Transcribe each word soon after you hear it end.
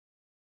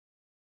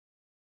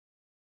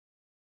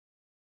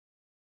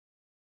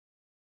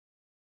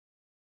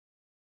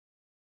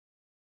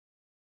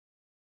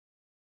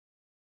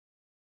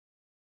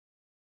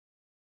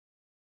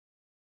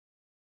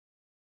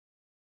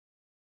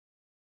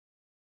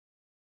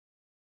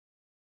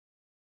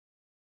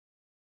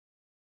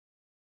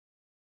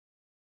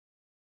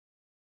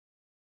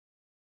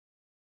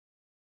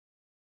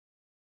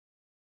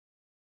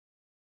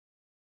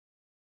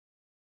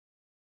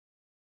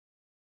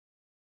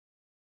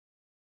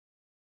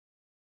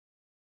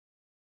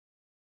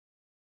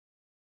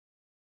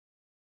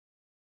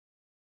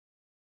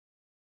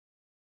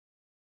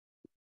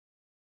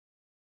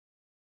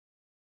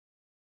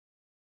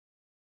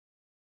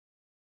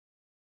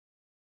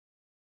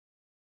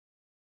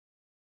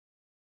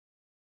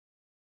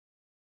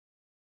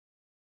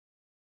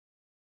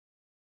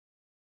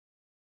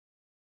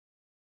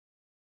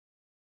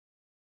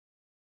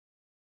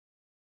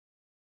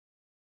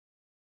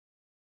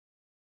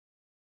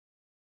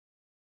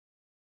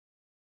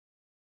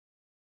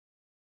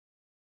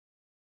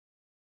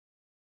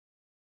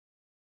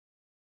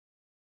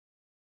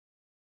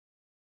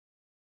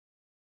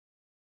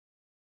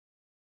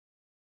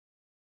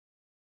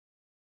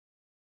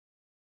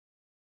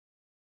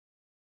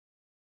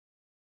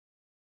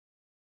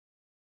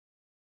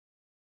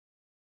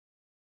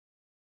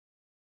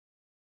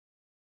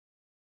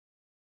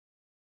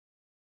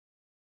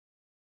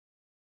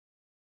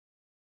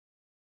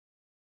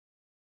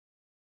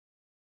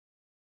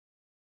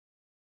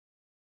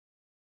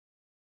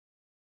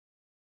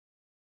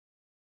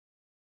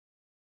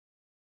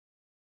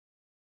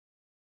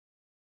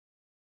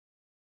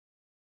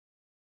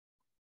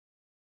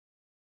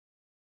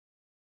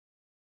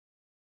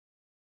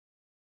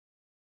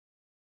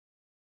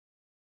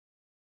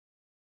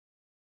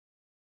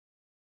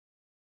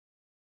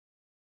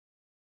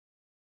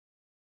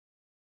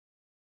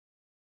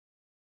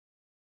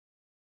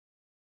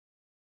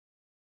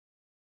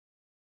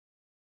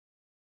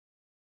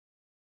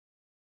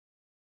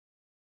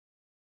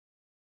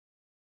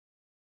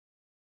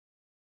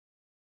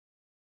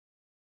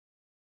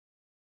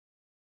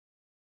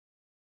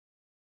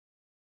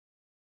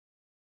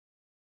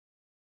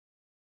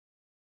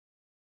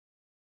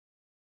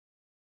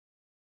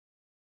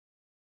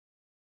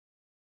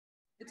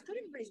It's good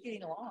everybody's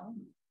getting along.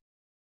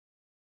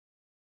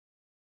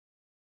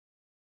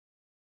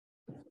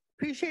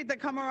 Appreciate the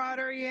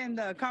camaraderie and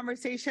the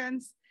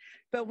conversations,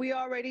 but we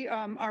already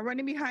are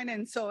running behind.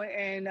 And so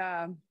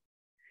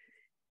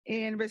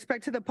in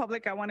respect to the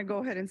public, I want to go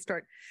ahead and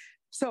start.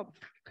 So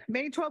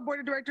May 12 Board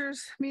of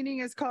Directors meeting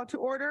is called to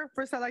order.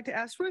 First, I'd like to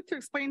ask Ruth to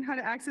explain how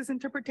to access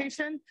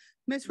interpretation.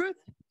 Ms. Ruth?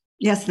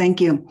 Yes, thank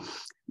you.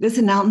 This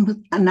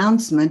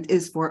announcement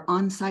is for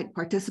on-site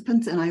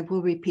participants, and I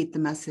will repeat the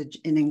message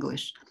in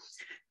English.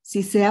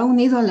 Si se ha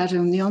unido a la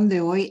reunión de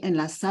hoy en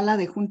la sala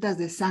de juntas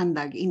de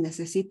SANDAG y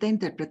necesita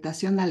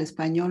interpretación al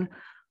español,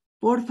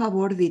 por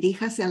favor,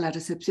 diríjase a la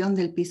recepción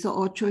del piso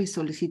 8 y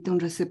solicite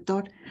un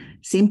receptor.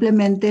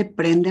 Simplemente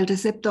prende el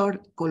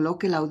receptor,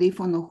 coloque el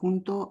audífono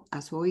junto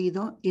a su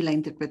oído y la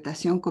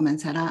interpretación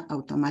comenzará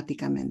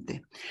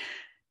automáticamente.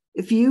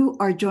 If you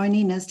are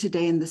joining us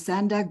today in the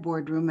SANDAG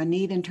boardroom and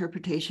need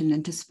interpretation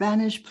into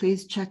Spanish,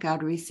 please check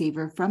out a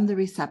receiver from the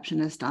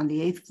receptionist on the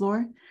 8th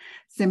floor.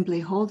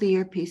 Simply hold the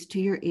earpiece to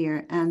your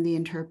ear and the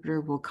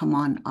interpreter will come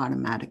on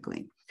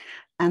automatically.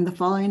 And the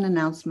following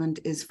announcement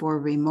is for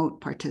remote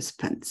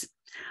participants.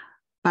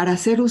 Para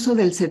hacer uso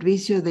del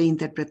servicio de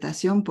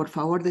interpretación, por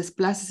favor,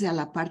 desplácese a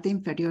la parte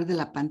inferior de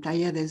la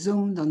pantalla de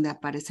Zoom donde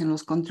aparecen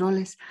los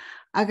controles.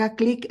 Haga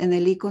clic en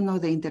el icono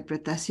de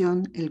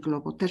interpretación, el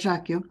globo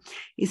terráqueo,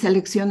 y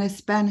seleccione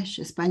Spanish,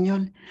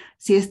 español.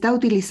 Si está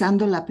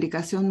utilizando la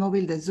aplicación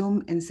móvil de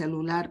Zoom en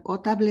celular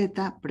o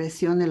tableta,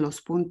 presione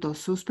los puntos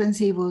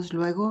suspensivos,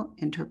 luego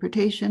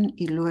Interpretation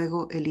y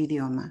luego el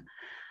idioma.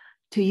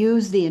 To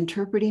use the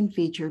interpreting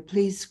feature,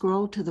 please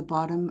scroll to the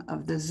bottom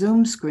of the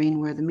Zoom screen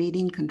where the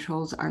meeting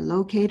controls are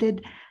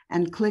located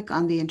and click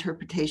on the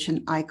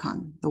interpretation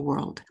icon, the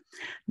world.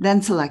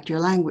 Then select your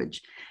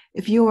language.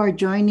 If you are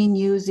joining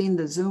using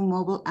the Zoom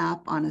mobile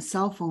app on a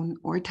cell phone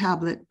or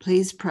tablet,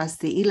 please press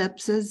the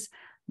ellipses,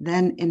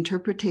 then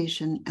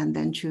interpretation, and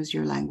then choose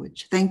your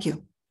language. Thank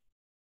you.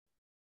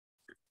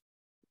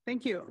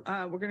 Thank you.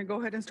 We're going to go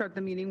ahead and start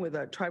the meeting with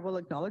a tribal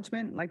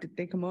acknowledgement. I'd like to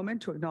take a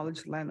moment to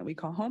acknowledge the land that we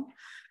call home.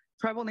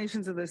 Tribal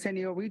nations of the San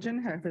Diego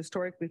region have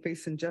historically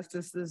faced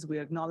injustices. We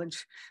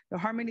acknowledge the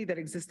harmony that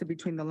existed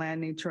between the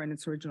land, nature, and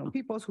its original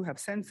peoples who have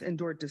since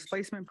endured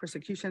displacement,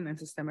 persecution, and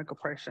systemic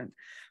oppression.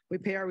 We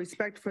pay our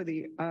respect to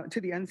the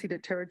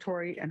unceded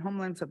territory and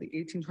homelands of the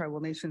 18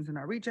 tribal nations in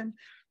our region,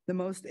 the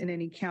most in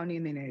any county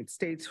in the United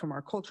States, from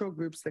our cultural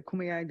groups, the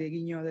Kumeyaay, de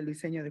Guiño, de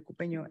Luiseño, de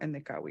Cupeño, and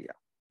the Cahuilla.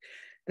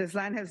 This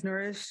land has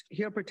nourished,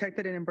 healed,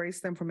 protected, and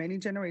embraced them for many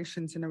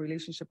generations in a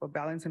relationship of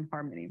balance and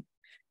harmony.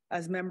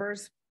 As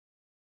members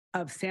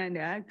of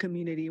SANDAG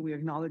community, we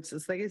acknowledge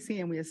this legacy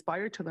and we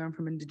aspire to learn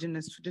from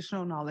Indigenous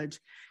traditional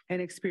knowledge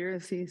and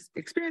experiences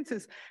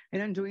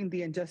in undoing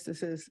the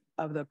injustices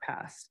of the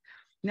past.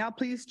 Now,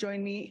 please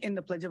join me in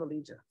the Pledge of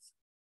Allegiance.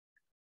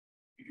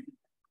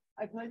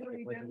 I pledge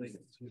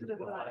allegiance to the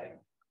flag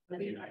of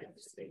the United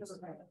States of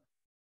America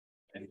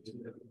and to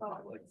the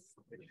republic which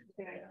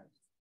stands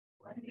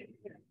one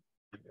nation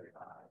under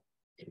God,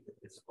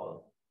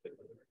 indivisible, with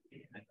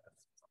liberty and justice.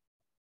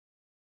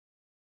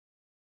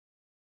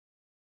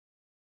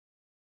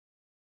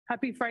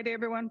 Happy Friday,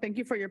 everyone. Thank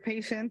you for your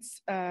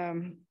patience.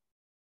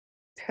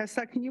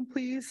 Tessa, can you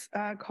please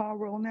call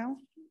roll now?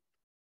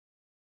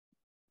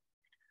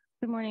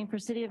 Good morning. For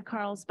City of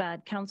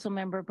Carlsbad,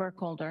 Councilmember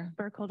Burkholder.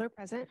 Burkholder,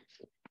 present.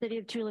 City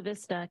of Chula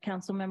Vista,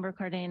 Councilmember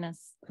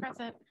Cardenas.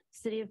 Present.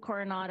 City of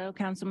Coronado,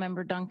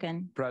 Councilmember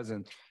Duncan.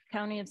 Present.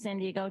 County of San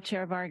Diego,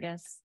 Chair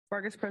Vargas.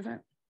 Vargas,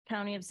 present.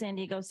 County of San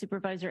Diego,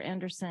 Supervisor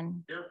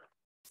Anderson. Here.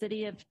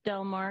 City of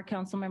Del Mar,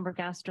 Councilmember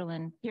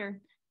Gasterlin.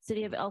 Here.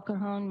 City of El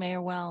Cajon,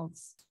 Mayor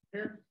Wells.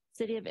 Here.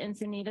 City of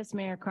Encinitas,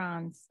 Mayor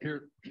Kranz.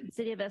 Here.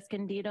 City of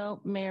Escondido,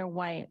 Mayor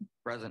White.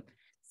 Present.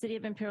 City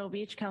of Imperial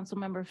Beach,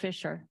 Councilmember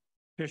Fisher.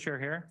 Fisher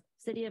here.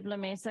 City of La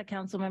Mesa,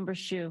 Councilmember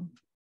Shu.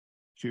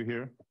 Shu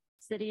here.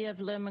 City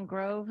of Lemon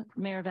Grove,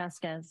 Mayor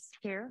Vasquez.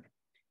 Here.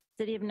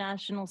 City of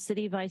National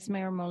City, Vice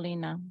Mayor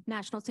Molina.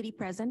 National City,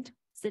 present.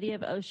 City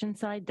of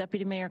Oceanside,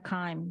 Deputy Mayor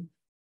Keim.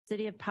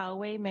 City of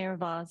Poway, Mayor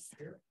Voss.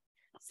 Here.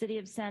 City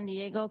of San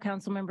Diego,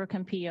 Councilmember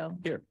Campillo.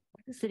 Here.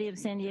 City of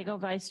San Diego,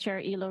 Vice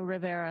Chair Elo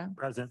Rivera.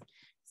 Present.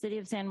 City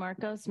of San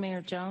Marcos,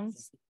 Mayor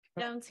Jones.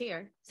 Jones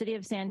here. City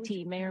of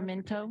Santee, Mayor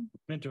Minto.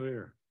 Minto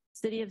here.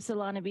 City of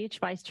Solana Beach,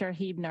 Vice Chair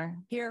Hebner.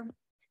 Here.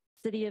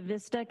 City of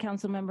Vista,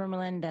 Councilmember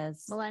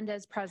Melendez.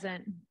 Melendez,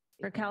 present.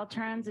 For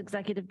Caltrans,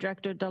 Executive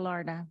Director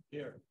Delarda.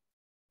 Here.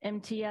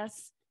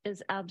 MTS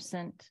is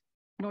absent.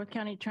 North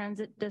County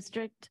Transit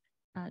District,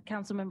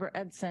 Councilmember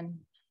Edson.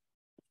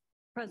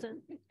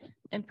 Present.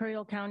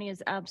 Imperial County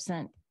is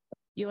absent.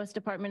 U.S.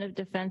 Department of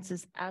Defense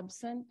is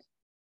absent.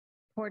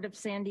 Port of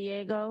San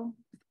Diego,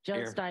 Joe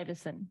Here.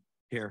 Stuyvesant.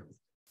 Here.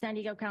 San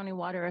Diego County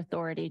Water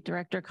Authority,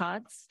 Director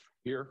Kotz.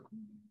 Here.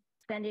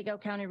 San Diego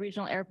County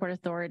Regional Airport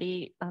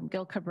Authority,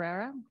 Gil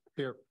Cabrera.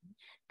 Here.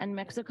 And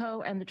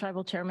Mexico and the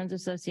Tribal Chairmen's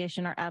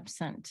Association are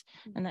absent,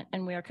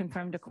 and we are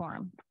confirmed a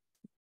quorum.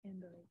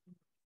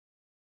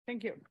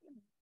 Thank you.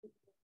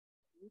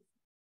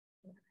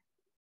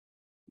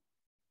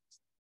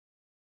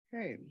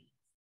 Okay.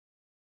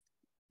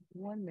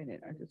 1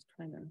 minute. I'm just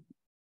trying to.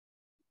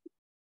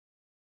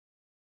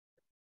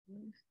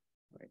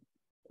 Right.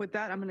 With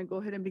that, I'm going to go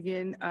ahead and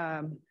begin.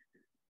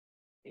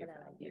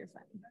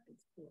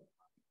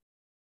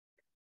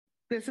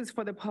 This is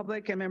for the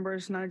public and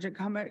members, non-agenda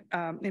comment.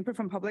 Input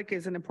from public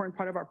is an important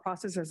part of our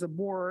process as a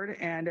board,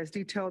 and as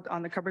detailed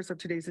on the covers of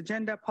today's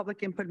agenda,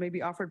 public input may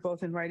be offered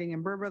both in writing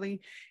and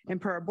verbally.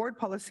 And per our board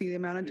policy, the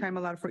amount of time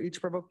allowed for each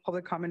verbal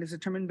public comment is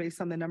determined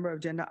based on the number of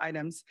agenda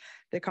items,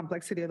 the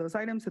complexity of those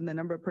items, and the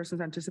number of persons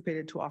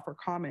anticipated to offer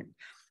comment.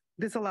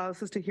 This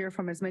allows us to hear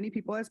from as many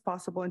people as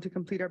possible and to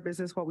complete our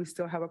business while we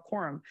still have a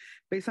quorum.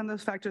 Based on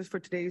those factors for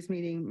today's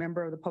meeting,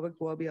 member of the public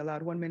will be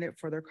allowed 1 minute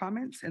for their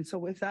comments. And so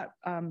with that,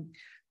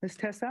 Ms.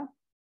 Tessa,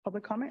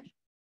 public comment.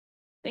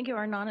 Thank you.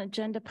 Our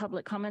non-agenda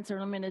public comments are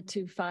limited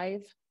to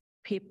five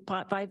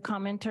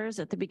commenters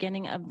at the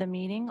beginning of the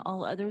meeting.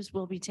 All others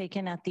will be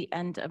taken at the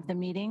end of the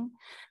meeting.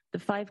 The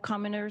 5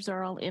 commenters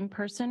are all in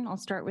person. I'll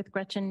start with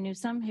Gretchen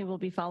Newsom, who will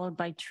be followed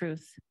by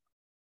Truth.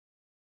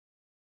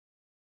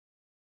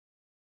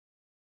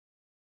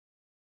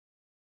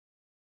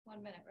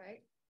 1 minute,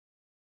 right?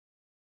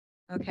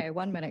 Okay,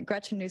 1 minute.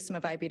 Gretchen Newsom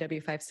of IBW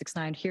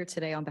 569 here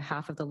today on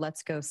behalf of the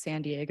Let's Go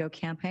San Diego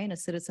campaign, a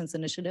citizens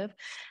initiative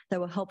that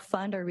will help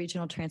fund our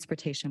regional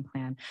transportation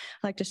plan.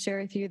 I'd like to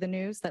share with you the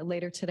news that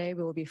later today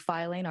we will be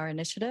filing our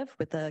initiative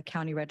with the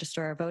County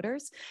Registrar of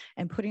Voters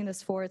and putting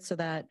this forward so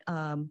that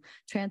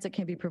transit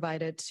can be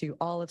provided to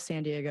all of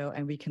San Diego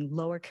and we can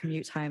lower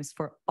commute times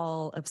for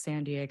all of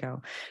San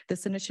Diego.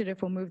 This initiative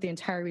will move the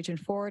entire region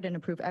forward and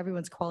improve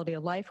everyone's quality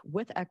of life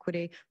with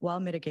equity while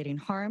mitigating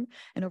harm.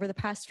 And over the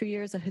past few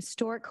years, a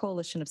historic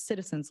coalition of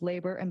citizens,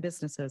 labor, and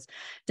businesses,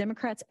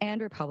 Democrats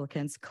and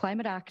Republicans,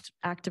 climate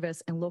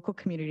activists, and local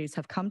communities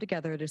have come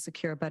together to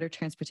secure a better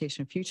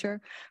transportation future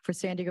for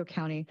San Diego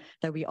County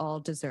that we all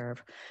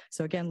deserve.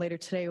 So again, later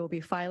today we'll be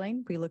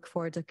filing. We look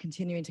forward to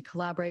continuing to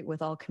collaborate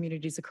with all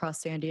communities across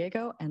San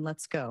Diego, and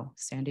let's go,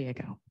 San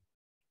Diego.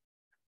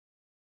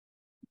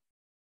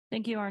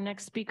 Thank you. Our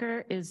next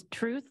speaker is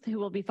Truth, who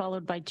will be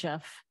followed by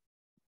Jeff.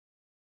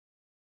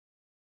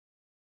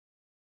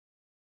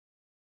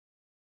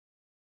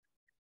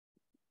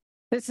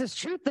 This is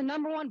Truth, the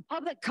 #1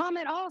 public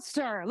comment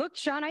all-star. Look,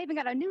 Sean, I even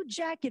got a new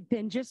jacket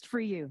pin just for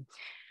you.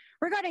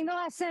 Regarding the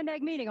last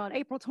SANDAG meeting on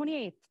April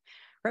 28th,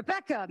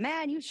 Rebecca,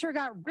 man, you sure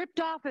got ripped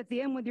off at the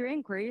end with your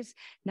inquiries.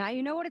 Now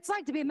you know what it's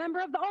like to be a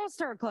member of the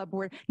All-Star Club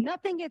where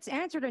nothing gets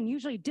answered and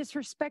usually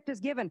disrespect is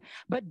given,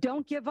 but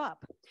don't give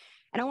up.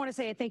 And I want to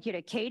say a thank you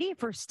to Katie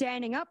for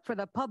standing up for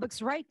the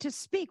public's right to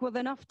speak with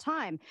enough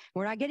time.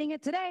 We're not getting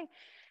it today.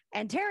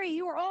 And Terry,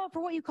 you were all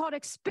for what you called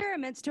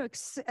experiments to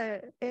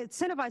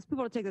incentivize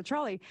people to take the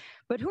trolley.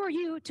 But who are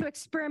you to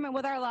experiment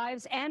with our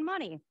lives and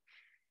money?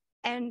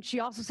 And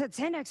she also said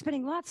SANDAG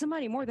spending lots of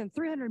money, more than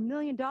 $300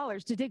 million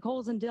to dig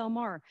holes in Del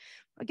Mar.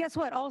 But guess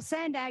what? All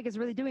SANDAG is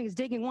really doing is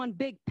digging one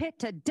big pit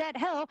to dead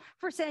hell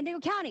for San Diego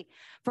County.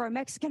 For our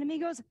Mexican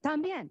amigos,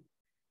 también.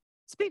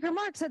 Speaker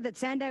Mark said that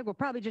SANDAG will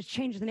probably just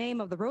change the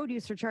name of the road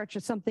use surcharge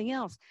to something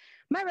else.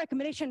 My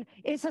recommendation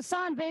is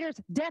Hassan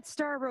Vader's Death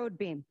Star Road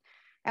Beam.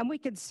 And we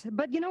could,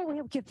 but you know,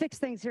 we could fix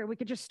things here. We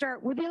could just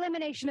start with the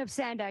elimination of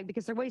SANDAG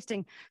because they're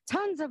wasting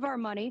tons of our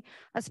money,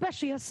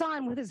 especially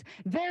Hassan with his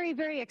very,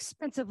 very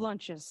expensive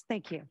lunches.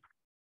 Thank you.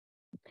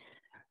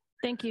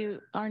 Thank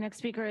you. Our next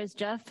speaker is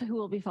Jeff, who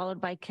will be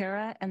followed by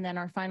Kara, and then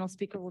our final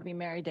speaker will be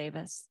Mary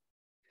Davis.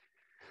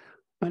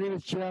 My name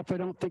is Jeff. I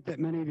don't think that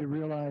many of you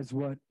realize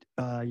what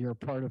you're a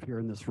part of here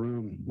in this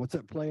room. What's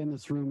at play in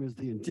this room is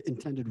the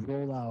intended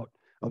rollout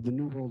of the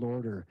New World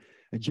Order,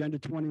 Agenda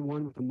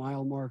 21 with a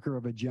mile marker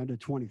of Agenda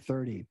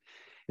 2030.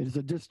 It is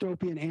a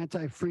dystopian,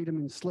 anti-freedom,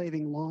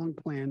 enslaving long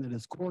plan that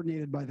is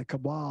coordinated by the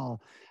cabal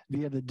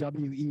via the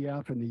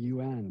WEF and the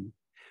UN.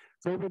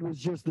 COVID was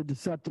just the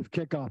deceptive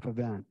kickoff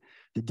event.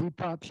 The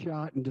depop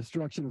shot and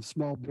destruction of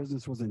small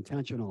business was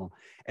intentional,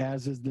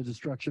 as is the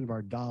destruction of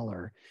our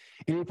dollar.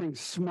 Anything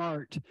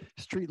smart,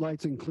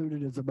 streetlights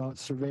included, is about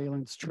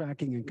surveillance,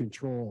 tracking, and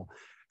control.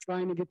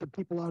 Trying to get the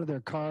people out of their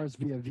cars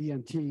via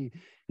VMT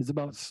is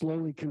about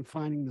slowly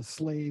confining the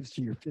slaves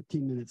to your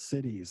 15-minute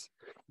cities.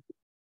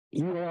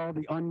 You are all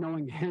the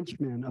unknowing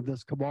henchmen of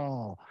this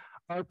cabal.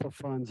 ARPA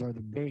funds are the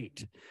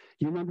bait.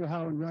 You remember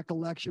how in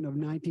recollection of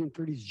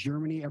 1930s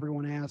Germany,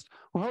 everyone asked,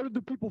 well, how did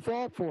the people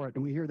fall for it?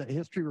 And we hear that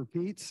history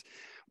repeats.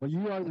 Well,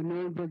 you are the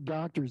Nuremberg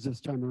doctors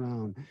this time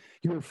around.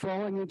 You are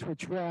falling into a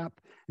trap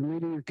and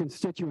leading your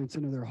constituents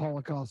into their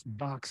Holocaust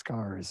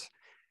boxcars.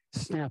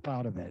 Snap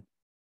out of it.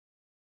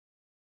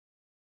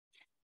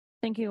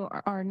 Thank you.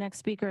 Our next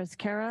speaker is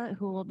Kara,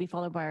 who will be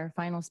followed by our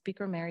final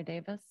speaker, Mary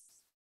Davis.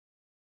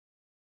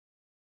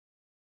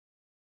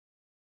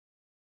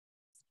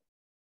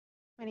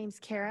 My name's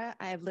Kara.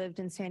 I have lived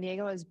in San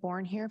Diego. I was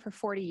born here for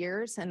 40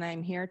 years, and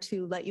I'm here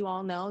to let you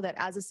all know that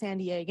as a San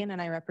Diegan,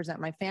 and I represent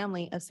my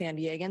family of San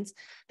Diegans,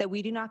 that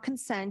we do not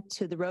consent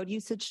to the road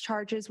usage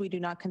charges. We do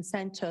not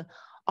consent to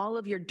all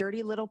of your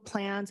dirty little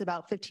plans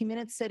about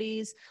 15-minute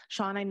cities.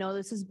 Sean, I know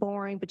this is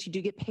boring, but you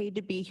do get paid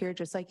to be here,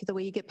 just like the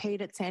way you get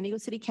paid at San Diego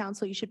City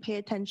Council. You should pay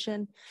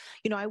attention.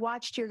 You know, I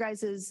watched your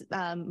guys'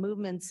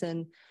 movements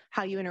and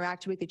how you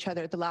interacted with each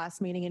other at the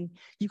last meeting. And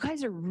you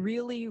guys are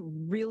really,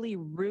 really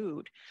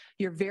rude.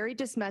 You're very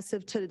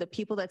dismissive to the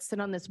people that sit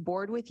on this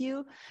board with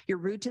you. You're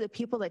rude to the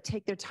people that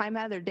take their time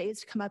out of their days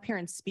to come up here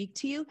and speak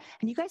to you.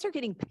 And you guys are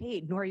getting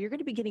paid. Nora, you're going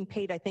to be getting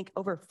paid, I think,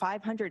 over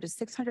 $500,000 to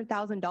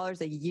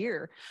 $600,000 a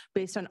year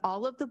based on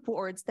all of the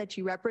boards that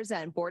you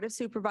represent, Board of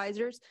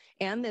Supervisors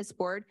and this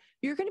board.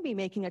 You're going to be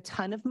making a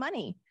ton of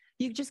money.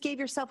 You just gave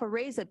yourself a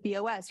raise at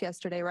BOS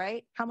yesterday,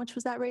 right? How much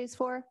was that raise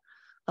for?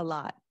 A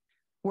lot.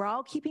 We're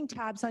all keeping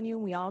tabs on you,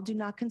 and we all do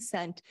not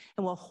consent,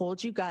 and we'll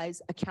hold you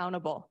guys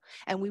accountable.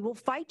 And we will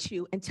fight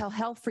you until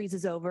hell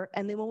freezes over,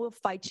 and then we will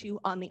fight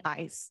you on the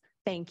ice.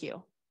 Thank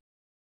you.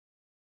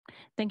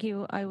 Thank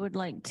you. I would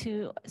like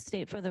to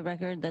state for the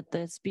record that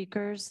the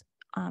speakers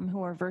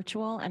who are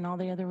virtual and all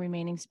the other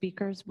remaining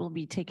speakers will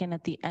be taken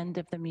at the end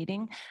of the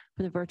meeting.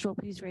 For the virtual,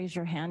 please raise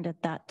your hand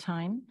at that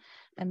time.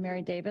 And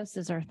Mary Davis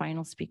is our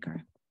final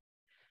speaker.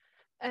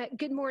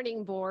 Good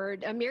morning,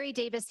 Board. Mary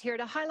Davis here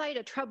to highlight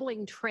a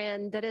troubling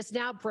trend that is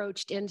now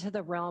broached into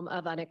the realm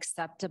of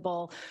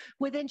unacceptable.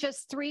 Within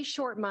just 3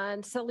 short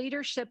months, the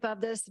leadership of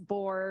this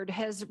board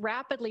has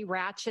rapidly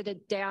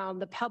ratcheted down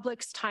the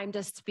public's time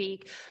to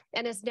speak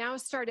and has now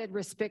started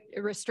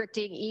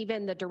restricting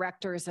even the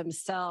directors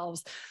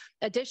themselves.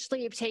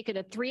 Additionally, you've taken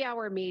a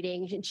 3-hour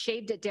meeting and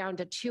shaved it down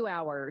to 2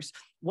 hours.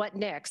 What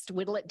next?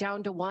 Whittle it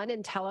down to 1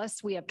 and tell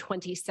us we have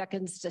 20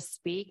 seconds to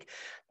speak?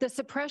 The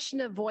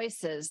suppression of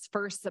voices,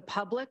 first the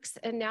public's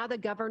and now the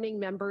governing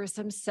members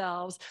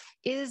themselves,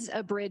 is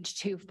a bridge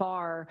too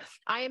far.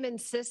 I am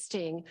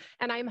insisting,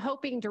 and I'm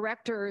hoping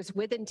directors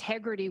with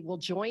integrity will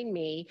join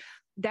me,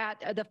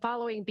 that the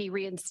following be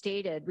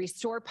reinstated: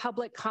 restore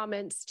public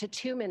comments to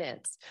 2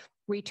 minutes,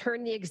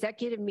 return the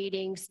executive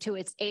meetings to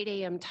its 8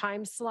 a.m.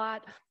 time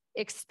slot,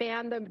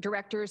 expand the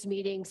directors'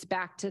 meetings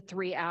back to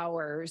 3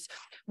 hours.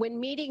 When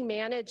meeting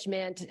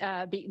management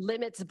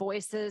limits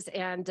voices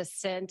and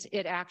dissent,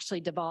 it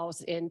actually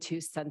devolves into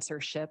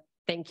censorship.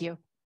 Thank you.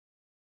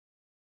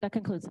 That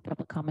concludes the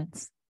public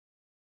comments.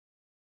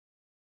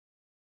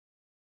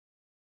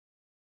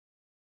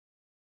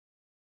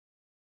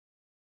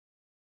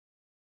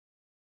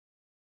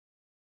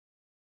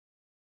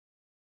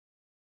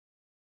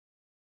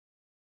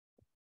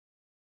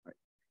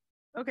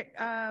 Okay,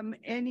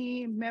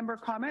 any member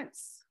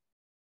comments?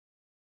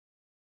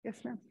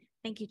 Yes, ma'am.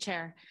 Thank you,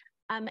 Chair.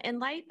 In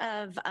light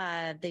of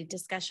the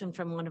discussion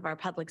from one of our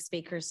public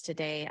speakers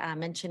today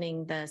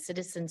mentioning the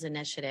Citizens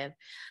Initiative,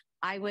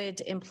 I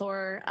would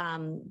implore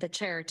the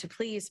chair to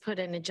please put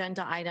an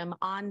agenda item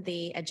on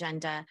the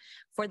agenda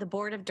for the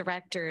Board of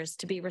Directors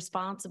to be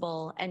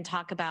responsible and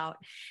talk about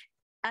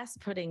us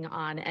putting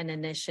on an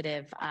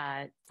initiative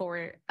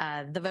for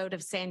the vote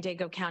of San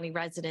Diego County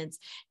residents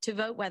to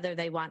vote whether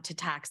they want to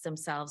tax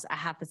themselves a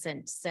 0.5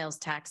 cent sales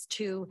tax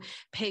to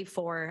pay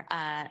for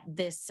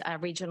this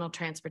regional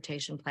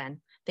transportation plan.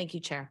 Thank you,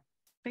 Chair.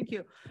 Thank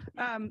you.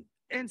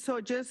 And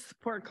so just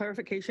for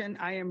clarification,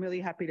 I am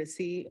really happy to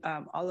see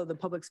all of the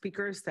public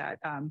speakers that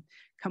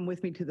come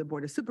with me to the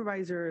Board of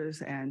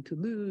Supervisors and to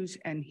Luge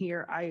and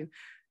here. I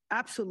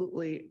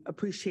absolutely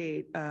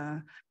appreciate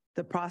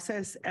the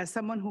process. As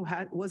someone who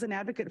was an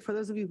advocate, for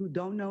those of you who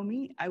don't know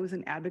me, I was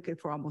an advocate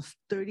for almost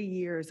 30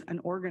 years, an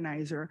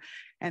organizer,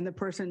 and the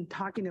person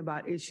talking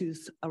about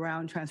issues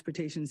around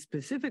transportation,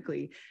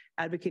 specifically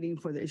advocating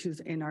for the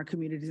issues in our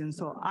communities. And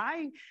so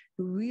I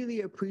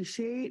really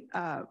appreciate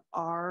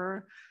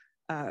our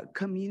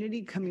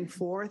community coming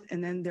forth.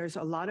 And then there's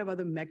a lot of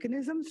other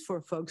mechanisms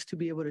for folks to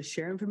be able to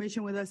share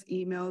information with us,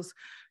 emails,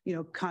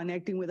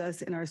 connecting with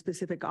us in our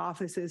specific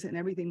offices and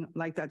everything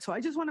like that. So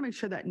I just want to make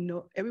sure that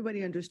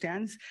everybody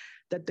understands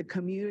that the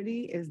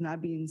community is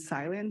not being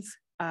silenced.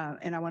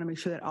 And I want to make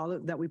sure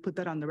that that we put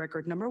that on the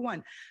record, number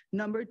one.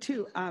 Number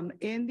two,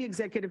 in the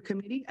executive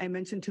committee, I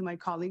mentioned to my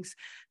colleagues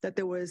that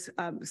there was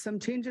some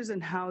changes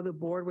in how the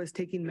board was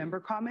taking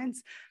member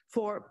comments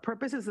for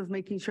purposes of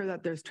making sure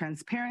that there's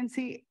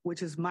transparency,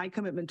 which is my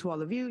commitment to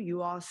all of you.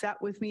 You all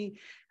sat with me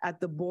at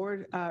the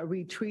board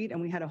retreat,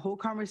 and we had a whole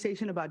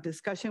conversation about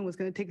discussion was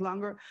going to take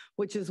longer,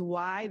 which is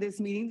why this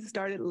meeting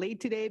started late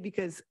today,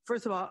 because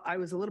first of all, I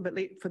was a little bit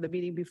late for the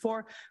meeting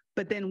before,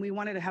 but then we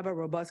wanted to have a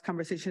robust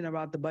conversation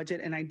about the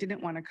budget, and I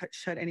didn't want to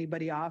shut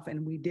anybody off,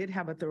 and we did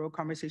have a thorough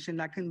conversation.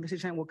 That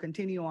conversation will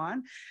continue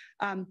on.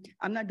 I'm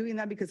not doing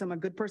that because I'm a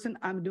good person.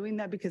 I'm doing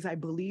that because I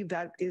believe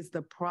that is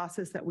the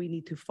process that we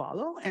need to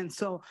follow. And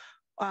so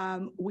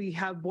we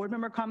have board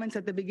member comments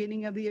at the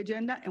beginning of the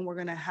agenda, and we're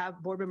going to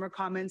have board member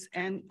comments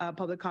and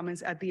public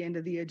comments at the end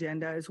of the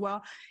agenda as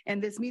well.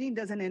 And this meeting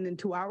doesn't end in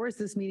 2 hours.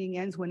 This meeting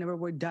ends whenever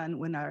we're done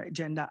with our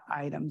agenda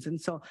items. And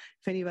so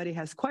if anybody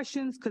has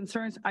questions,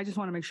 concerns, I just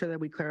want to make sure that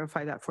we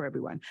clarify that for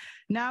everyone.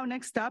 Now,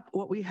 next up,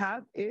 what we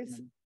have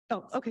is,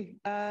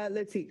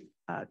 let's see,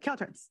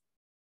 Caltrans.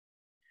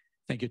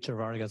 Thank you, Chair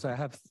Vargas. I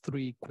have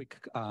 3 quick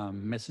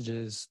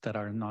messages that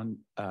are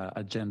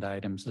non-agenda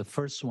items. The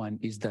first one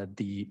is that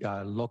the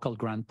local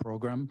grant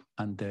program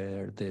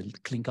under the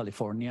Clean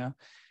California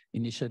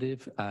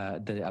initiative,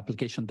 the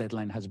application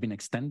deadline has been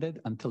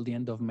extended until the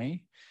end of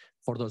May.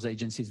 for those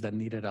agencies that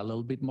needed a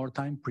little bit more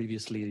time.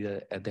 Previously,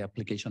 the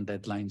application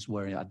deadlines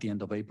were at the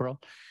end of April,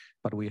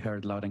 but we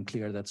heard loud and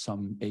clear that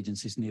some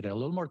agencies needed a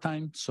little more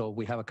time. So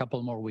we have a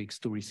couple more weeks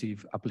to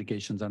receive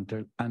applications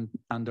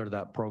under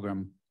that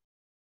program.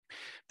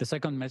 The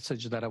second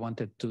message that I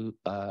wanted to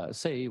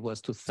say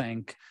was to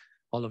thank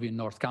all of you in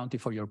North County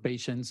for your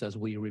patience as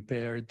we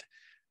repaired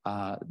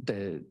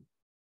the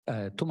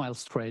 2-mile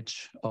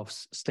stretch of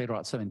State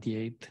Route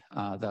 78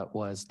 that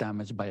was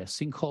damaged by a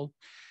sinkhole.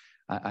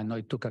 I know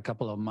it took a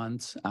couple of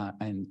months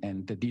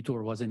and the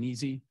detour wasn't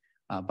easy,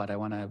 but I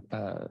want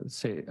to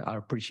say our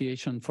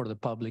appreciation for the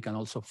public and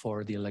also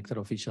for the elected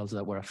officials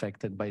that were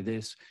affected by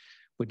this.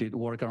 We did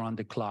work around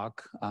the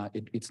clock.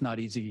 It's not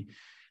easy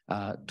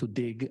to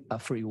dig a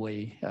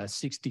freeway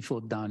 60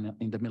 foot down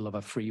in the middle of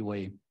a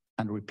freeway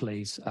and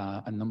replace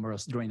a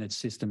numerous drainage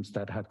systems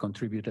that had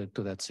contributed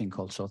to that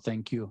sinkhole. So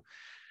thank you.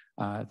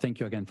 Thank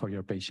you again for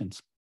your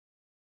patience.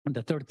 And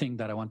the third thing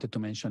that I wanted to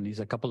mention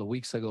is a couple of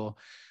weeks ago,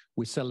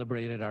 we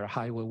celebrated our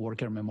Highway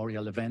Worker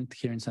Memorial event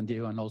here in San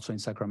Diego and also in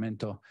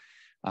Sacramento.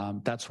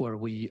 That's where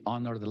we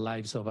honor the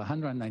lives of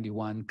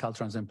 191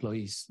 Caltrans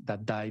employees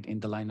that died in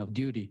the line of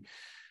duty.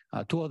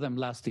 2 of them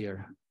last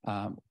year.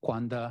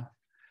 Kwanda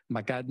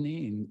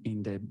McGadney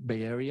in the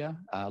Bay Area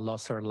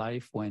lost her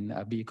life when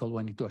a vehicle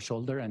went into a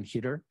shoulder and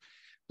hit her,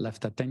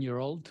 left a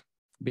 10-year-old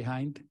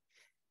behind.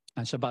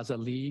 And Shabazz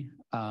Ali,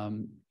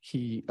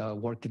 he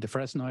worked in the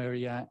Fresno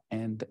area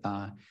and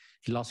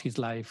he lost his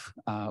life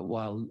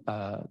while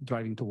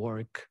driving to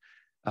work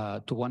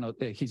to one of,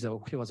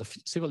 he was a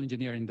civil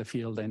engineer in the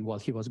field, and while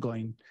he was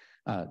going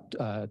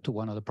to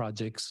one of the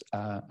projects,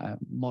 a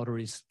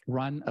motorist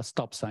ran a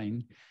stop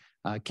sign,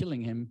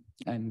 killing him,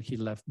 and he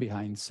left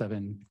behind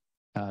 7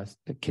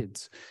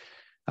 kids.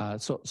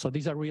 So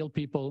these are real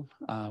people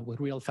with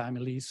real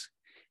families,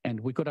 and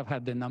we could have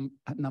had the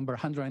number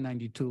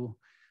 192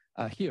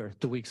 here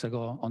 2 weeks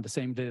ago on the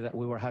same day that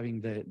we were having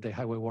the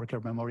Highway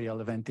Worker Memorial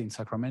event in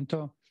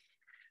Sacramento.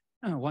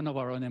 One of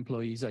our own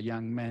employees, a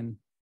young man,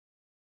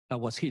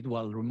 was hit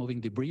while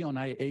removing debris on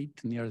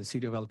I-8 near the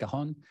city of El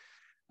Cajon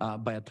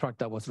by a truck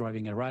that was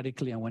driving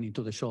erratically and went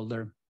into the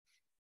shoulder.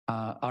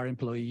 Our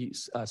employee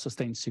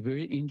sustained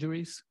severe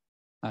injuries.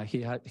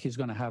 He's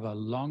going to have a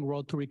long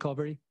road to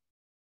recovery.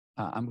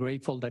 I'm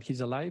grateful that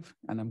he's alive,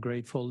 and I'm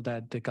grateful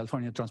that the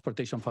California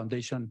Transportation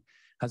Foundation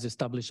has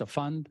established a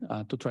fund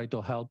to try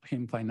to help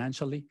him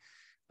financially.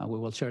 We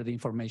will share the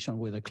information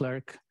with the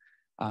clerk.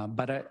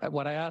 But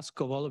what I ask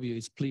of all of you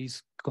is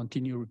please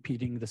continue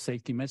repeating the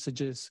safety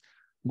messages,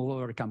 move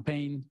over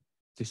campaign,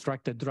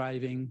 distracted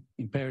driving,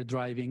 impaired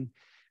driving.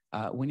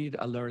 We need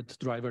alert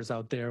drivers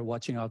out there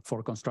watching out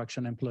for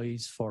construction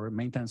employees, for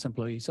maintenance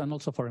employees, and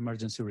also for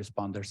emergency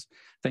responders.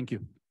 Thank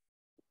you.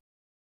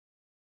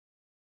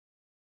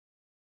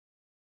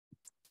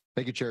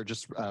 Thank you, Chair.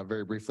 Just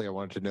very briefly, I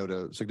wanted to note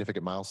a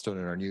significant milestone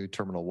in our new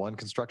Terminal 1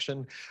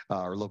 construction.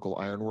 Our local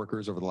iron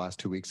workers over the last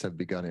 2 weeks have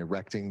begun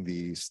erecting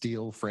the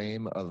steel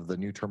frame of the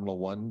new Terminal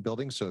 1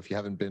 building. So if you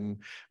haven't been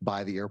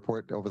by the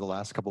airport over the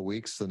last couple of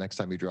weeks, the next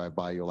time you drive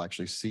by, you'll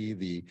actually see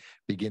the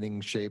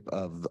beginning shape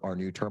of our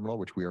new terminal,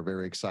 which we are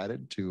very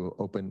excited to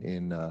open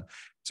in the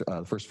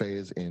first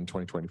phase in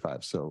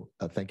 2025. So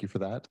thank you for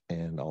that,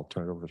 and I'll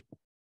turn it over to.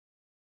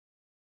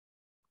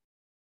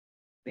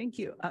 Thank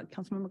you.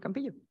 Councilmember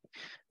Campillo.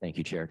 Thank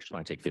you, Chair. Just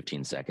want to take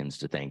 15 seconds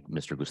to thank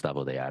Mr.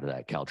 Gustavo de Ayuda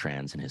at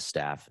Caltrans and his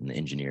staff and the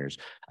engineers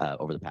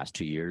over the past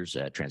 2 years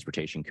at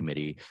Transportation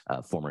Committee.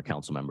 Former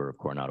council member of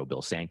Coronado,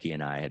 Bill Sankey,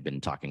 and I had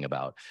been talking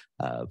about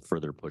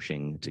further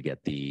pushing to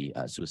get the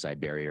suicide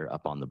barrier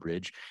up on the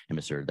bridge. And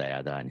Mr. de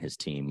Ayuda and his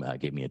team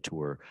gave me a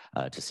tour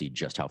to see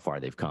just how far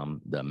they've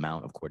come. The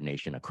amount of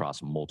coordination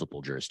across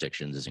multiple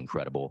jurisdictions is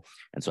incredible.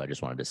 And so I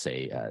just wanted to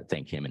say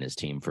thank him and his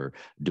team for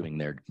doing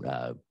their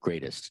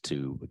greatest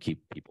to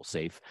keep people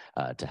safe,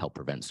 to help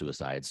prevent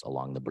suicides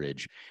along the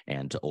bridge,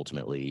 and to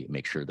ultimately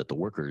make sure that the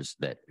workers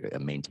that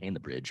maintain the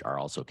bridge are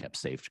also kept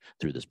safe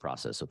through this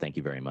process. So thank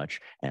you very much.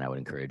 And I would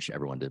encourage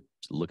everyone to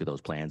look at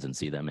those plans and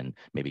see them and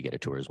maybe get a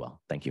tour as well.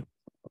 Thank you.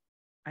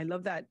 I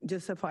love that.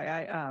 Just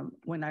FYI,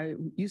 when I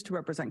used to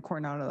represent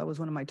Coronado, that was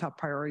one of my top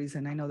priorities.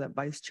 And I know that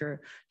Vice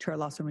Chair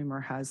Alonso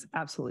Mimer has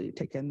absolutely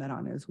taken that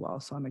on as well.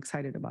 So I'm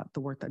excited about the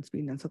work that's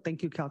being done. So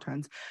thank you,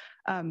 Caltrans.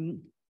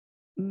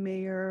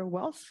 Mayor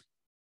Wells.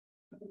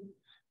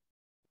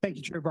 Thank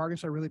you, Chair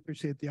Vargas. I really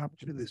appreciate the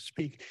opportunity to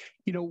speak.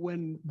 You know,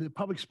 when the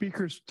public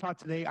speakers taught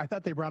today, I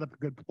thought they brought up a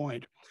good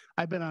point.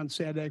 I've been on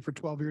SANDAG for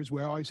 12 years.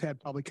 We always had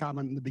public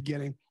comment in the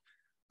beginning.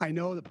 I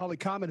know that public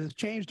comment has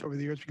changed over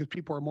the years because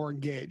people are more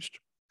engaged,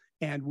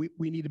 and we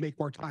need to make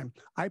more time.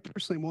 I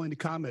personally am willing to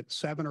come at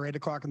 7 or 8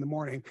 o'clock in the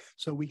morning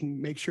so we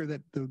can make sure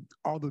that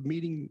all the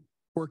meeting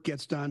work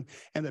gets done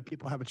and that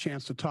people have a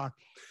chance to talk.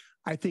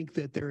 I think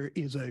that there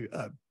is an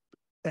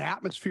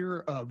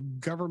atmosphere of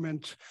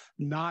government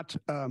not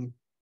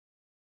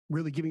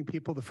really giving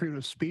people the freedom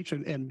of speech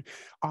and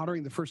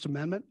honoring the First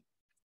Amendment.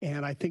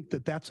 And I think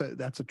that that's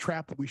a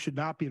trap that we should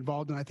not be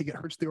involved in. I think it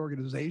hurts the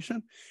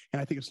organization, and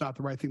I think it's not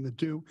the right thing to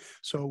do.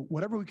 So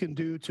whatever we can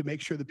do to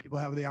make sure that people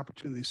have the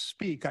opportunity to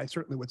speak, I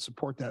certainly would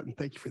support that. And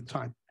thank you for the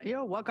time.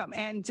 You're welcome.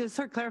 And just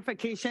for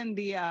clarification,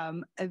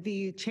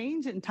 the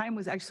change in time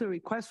was actually a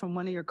request from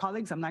one of your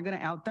colleagues. I'm not going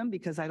to out them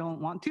because I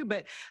don't want to,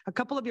 but a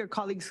couple of your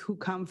colleagues who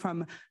come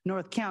from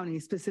North County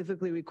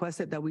specifically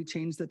requested that we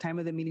change the time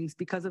of the meetings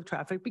because of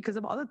traffic, because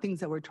of other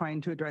things that we're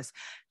trying to address.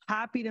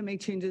 Happy to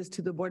make changes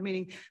to the board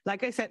meeting.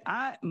 Like I said,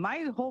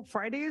 my whole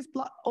Friday is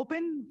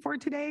open for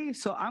today,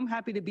 so I'm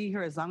happy to be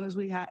here as long as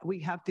we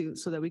have to,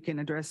 so that we can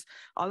address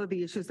all of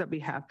the issues that we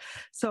have.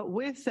 So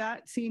with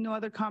that, seeing no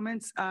other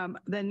comments,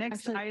 the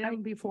next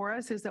item before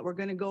us is that we're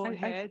going to go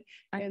ahead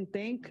and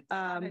thank.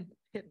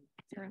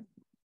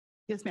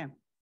 Yes, ma'am.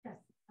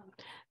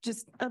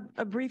 Just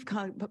a brief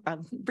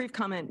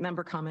comment,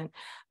 member comment.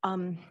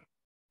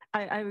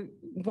 I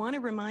want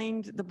to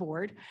remind the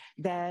board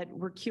that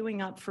we're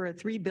queuing up for a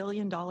 $3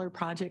 billion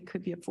project,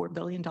 could be a $4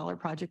 billion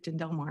project in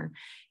Del Mar.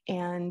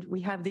 And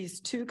we have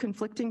these two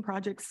conflicting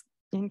projects,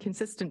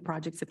 inconsistent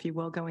projects, if you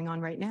will, going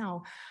on right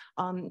now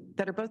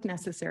that are both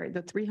necessary.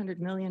 The $300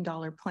 million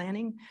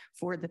planning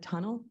for the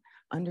tunnel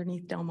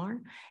underneath Del Mar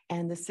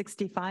and the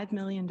 $65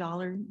 million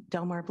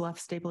Del Mar Bluff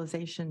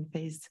stabilization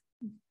phase,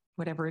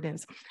 whatever it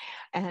is.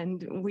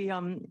 And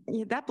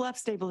that bluff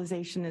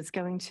stabilization is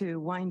going to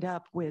wind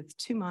up with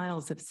 2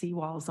 miles of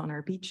seawalls on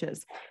our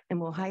beaches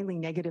and will highly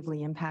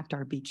negatively impact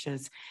our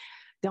beaches.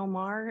 Del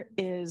Mar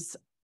is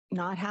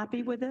not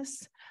happy with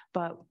this,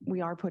 but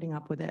we are putting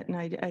up with it. And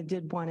I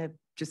did want to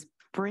just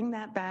bring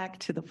that back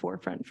to the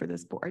forefront for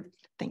this board.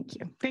 Thank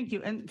you. Thank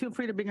you. And feel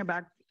free to bring it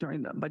back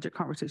during the budget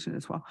conversation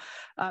as well.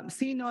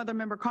 Seeing no other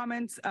member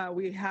comments,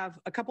 we have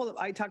a couple of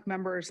ITALK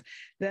members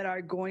that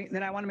I want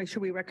to make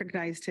sure we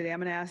recognize today. I'm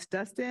going to ask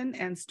Dustin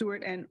and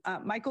Stuart, and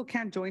Michael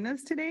can't join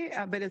us today,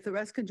 but if the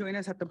rest can join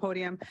us at the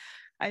podium.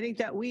 I think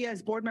that we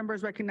as board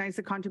members recognize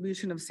the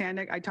contribution of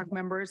SANDAG ITALK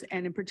members,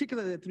 and in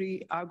particular, the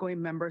 3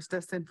 outgoing members,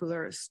 Dustin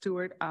Fuller,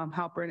 Stuart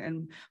Halpern,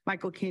 and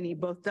Michael Kinney.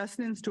 Both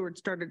Dustin and Stuart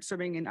started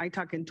serving in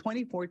ITALK in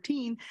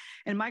 2014,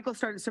 and Michael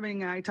started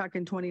serving in ITALK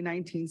in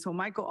 2019. So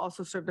Michael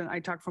also served in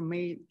ITALK from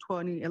May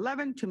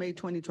 2011 to May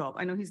 2012.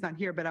 I know he's not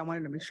here, but I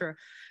wanted to make sure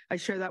I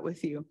share that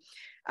with you.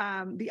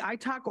 The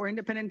ITALK, or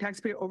Independent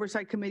Taxpayer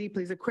Oversight Committee,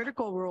 plays a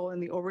critical role in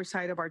the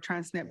oversight of our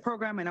Transnet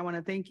program, and I want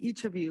to thank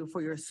each of you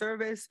for your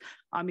service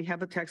on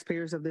behalf of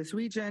taxpayers of this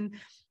region.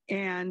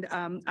 And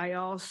I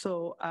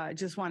also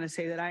just want to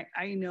say that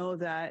I know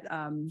that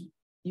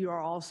you are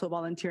also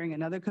volunteering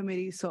in other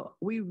committees, so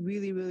we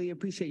really, really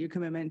appreciate your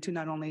commitment to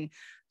not only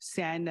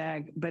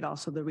SANDAG, but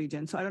also the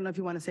region. So I don't know if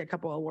you want to say a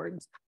couple of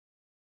words.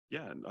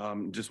 Yeah,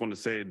 just want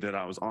to say that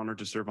I was honored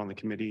to serve on the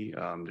committee.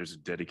 There's a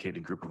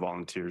dedicated group of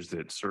volunteers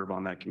that serve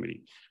on that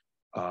committee.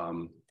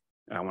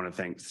 I want to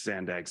thank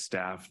SANDAG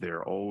staff.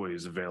 They're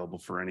always available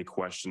for any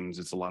questions.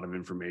 It's a lot of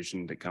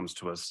information that comes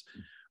to us.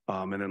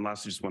 And then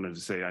lastly, just wanted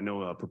to say, I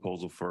know a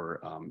proposal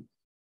for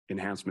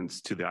enhancements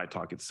to the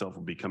ITALK itself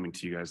will be coming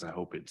to you guys. I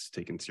hope it's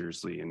taken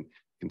seriously and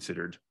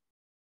considered.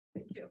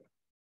 Thank you.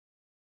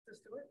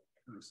 Let's do it.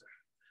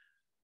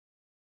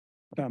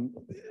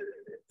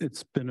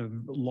 It's been a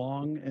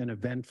long and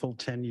eventful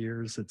 10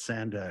 years at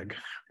SANDAG.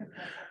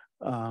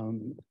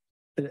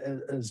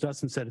 As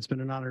Dustin said, it's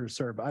been an honor to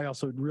serve. I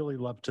also would really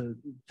love to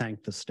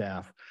thank the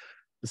staff.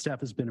 The staff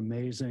has been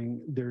amazing.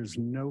 There's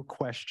no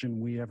question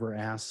we ever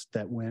asked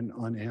that went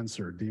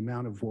unanswered. The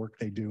amount of work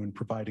they do in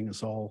providing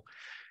us all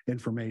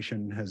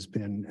information has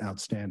been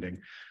outstanding.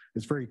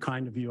 It's very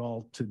kind of you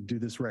all to do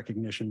this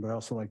recognition, but I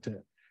also like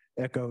to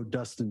echo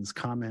Dustin's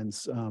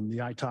comments. The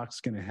ITALK's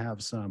going to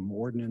have some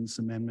ordinance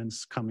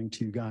amendments coming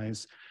to you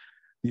guys.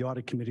 The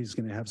audit committee is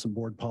going to have some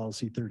board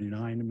policy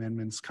 39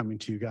 amendments coming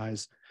to you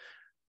guys.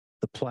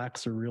 The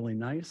plaques are really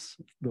nice,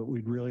 but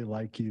we'd really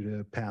like you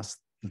to pass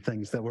the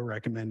things that we're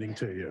recommending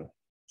to you.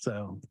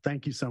 So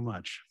thank you so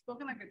much.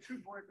 Spoken like a true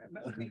board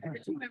member.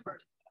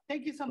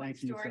 Thank you so much,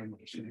 Stuart.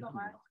 Thank you so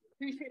much.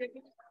 Appreciate it.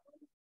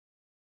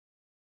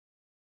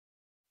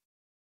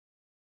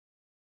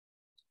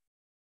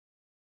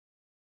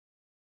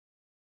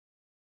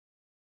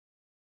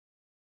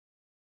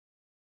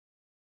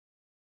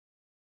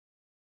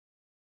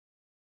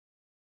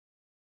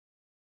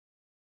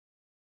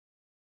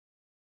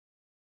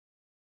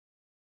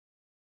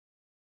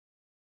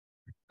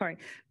 Sorry,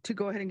 to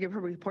go ahead and give her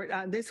report.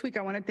 This week,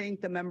 I want to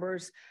thank the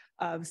members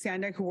of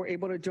SANDAG who were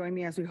able to join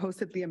me as we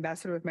hosted the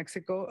Ambassador of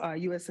Mexico,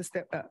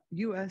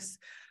 U.S.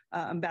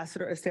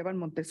 Ambassador Esteban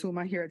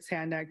Montezuma here at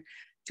SANDAG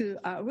to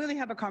really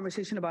have a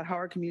conversation about how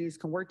our communities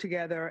can work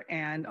together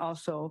and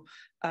also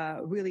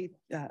really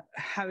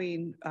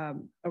having a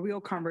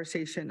real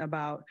conversation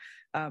about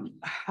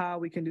how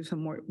we can do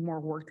some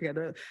more work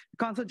together. The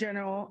Consul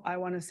General, I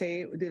want to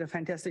say, did a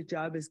fantastic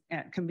job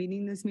at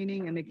convening this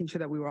meeting and making sure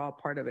that we were all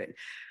part of it.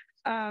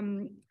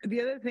 The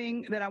other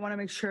thing that I want to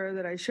make sure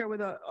that I share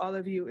with all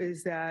of you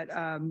is that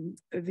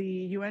the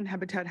UN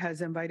Habitat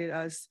has invited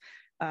us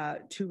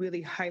to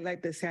really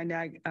highlight the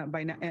SANDAG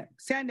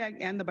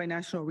and the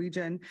binational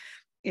region.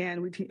 And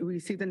we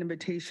received an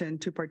invitation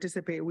to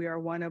participate. We are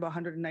one of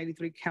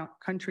 193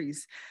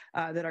 countries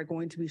that are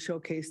going to be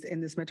showcased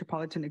in this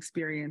metropolitan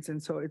experience.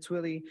 And so it's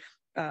really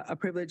a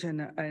privilege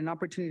and an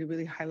opportunity to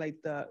really highlight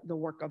the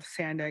work of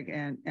SANDAG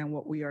and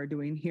what we are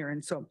doing here.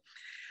 And so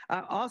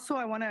also,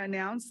 I want to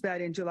announce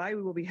that in July,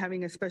 we will be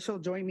having a special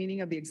joint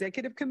meeting of the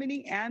Executive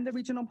Committee and the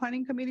Regional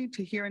Planning Committee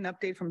to hear an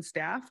update from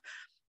staff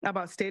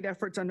about state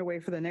efforts underway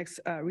for the next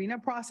RENA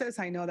process.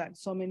 I know that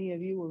so many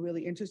of you were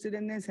really interested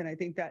in this, and I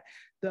think that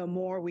the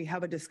more we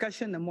have a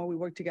discussion, the more we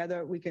work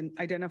together, we can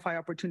identify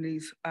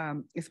opportunities,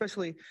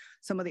 especially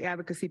some of the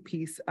advocacy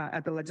piece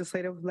at the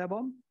legislative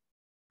level,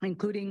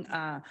 including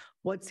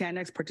what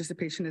SANDAG's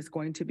participation is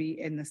going to be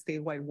in the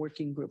statewide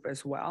working group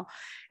as well.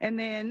 And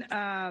then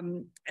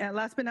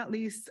last but not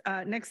least,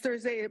 next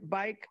Thursday,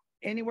 Bike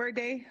Anywhere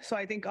Day. So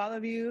I think all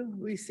of you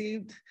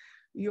received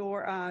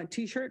your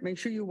t-shirt. Make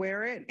sure you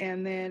wear it.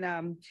 And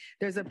then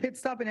there's a pit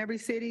stop in every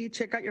city.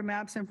 Check out your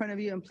maps in front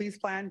of you and please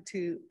plan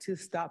to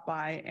stop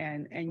by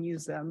and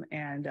use them.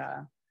 And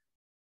I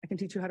can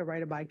teach you how to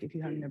ride a bike if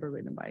you have never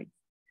ridden a bike.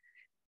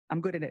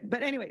 I'm good at it.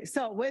 But anyway,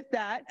 so with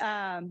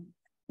that,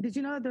 did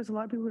you know that there's a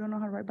lot of people who don't know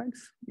how to ride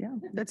bikes? Yeah,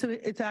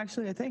 it's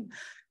actually a thing.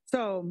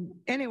 So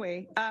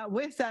anyway,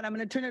 with that, I'm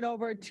going to turn it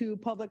over to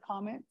public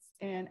comments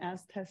and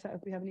ask Tessa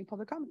if we have any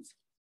public comments.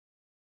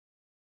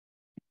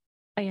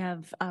 I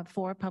have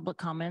 4 public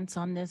comments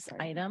on this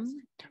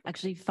item,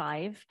 actually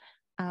 5.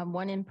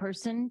 One in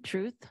person,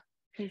 Truth,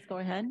 please go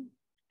ahead.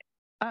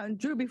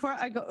 Drew, before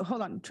I go,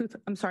 hold on, Truth,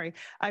 I'm sorry.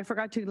 I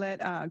forgot to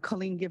let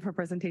Colleen give her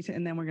presentation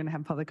and then we're going to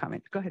have public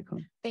comment. Go ahead,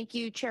 Colleen. Thank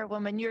you,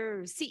 Chairwoman.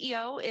 Your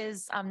CEO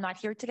is not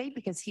here today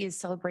because he is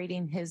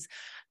celebrating his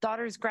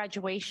daughter's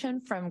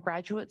graduation from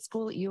graduate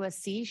school at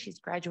USC. She's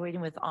graduating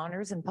with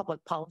honors in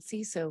public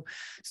policy. So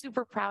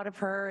super proud of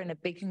her and a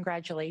big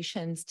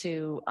congratulations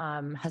to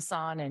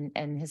Hassan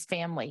and his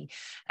family.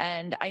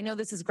 And I know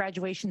this is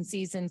graduation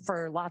season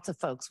for lots of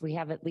folks. We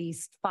have at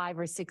least 5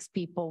 or 6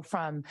 people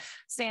from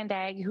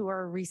SANDAG who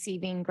are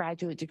receiving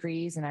graduate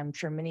degrees. And I'm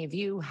sure many of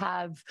you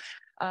have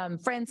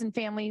friends and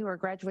family who are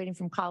graduating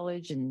from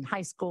college and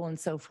high school and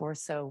so forth.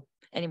 So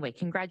anyway,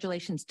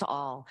 congratulations to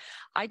all.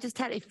 I just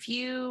had a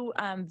few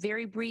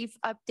very brief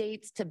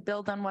updates to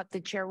build on what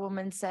the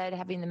chairwoman said.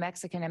 Having the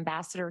Mexican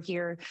ambassador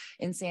here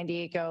in San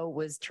Diego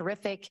was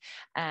terrific.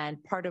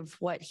 And part of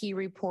what he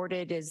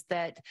reported is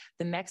that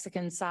the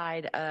Mexican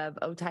side of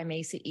Otay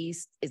Mesa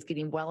East is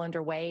getting well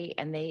underway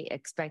and they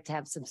expect to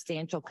have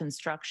substantial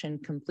construction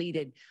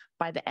completed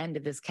by the end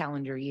of this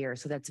calendar year.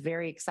 So that's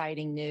very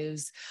exciting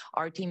news.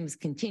 Our team is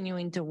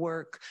continuing to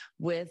work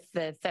with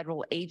the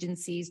federal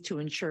agencies to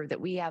ensure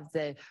that we have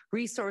the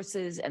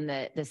resources and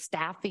the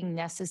staffing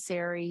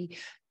necessary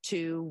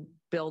to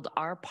build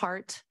our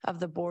part of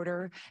the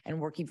border and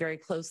working very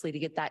closely to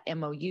get that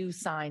MOU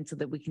signed so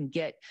that we can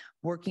get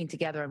working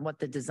together on what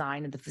the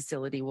design of the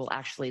facility will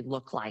actually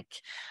look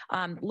like.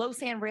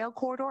 Low-Sand Rail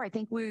Corridor, I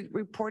think we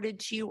reported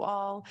to you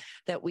all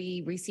that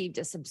we received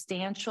a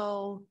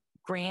substantial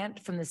grant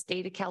from the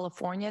state of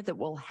California that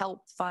will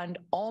help fund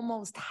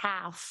almost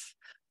half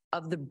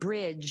of the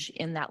bridge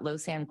in that low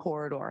sand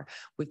corridor.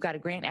 We've got a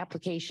grant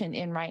application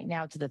in right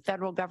now to the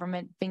federal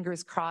government.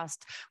 Fingers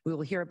crossed, we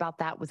will hear about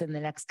that within the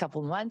next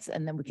couple of months,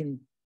 and then we can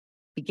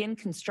begin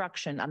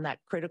construction on that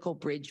critical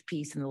bridge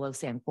piece in the low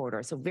sand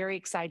corridor. So very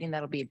exciting.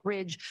 That'll be a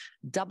bridge,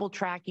 double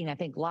tracking. I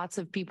think lots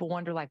of people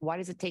wonder, like, why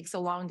does it take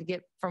so long to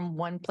get from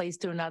one place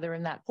to another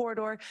in that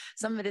corridor?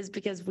 Some of it is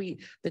because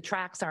the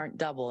tracks aren't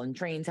double and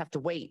trains have to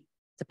wait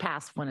to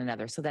pass one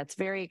another. So that's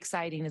very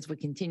exciting as we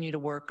continue to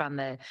work on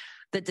the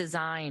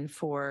design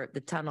for the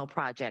tunnel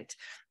project.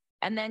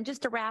 And then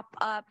just to wrap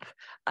up,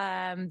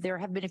 there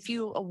have been a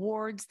few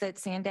awards that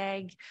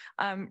SANDAG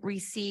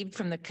received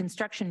from the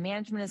Construction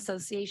Management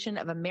Association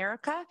of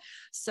America.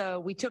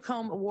 So we took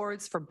home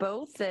awards for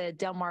both the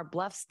Del Mar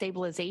Bluff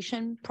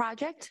Stabilization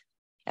Project,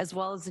 as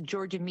well as the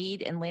Georgia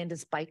Mead and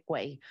Landis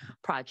Bikeway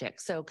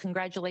project. So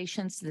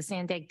congratulations to the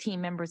SANDAG team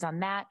members on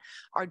that.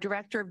 Our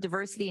Director of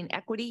Diversity and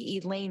Equity,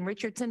 Elaine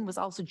Richardson, was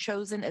also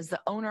chosen as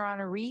the Owner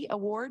Honoree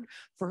Award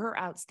for her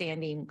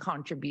outstanding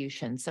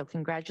contribution. So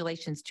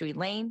congratulations to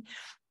Elaine.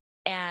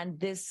 And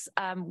this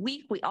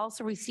week, we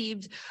also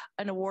received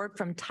an award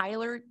from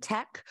Tyler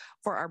Tech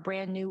for our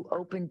brand new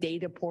open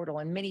data portal.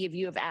 And many of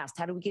you have asked,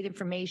 how do we get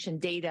information,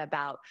 data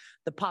about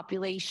the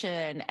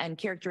population and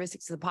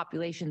characteristics of the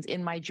populations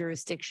in my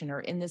jurisdiction or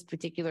in this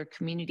particular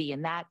community?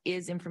 And that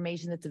is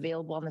information that's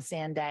available on the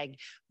SANDAG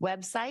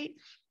website.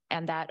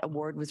 And that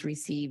award was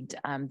received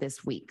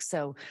this week.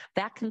 So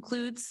that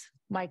concludes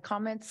my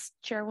comments,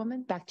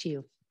 Chairwoman. Back to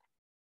you.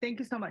 Thank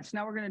you so much.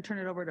 Now we're going to turn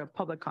it over to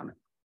public comment.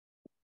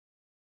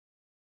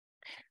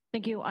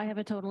 Thank you. I have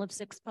a total of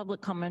 6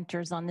 public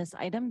commenters on this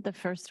item. The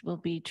first will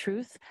be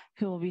Truth,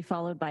 who will be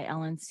followed by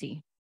Ellen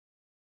C.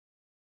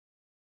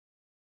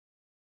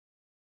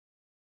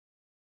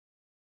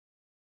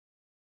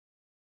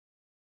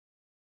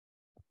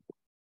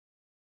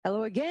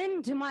 Hello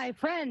again to my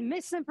friend,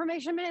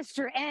 Misinformation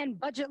Minister and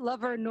budget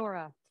lover,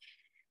 Nora.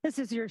 This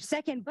is your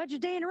 2nd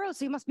budget day in a row,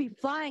 so you must be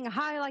flying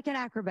high like an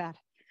acrobat.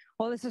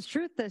 Well, this is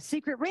Truth, the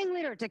secret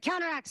ringleader to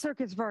counteract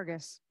Circus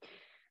Vargas.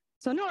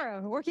 So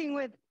Nora, working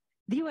with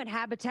the UN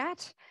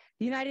Habitat,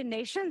 the United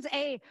Nations,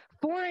 a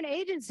foreign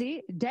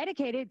agency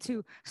dedicated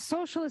to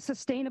socialist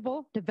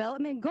sustainable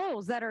development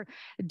goals that are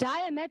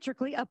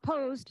diametrically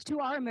opposed to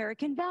our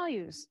American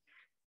values.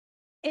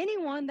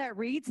 Anyone that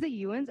reads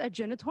the UN's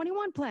Agenda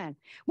 21 plan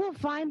will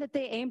find that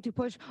they aim to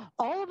push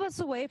all of us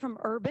away from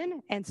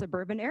urban and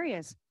suburban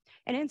areas,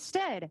 and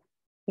instead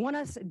want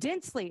us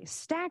densely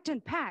stacked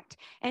and packed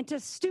into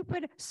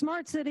stupid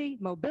smart city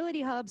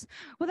mobility hubs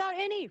without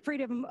any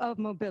freedom of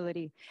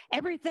mobility,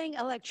 everything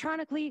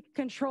electronically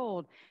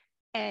controlled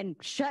and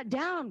shut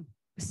down,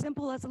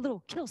 simple as a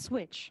little kill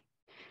switch.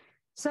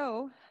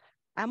 So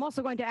I'm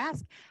also going to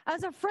ask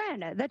as a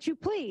friend that you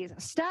please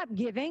stop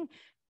giving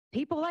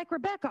people like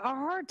Rebecca a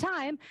hard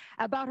time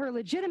about her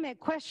legitimate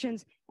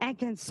questions and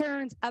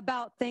concerns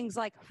about things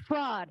like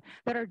fraud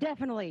that are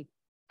definitely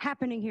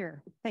happening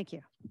here. Thank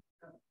you.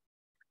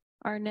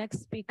 Our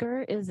next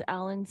speaker is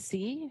Alan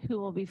C., who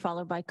will be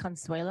followed by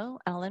Consuelo.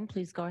 Alan,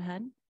 please go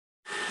ahead.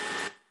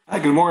 Hi,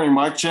 good morning,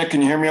 Mike. Check.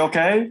 Can you hear me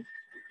okay?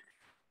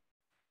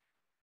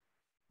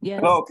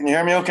 Yes. Hello, can you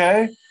hear me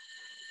okay?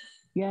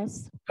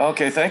 Yes.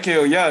 Okay, thank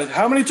you. Yeah,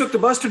 how many took the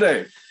bus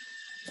today?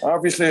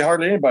 Obviously,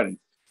 hardly anybody.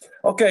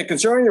 Okay,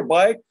 concerning your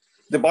bike,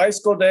 the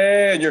bicycle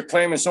day, and you're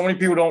claiming so many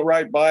people don't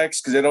ride bikes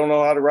because they don't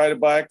know how to ride a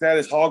bike. That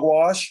is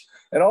hogwash.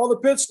 And all the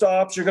pit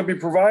stops you're going to be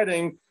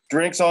providing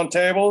drinks on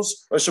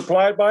tables are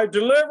supplied by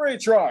delivery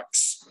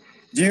trucks.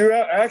 Do you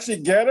actually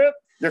get it?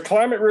 Your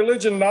climate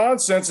religion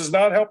nonsense is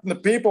not helping the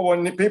people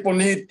when the people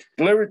need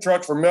delivery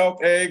trucks for milk,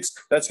 eggs.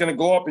 That's going to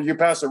go up if you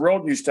pass a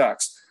road use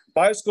tax.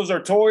 Bicycles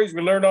are toys.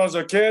 We learned as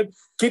a kid.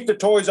 Keep the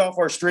toys off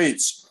our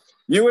streets.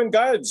 UN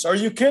guides, are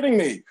you kidding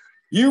me?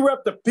 You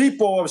rep the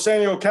people of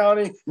San Diego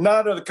County,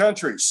 not other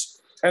countries.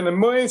 And the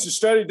millions who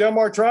study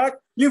Delmar track,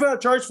 you've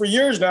had charge for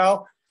years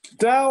now.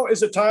 Now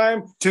is the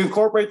time to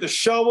incorporate the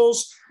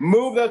shovels,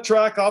 move that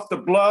track off the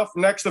bluff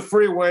next to the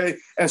freeway,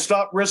 and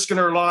stop risking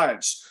our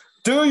lives.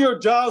 Do your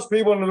jobs,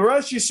 people, and the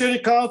rest of you city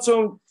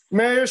council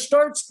mayors,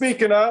 start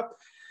speaking up,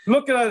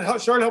 looking at how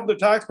start helping the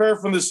taxpayer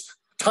from this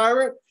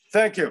tyrant.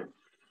 Thank you.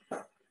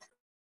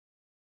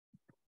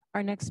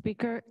 Our next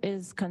speaker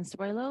is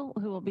Consuelo,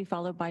 who will be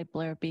followed by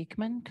Blair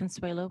Beekman.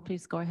 Consuelo,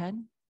 please go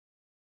ahead.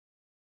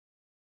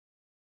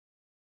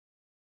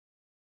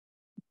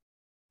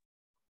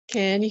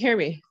 Can you hear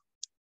me?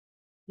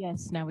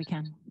 Yes, now we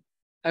can.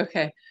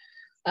 Okay.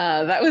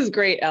 That was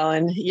great,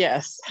 Ellen.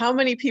 Yes. How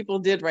many people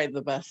did ride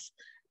the bus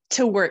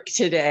to work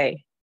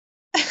today?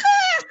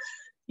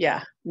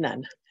 Yeah,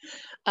 none.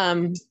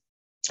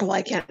 Well,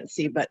 I can't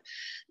see, but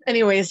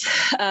anyways,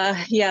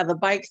 yeah, the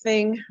bike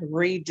thing,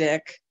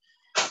 ridic.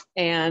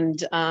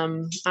 And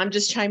I'm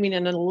just chiming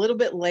in a little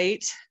bit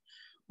late.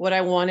 What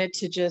I wanted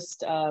to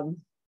just,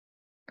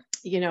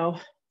 you know,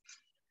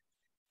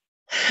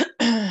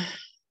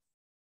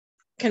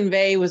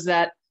 convey was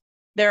that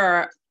there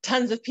are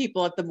tons of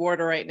people at the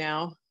border right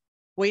now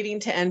waiting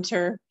to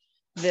enter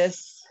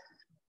this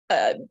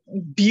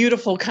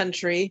beautiful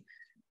country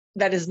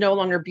that is no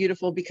longer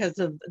beautiful because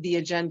of the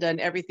agenda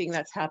and everything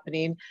that's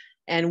happening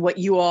and what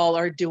you all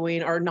are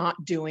doing or not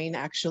doing,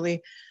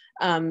 actually.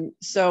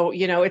 So,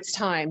 you know, it's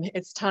time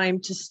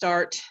to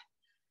start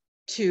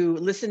to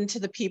listen to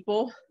the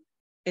people.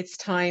 It's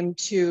time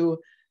to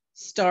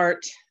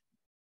start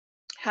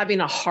having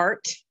a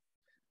heart.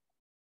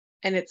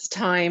 And it's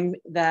time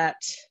that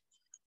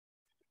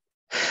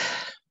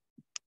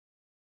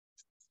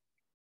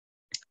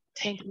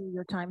Thank you.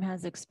 Your time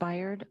has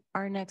expired.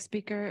 Our next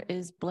speaker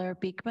is Blair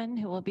Beekman,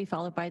 who will be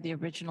followed by the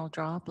original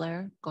draw.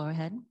 Blair, go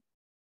ahead.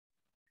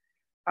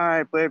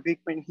 Hi, Blair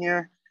Beekman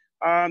here.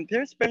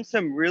 There's been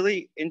some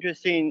really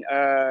interesting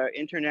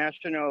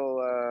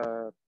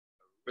international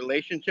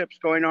relationships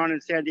going on in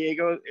San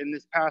Diego in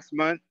this past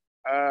month.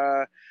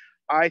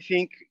 I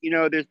think, you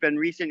know, there's been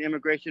recent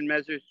immigration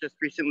measures just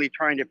recently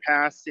trying to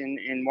pass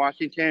in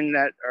Washington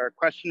that are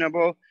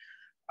questionable.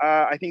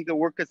 I think the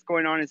work that's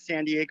going on in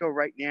San Diego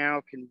right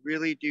now can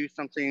really do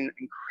something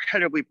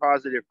incredibly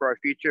positive for our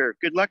future.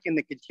 Good luck in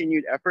the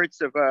continued efforts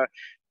of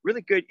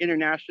really good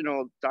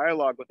international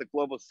dialogue with the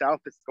global South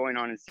that's going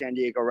on in San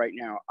Diego right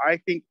now. I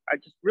think I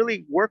just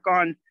really work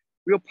on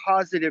real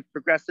positive,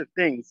 progressive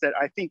things that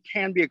I think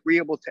can be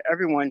agreeable to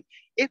everyone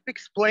if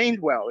explained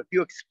well, if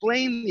you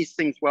explain these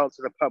things well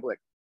to the public.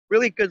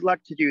 Really good luck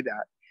to do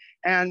that.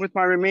 And with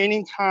my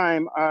remaining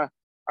time,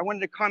 I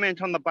wanted to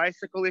comment on the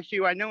bicycle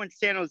issue. I know in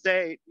San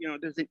Jose, you know,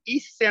 there's an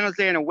East San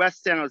Jose and a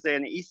West San Jose,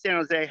 and the East San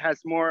Jose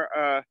has more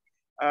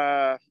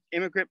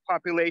immigrant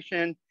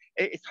population.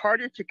 It's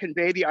harder to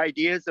convey the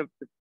ideas of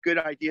the good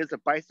ideas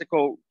of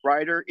bicycle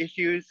rider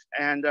issues.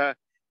 And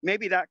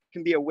maybe that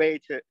can be a way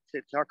to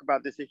talk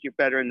about this issue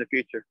better in the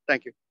future.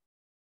 Thank you.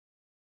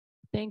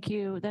 Thank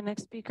you. The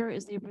next speaker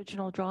is the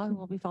original draw, who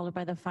will be followed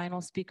by the final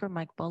speaker,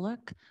 Mike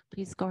Bullock.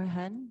 Please go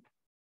ahead.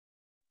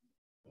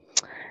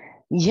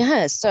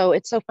 Yeah, so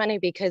it's so funny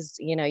because,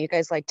 you know, you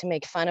guys like to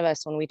make fun of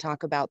us when we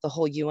talk about the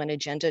whole UN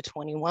Agenda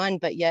 21,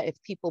 but yet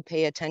if people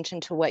pay attention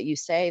to what you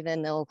say,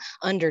 then they'll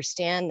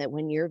understand that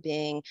when you're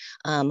being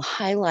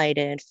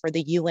highlighted for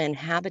the UN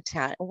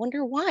habitat, I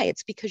wonder why.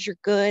 It's because you're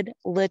good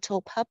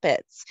little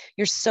puppets.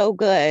 You're so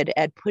good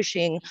at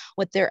pushing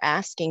what they're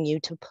asking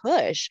you to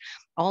push,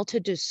 all to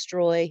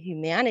destroy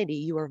humanity.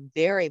 You are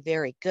very,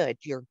 very good.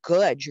 You're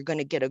good. You're going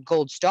to get a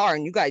gold star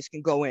and you guys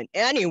can go in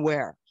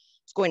anywhere.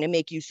 It's going to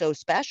make you so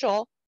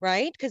special,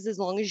 right? Because as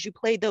long as you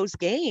play those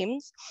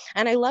games,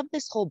 and I love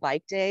this whole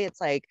bike day.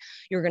 It's like,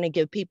 you're going to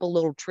give people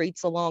little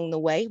treats along the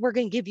way. We're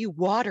going to give you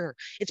water.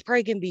 It's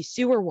probably going to be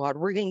sewer water.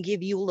 We're going to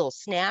give you a little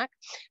snack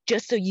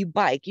just so you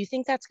bike. You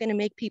think that's going to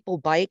make people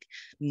bike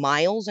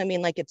miles? I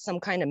mean, like it's some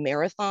kind of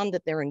marathon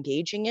that they're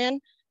engaging in.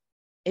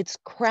 It's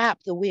crap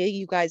the way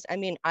you guys, I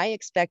mean, I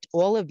expect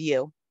all of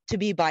you to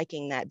be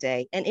biking that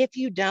day. And if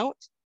you don't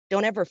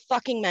ever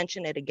fucking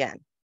mention it again.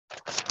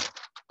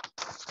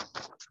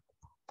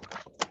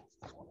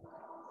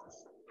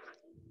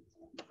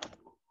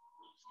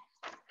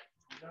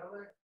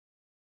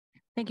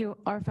 Thank you.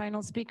 Our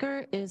final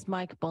speaker is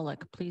Mike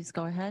Bullock. Please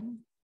go ahead.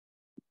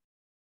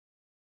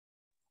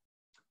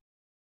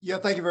 Yeah,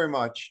 thank you very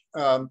much.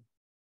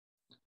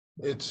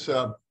 It's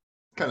kind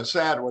of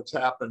sad what's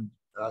happened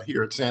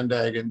here at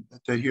SANDAG and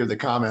to hear the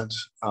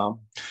comments.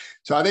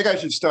 So I think I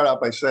should start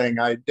out by saying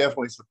I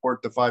definitely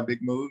support the 5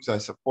 big moves. I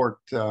support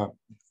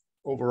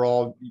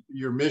overall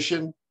your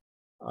mission.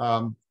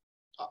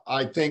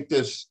 I think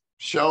this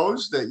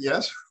shows that,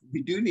 yes,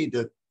 we do need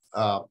to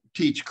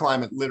teach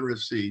climate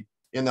literacy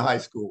in the high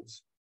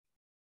schools.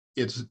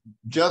 It's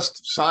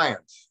just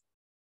science.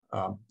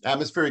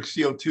 Atmospheric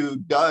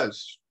CO2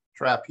 does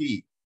trap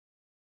heat.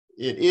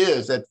 It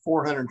is at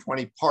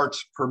 420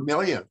 parts per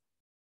million.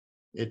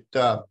 It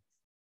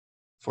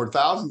for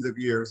thousands of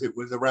years, it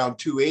was around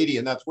 280,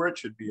 and that's where it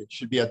should be. It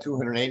should be at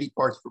 280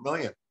 parts per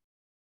million.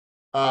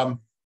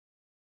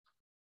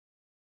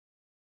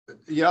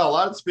 Yeah, a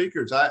lot of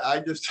speakers.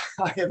 I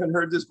haven't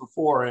heard this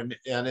before, and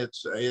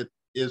it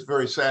is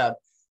very sad.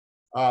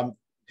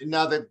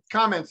 Now, the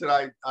comments that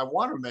I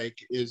want to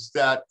make is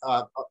that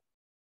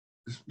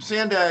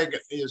SANDAG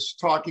is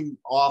talking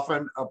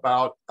often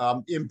about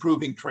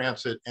improving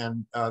transit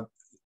and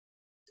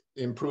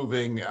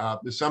improving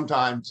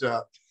sometimes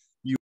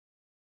you.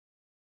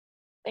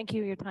 Thank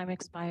you. Your time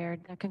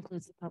expired. That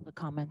concludes the public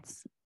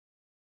comments.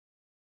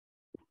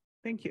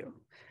 Thank you.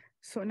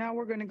 So now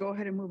we're going to go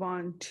ahead and move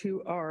on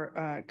to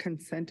our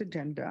consent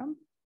agenda.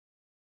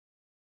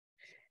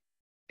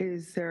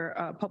 Is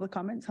there public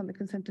comments on the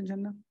consent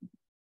agenda?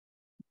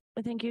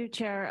 Thank you,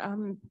 Chair.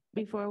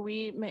 Before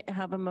we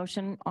have a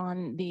motion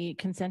on the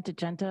consent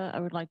agenda,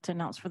 I would like to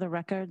announce for the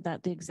record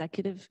that the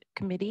Executive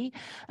Committee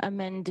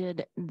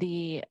amended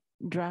the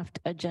draft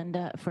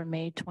agenda for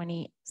May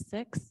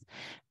 26th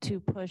to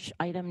push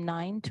item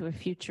 9 to a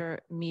future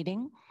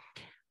meeting.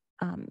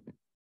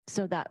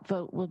 So that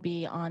vote will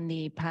be on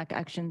the PAC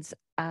actions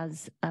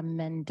as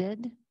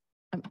amended.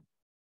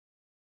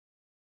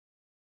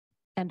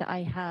 And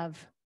I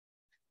have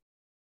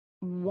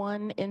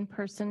one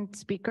in-person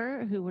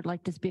speaker who would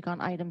like to speak on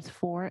items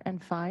 4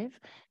 and 5.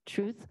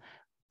 Truth,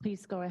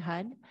 please go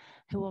ahead,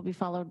 who will be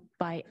followed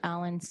by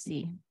Alan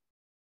C.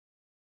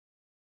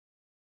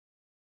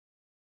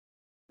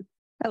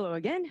 Hello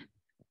again.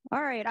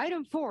 All right,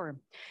 item 4.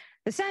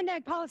 The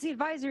SANDAG Policy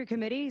Advisory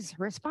Committee's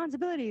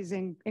responsibilities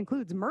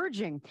includes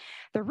merging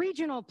the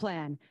regional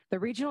plan, the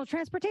regional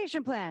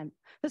transportation plan,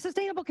 the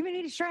sustainable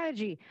community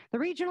strategy, the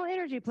regional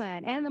energy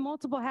plan, and the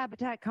multiple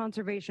habitat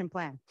conservation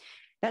plan.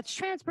 That's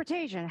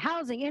transportation,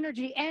 housing,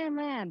 energy, and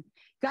land.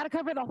 Got to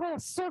cover the whole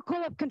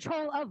circle of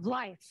control of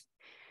life.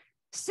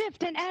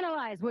 Sift and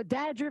analyze with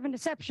data-driven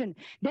deception,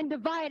 then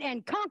divide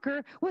and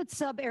conquer with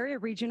sub-area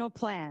regional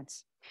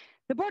plans.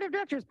 The Board of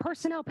Directors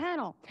Personnel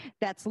Panel,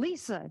 that's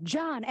Lisa,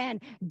 John,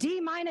 and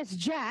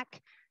D-Jack,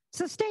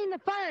 sustain the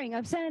firing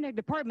of SANDAG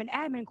Department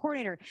Admin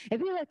Coordinator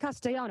Evila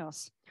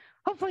Castellanos.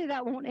 Hopefully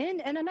that won't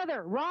end in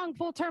another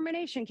wrongful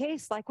termination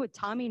case like with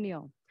Tommy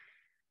Neal.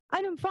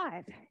 Item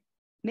 5.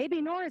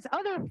 Maybe Nora's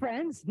other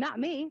friends, not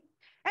me,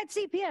 at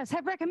CPS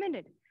have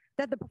recommended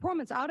that the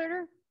performance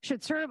auditor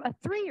should serve a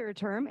 3-year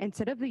term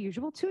instead of the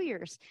usual 2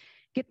 years.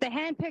 Get the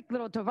hand-picked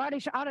little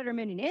Tovarish auditor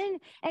minion in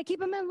and keep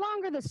him in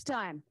longer this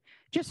time.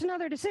 Just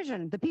another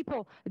decision the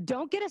people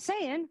don't get a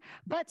say in,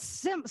 but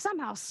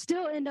somehow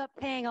still end up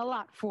paying a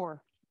lot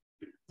for.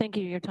 Thank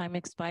you. Your time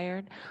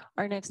expired.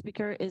 Our next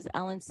speaker is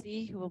Alan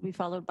C., who will be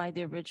followed by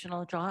the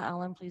original draw.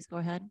 Alan, please go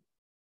ahead.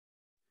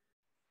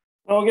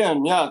 Well,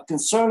 again, yeah,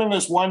 concerning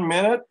this 1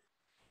 minute,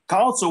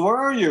 Council, where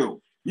are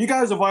you? You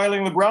guys are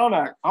violating the Brown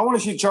Act. I want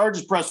to see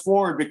charges pressed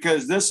forward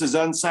because this is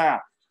unsat.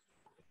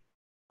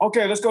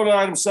 Okay, let's go to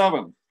item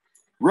 7.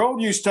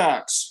 Road use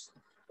tax.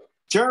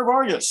 Chair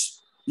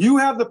Vargas, you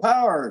have the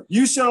power.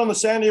 You sit on the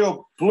San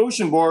Diego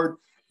Pollution Board.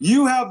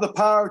 You have the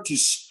power to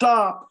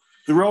stop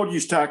the road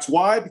use tax.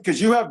 Why?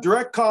 Because you have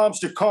direct comms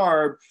to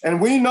CARB,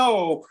 and we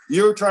know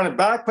you're trying to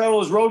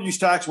backpedal this road use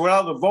tax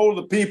without the vote of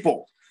the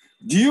people.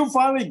 Do you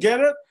finally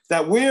get it?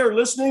 that we are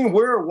listening,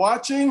 we're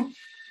watching.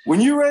 When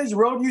you raise the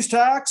road use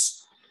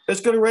tax, it's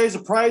going to raise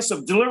the price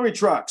of delivery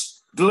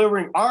trucks,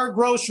 delivering our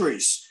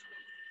groceries.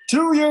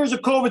 2 years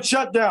of COVID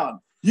shutdown.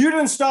 You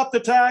didn't stop the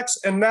tax,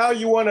 and now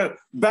you want to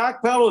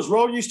backpedal this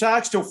road use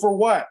tax for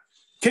what?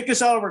 Kick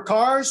us out of our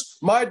cars?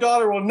 My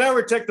daughter will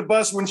never take the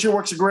bus when she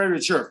works at Greater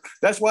Church.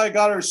 That's why I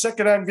got her a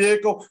secondhand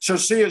vehicle, so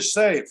she is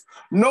safe.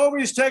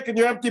 Nobody's taking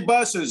your empty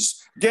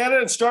buses. Get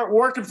it and start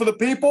working for the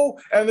people.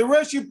 And the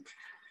rest of you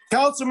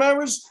council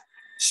members,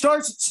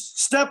 start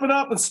stepping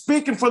up and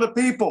speaking for the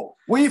people.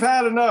 We've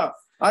had enough.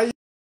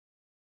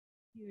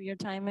 Your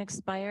time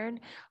expired.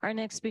 Our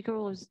next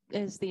speaker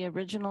is the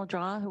original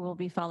draw, who will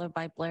be followed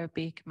by Blair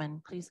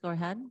Beekman. Please go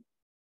ahead.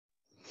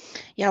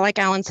 Yeah, like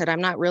Alan said,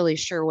 I'm not really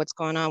sure what's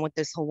going on with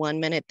this whole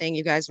 1 minute thing.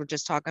 You guys were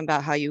just talking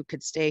about how you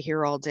could stay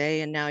here all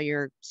day, and now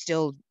you're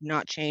still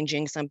not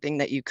changing something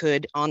that you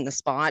could on the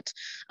spot.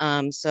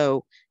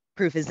 So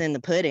proof is in the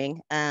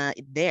pudding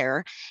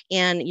there.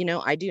 And, you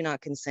know, I do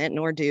not consent,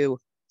 nor do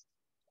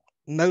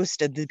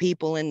most of the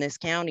people in this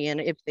county,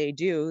 and if they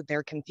do,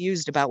 they're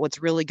confused about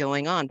what's really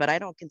going on. But I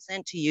don't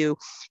consent to you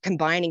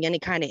combining any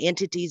kind of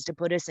entities to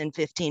put us in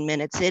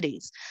 15-minute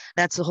cities.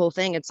 That's the whole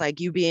thing. It's like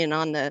you being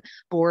on the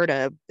board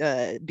of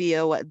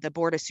the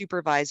board of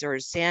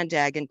supervisors,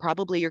 SANDAG, and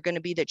probably you're going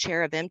to be the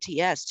chair of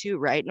MTS too,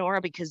 right, Nora?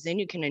 Because then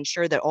you can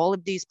ensure that all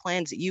of these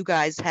plans that you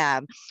guys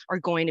have are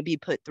going to be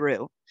put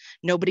through.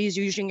 Nobody's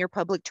using your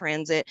public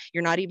transit.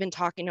 You're not even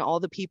talking to all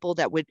the people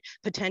that would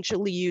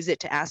potentially use it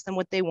to ask them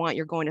what they want.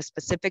 You're going to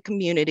specific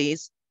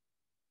communities.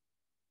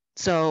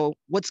 So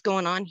what's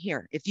going on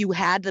here? If you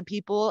had the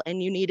people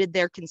and you needed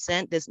their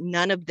consent,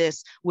 none of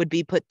this would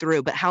be put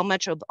through. But how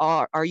much of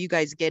are you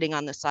guys getting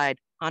on the side?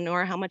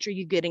 Honora, how much are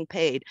you getting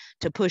paid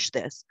to push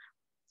this?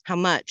 How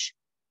much?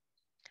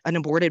 An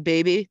aborted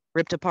baby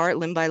ripped apart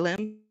limb by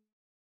limb?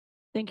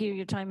 Thank you.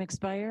 Your time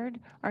expired.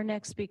 Our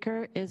next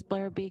speaker is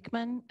Blair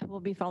Beekman, who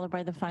will be followed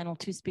by the final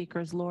two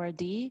speakers, Laura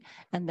D.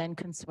 and then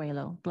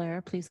Consuelo.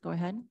 Blair, please go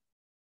ahead.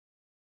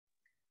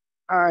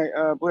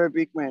 Hi, Blair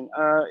Beekman.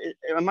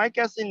 Am I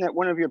guessing that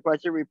one of your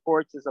budget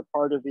reports is a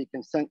part of the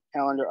consent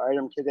calendar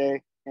item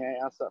today? Can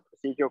I ask a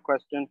procedural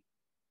question?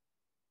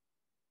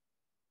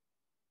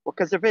 Well,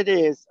 because if it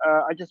is,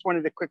 I just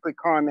wanted to quickly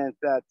comment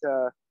that,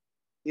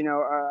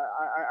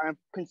 I'm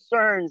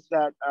concerned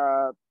that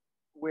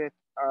with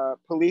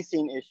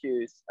policing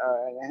issues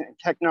and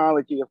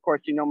technology, of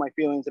course, you know my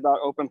feelings about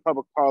open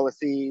public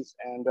policies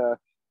and the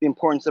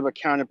importance of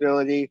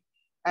accountability.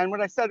 And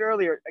what I said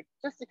earlier,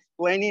 just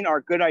explaining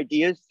our good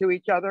ideas to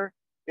each other.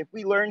 If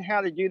we learn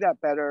how to do that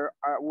better,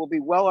 we'll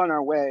be well on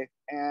our way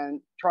and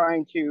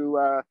trying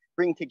to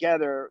bring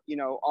together,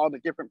 all the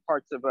different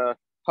parts of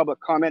public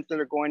comments that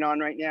are going on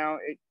right now.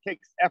 It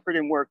takes effort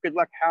and work. Good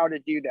luck how to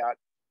do that.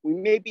 We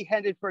may be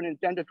headed for an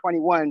Agenda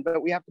 21,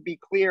 but we have to be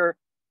clear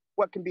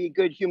what can be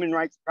good human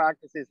rights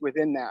practices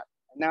within that.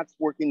 And that's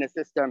working the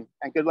system.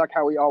 And good luck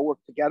how we all work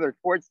together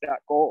towards that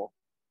goal.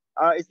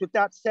 With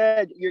that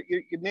said,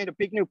 you've made a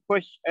big new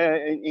push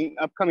in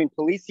upcoming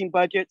policing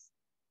budgets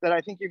that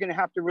I think you're going to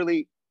have to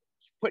really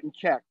put in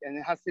check, and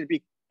it has to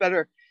be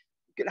better.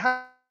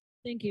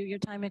 Thank you. Your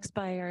time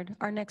expired.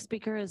 Our next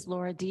speaker is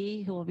Laura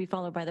D., who will be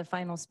followed by the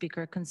final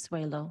speaker,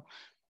 Consuelo.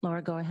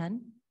 Laura, go ahead.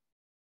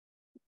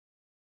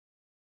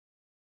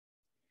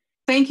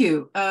 Thank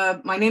you.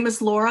 My name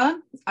is Laura.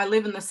 I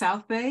live in the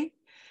South Bay,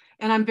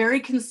 and I'm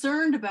very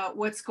concerned about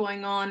what's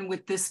going on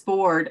with this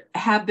board,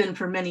 have been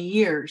for many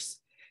years.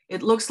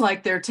 It looks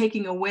like they're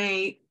taking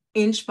away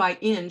inch by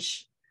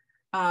inch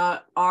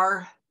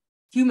our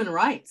human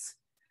rights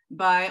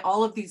by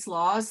all of these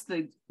laws,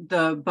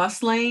 the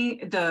bus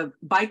lane, the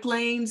bike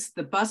lanes,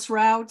 the bus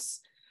routes.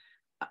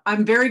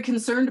 I'm very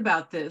concerned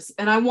about this,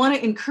 and I want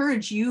to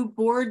encourage you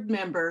board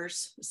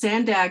members,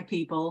 SANDAG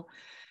people,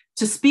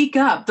 to speak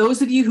up.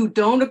 Those of you who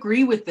don't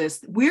agree with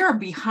this, we are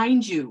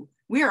behind you.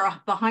 We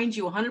are behind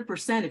you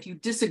 100% if you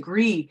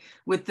disagree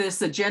with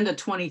this Agenda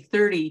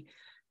 2030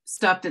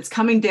 stuff that's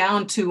coming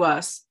down to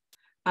us.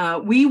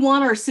 We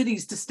want our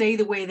cities to stay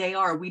the way they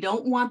are. We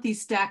don't want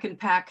these stack and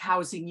pack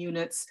housing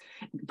units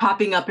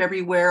popping up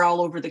everywhere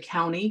all over the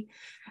county.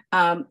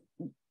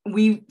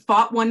 We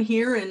fought one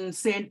here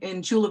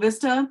in Chula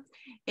Vista,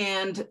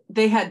 and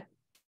they had,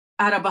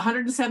 out of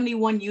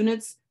 171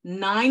 units,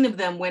 9 of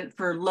them went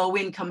for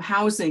low-income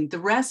housing. The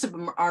rest of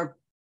them are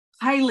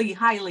highly,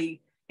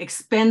 highly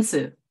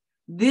expensive.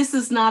 This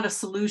is not a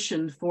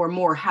solution for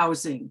more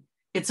housing.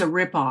 It's a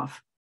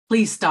ripoff.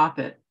 Please stop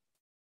it.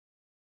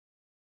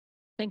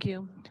 Thank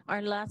you.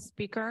 Our last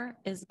speaker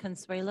is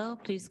Consuelo.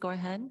 Please go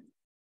ahead.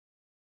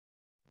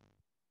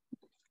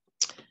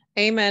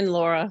 Amen,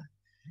 Laura.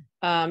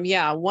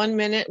 Yeah, 1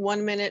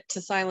 minute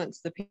to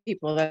silence the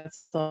people.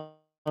 That's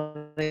all.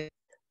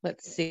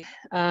 Let's see.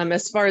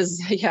 As far as,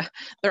 yeah,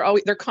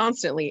 they're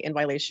constantly in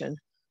violation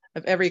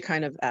of every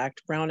kind of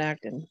act, Brown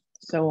Act and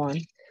so on.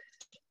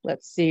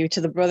 Let's see,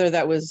 to the brother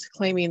that was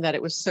claiming that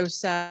it was so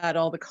sad,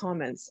 all the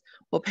comments.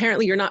 Well,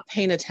 apparently you're not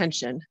paying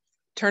attention.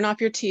 Turn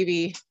off your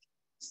TV,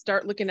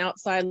 start looking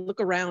outside,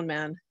 look around,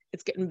 man.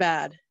 It's getting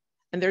bad.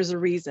 And there's a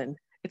reason.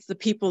 It's the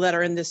people that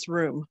are in this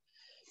room.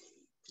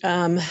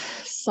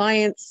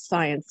 Science,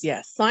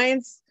 yes.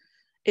 Science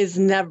is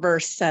never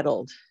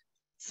settled.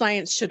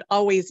 Science should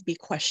always be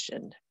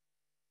questioned.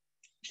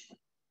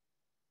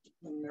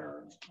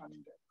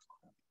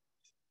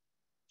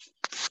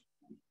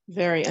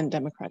 Very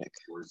undemocratic.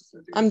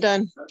 I'm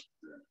done.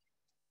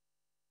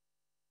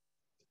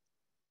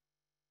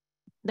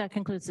 That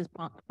concludes this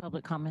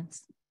public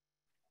comments.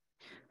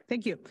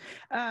 Thank you.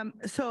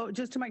 So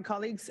just to my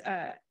colleagues,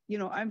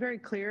 I'm very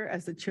clear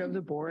as the chair of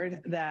the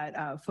board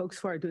that folks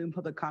who are doing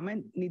public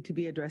comment need to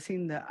be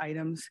addressing the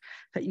items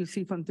that you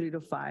see from 3 to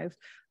 5.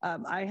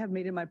 I have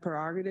made it my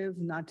prerogative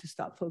not to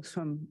stop folks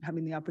from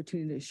having the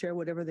opportunity to share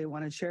whatever they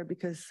want to share,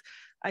 because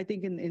I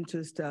think in the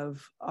interest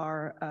of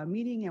our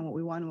meeting and what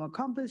we want to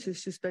accomplish,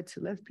 it's just better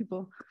to let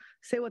people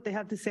say what they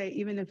have to say,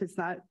 even if it's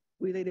not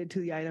related to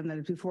the item that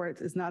is before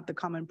it. Is not the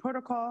common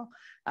protocol.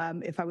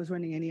 If I was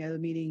running any other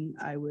meeting,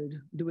 I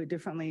would do it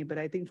differently. But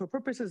I think for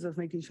purposes of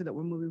making sure that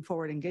we're moving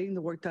forward and getting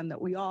the work done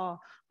that we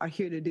all are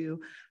here to do,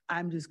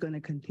 I'm just going to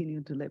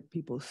continue to let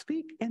people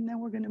speak, and then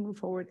we're going to move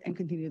forward and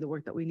continue the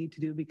work that we need to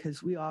do,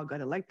 because we all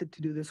got elected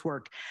to do this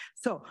work.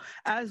 So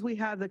as we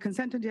have the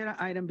consent agenda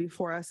item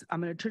before us,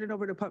 I'm going to turn it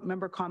over to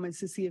member comments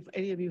to see if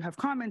any of you have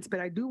comments,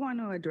 but I do want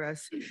to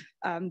address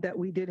that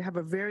we did have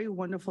a very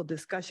wonderful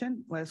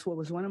discussion. That's what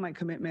was one of my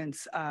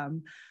commitments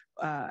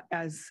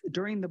as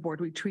during the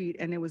board retreat,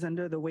 and it was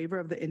under the waiver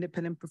of the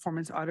independent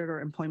performance auditor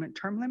employment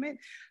term limit.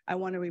 I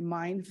want to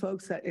remind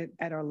folks that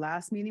at our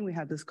last meeting, we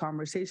had this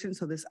conversation.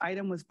 So this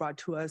item was brought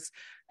to us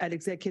at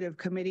executive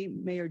committee.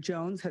 Mayor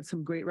Jones had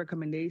some great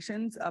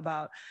recommendations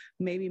about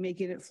maybe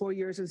making it 4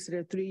 years instead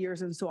of 3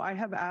 years. And so I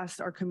have asked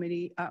our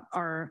committee,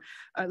 our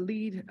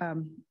lead,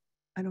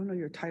 I don't know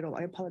your title,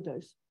 I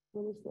apologize.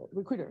 What is the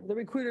recruiter? The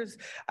recruiters,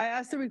 I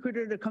asked the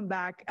recruiter to come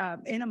back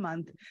in a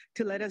month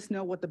to let us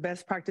know what the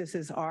best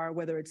practices are,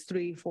 whether it's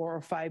 3, 4,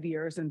 or 5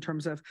 years in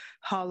terms of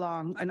how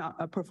long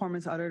a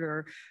performance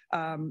auditor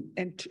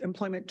and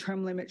employment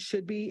term limit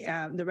should be.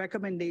 The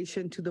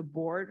recommendation to the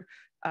board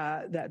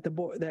that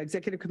the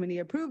executive committee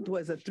approved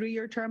was a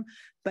 3-year term,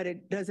 but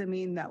it doesn't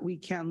mean that we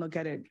can look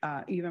at it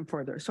even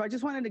further. So I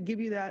just wanted to give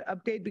you that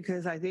update,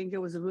 because I think it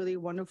was a really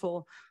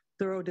wonderful,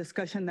 thorough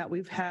discussion that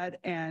we've had,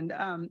 and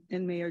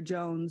Mayor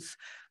Jones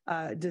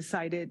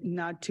decided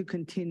not to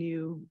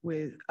continue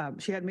with,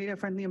 she had made a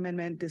friendly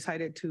amendment,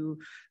 decided to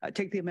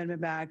take the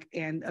amendment back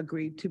and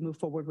agreed to move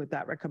forward with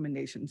that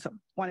recommendation. So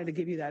wanted to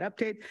give you that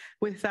update.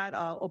 With that,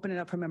 I'll open it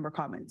up for member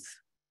comments.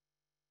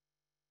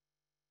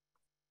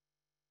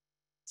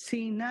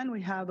 Seeing none,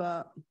 we have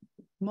a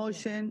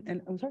motion,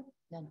 and I'm sorry?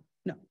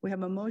 No, we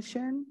have a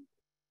motion.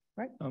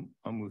 Right?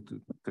 I'll move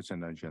to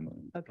consent agenda.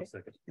 Okay.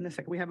 In a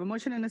second. We have a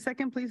motion and a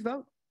second. Please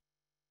vote.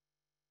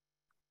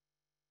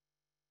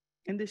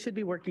 And this should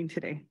be working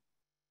today.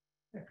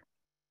 All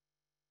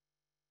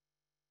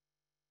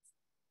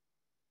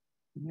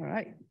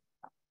right.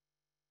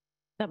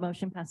 That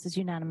motion passes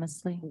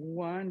unanimously.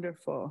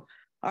 Wonderful.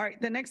 All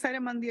right, the next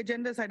item on the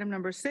agenda is item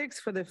number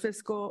 6 for the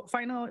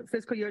final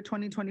fiscal year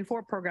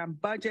 2024 program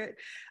budget.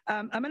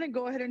 I'm going to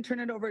go ahead and turn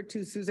it over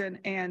to Susan.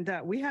 And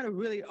we had a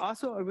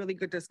really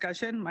good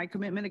discussion. My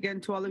commitment again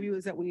to all of you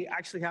is that we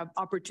actually have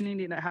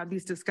opportunity to have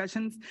these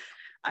discussions.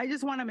 I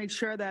just want to make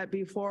sure that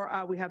before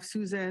we have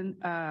Susan,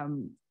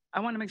 I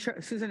want to make sure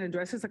Susan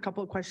addresses a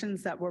couple of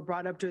questions that were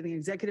brought up during the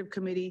executive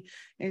committee,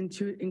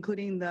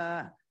 including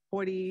the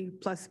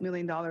 $40+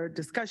 million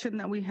discussion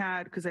that we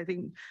had, because I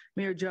think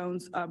Mayor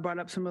Jones brought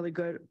up some really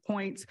good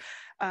points.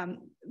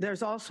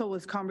 There's also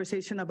was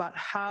conversation about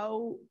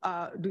how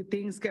do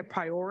things get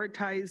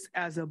prioritized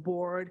as a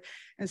board.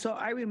 And so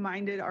I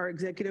reminded our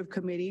executive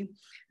committee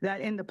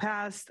that in the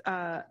past,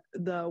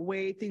 the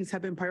way things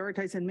have been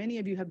prioritized, and many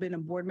of you have been a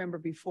board member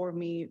before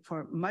me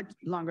for much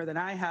longer than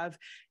I have,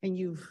 and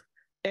you've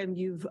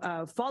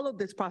followed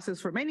this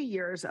process for many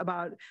years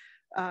about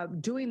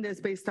doing this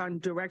based on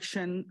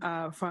direction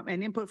from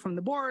and input from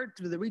the board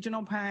through the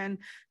regional plan,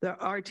 the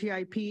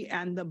RTIP,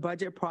 and the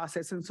budget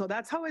process. And so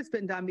that's how it's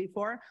been done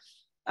before.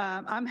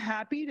 I'm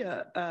happy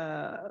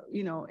to,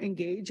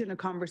 engage in a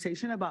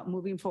conversation about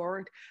moving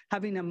forward,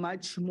 having a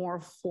much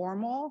more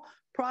formal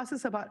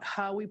process about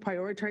how we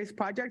prioritize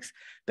projects.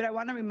 But I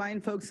want to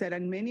remind folks that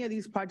on many of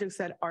these projects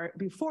that are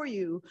before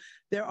you,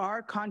 there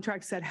are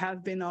contracts that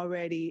have been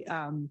already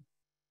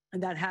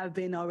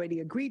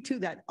agreed to,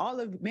 that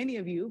many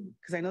of you,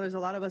 because I know there's a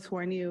lot of us who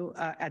are new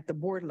at the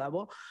board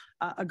level,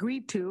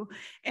 agreed to,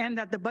 and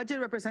that the budget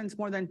represents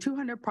more than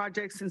 200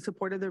 projects in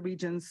support of the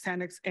region's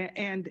SANDAG,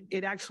 and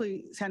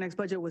SANDAG's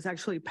budget was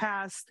actually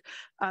passed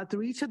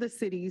through each of the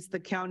cities, the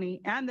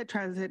county, and the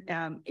transit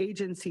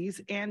agencies,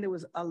 and there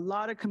was a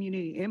lot of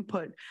community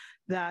input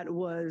that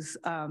was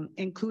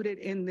included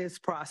in this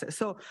process.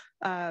 So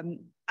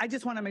I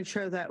just want to make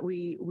sure that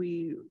we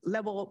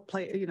level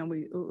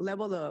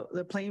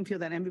the playing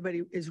field, that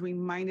everybody is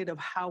reminded of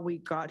how we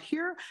got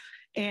here.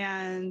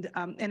 And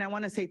I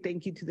want to say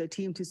thank you to the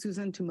team, to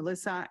Susan, to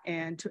Melissa,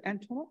 and to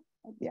Antoinette.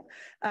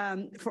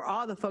 for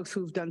all the folks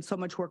who've done so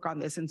much work on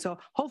this. And so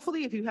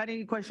hopefully if you had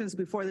any questions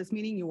before this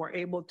meeting, you were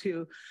able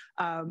to,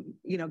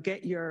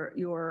 get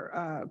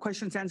your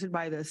questions answered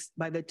by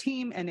the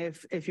team. And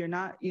if you're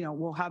not,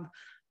 we'll have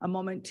a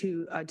moment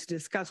to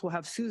discuss. We'll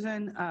have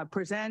Susan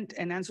present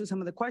and answer some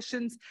of the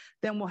questions.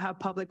 Then we'll have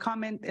public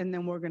comment, and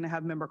then we're going to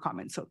have member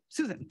comments. So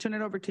Susan, turn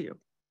it over to you.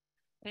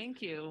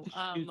 Thank you.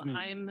 Excuse me,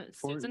 I'm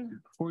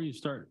Susan. Before you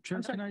start,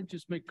 Chair, can I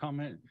just make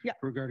comment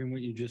regarding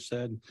what you just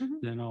said?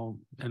 Then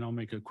I'll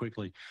make it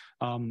quickly.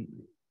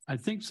 I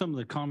think some of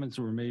the comments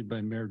that were made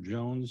by Mayor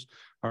Jones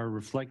are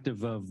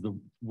reflective of the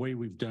way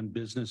we've done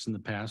business in the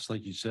past,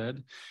 like you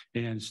said.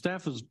 And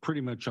staff has pretty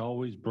much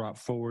always brought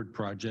forward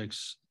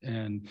projects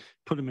and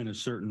put them in a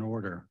certain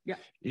order. Yeah.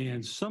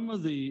 And some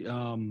of the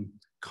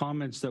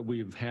comments that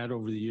we've had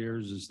over the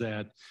years is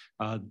that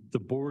the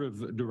board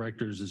of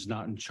directors is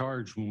not in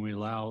charge when we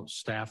allow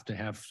staff to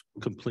have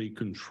complete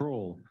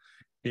control.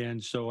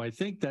 And so I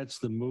think that's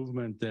the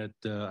movement that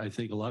I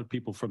think a lot of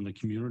people from the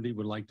community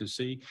would like to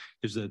see,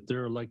 is that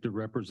their elected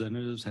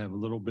representatives have a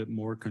little bit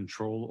more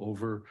control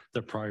over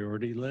the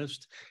priority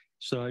list.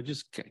 So I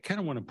just kind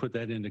of want to put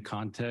that into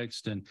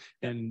context, and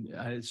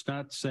it's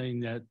not saying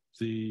that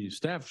the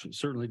staff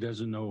certainly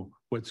doesn't know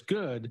what's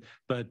good,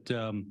 but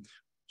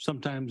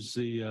sometimes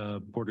the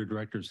board of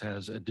directors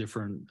has a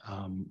different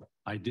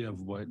idea of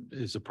what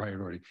is a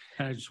priority.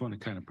 And I just want to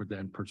kind of put that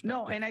in perspective.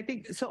 No, and I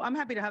think, so I'm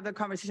happy to have that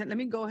conversation. Let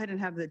me go ahead and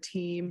have the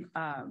team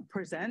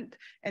present,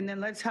 and then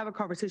let's have a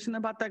conversation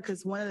about that,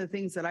 because one of the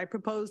things that I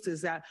proposed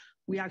is that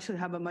we actually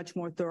have a much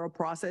more thorough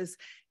process.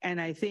 And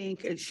I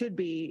think it should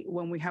be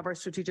when we have our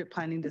strategic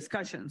planning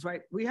discussions,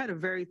 right? We had a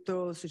very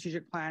thorough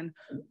strategic plan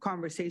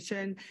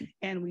conversation,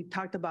 and we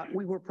talked about,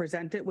 we were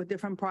presented with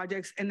different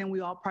projects, and then we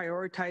all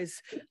prioritize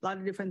a lot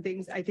of different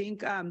things. I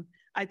think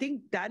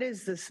that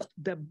is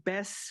the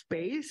best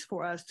space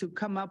for us to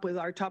come up with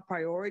our top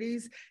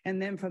priorities.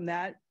 And then from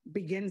that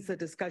begins the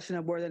discussion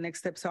of where the next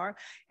steps are.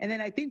 And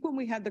then I think when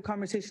we had the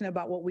conversation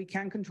about what we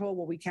can control,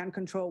 what we can't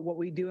control, what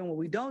we do and what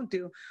we don't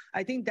do,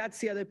 I think that's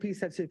the other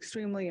piece that's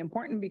extremely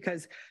important,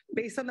 because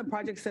based on the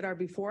projects that are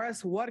before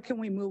us, what can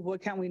we move,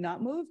 what can we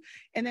not move?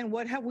 And then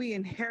what have we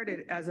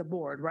inherited as a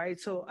board, right?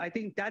 So I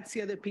think that's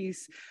the other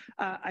piece.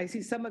 I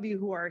see some of you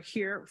who are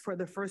here for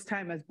the first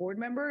time as board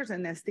members,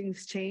 and as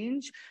things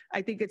change,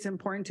 I think it's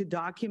important to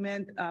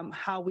document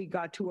how we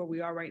got to where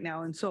we are right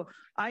now. And so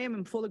I am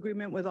in full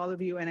agreement with all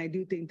of you, and I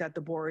do think that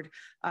the board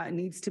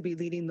needs to be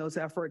leading those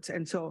efforts.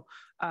 And so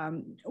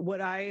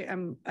what I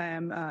am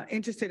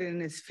interested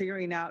in is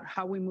figuring out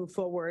how we move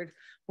forward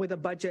with a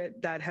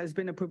budget that has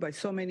been approved by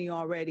so many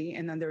already.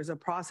 And then there's a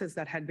process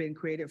that had been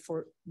created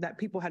for that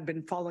people had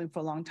been following for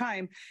a long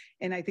time.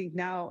 And I think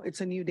now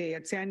it's a new day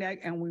at SANDAG,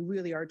 and we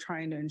really are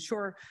trying to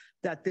ensure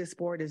that this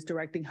board is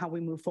directing how we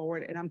move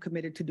forward. And I'm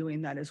committed to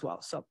doing that as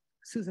well. So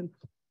Susan.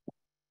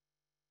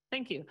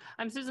 Thank you.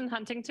 I'm Susan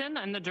Huntington.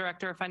 I'm the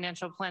Director of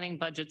Financial Planning,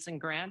 Budgets,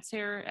 and Grants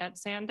here at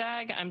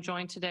SANDAG. I'm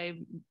joined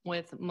today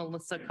with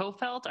Melissa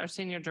Kofelt, our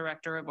Senior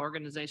Director of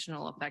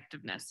Organizational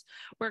Effectiveness.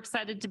 We're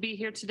excited to be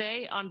here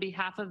today on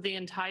behalf of the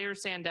entire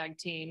SANDAG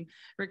team,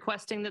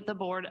 requesting that the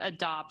board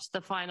adopt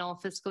the final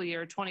fiscal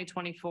year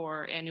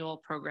 2024 annual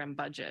program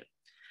budget.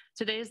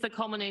 Today is the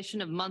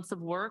culmination of months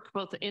of work,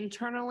 both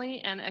internally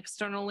and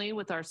externally,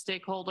 with our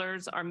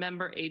stakeholders, our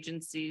member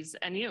agencies,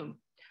 and you.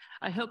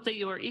 I hope that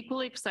you are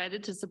equally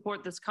excited to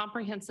support this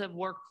comprehensive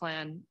work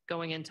plan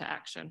going into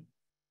action.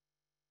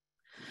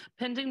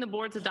 Pending the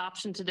board's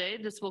adoption today,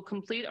 this will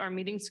complete our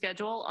meeting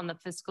schedule on the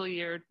fiscal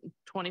year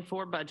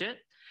 24 budget.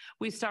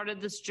 We started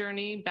this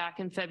journey back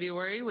in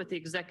February with the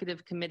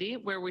executive committee,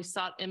 where we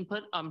sought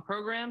input on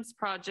programs,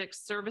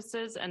 projects,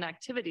 services, and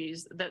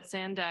activities that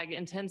SANDAG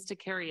intends to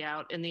carry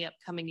out in the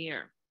upcoming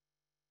year.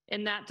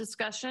 In that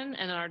discussion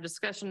and our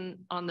discussion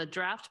on the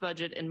draft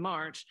budget in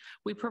March,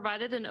 we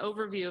provided an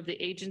overview of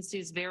the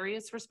agency's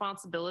various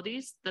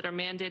responsibilities that are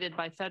mandated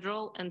by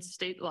federal and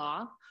state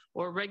law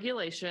or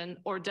regulation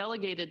or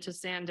delegated to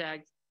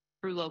SANDAG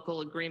through local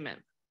agreement.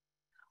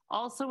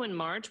 Also in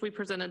March, we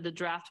presented the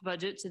draft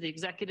budget to the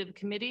executive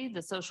committee,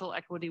 the social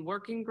equity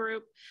working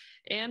group,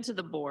 and to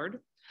the board.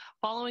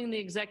 Following the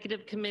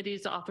executive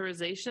committee's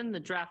authorization,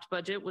 the draft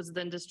budget was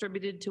then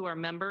distributed to our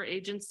member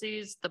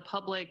agencies, the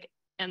public,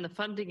 and the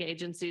funding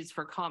agencies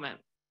for comment.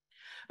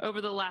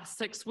 Over the last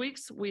 6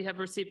 weeks, we have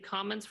received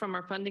comments from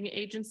our funding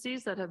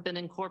agencies that have been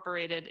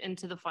incorporated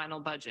into the final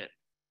budget.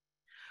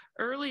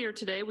 Earlier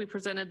today, we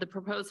presented the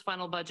proposed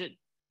final budget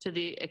to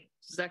the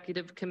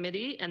executive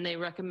committee, and they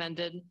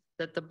recommended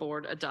that the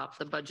board adopt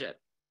the budget.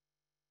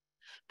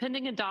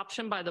 Pending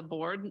adoption by the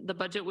board, the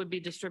budget would be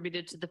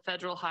distributed to the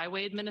Federal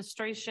Highway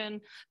Administration,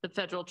 the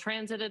Federal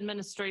Transit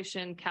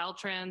Administration,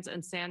 Caltrans,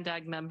 and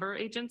SANDAG member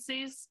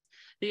agencies.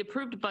 The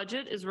approved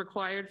budget is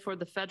required for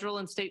the federal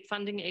and state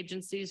funding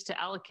agencies to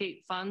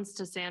allocate funds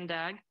to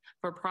SANDAG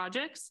for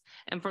projects,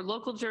 and for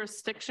local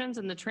jurisdictions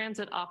and the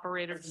transit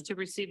operators to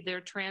receive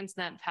their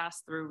Transnet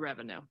pass-through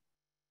revenue.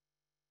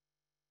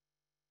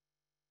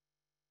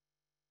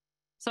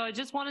 So I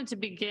just wanted to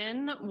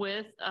begin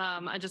with,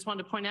 I just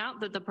wanted to point out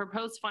that the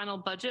proposed final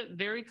budget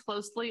very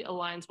closely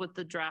aligns with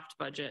the draft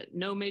budget.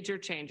 No major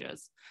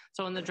changes.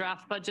 So in the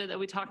draft budget that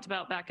we talked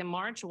about back in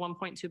March,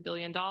 $1.2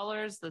 billion,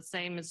 the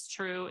same is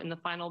true in the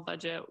final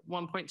budget,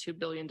 $1.2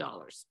 billion.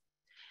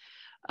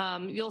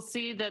 You'll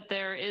see that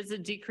there is a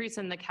decrease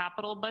in the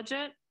capital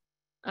budget.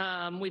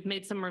 We've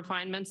made some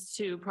refinements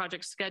to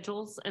project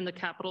schedules in the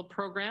capital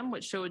program,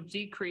 which show a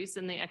decrease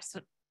in the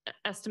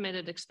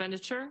estimated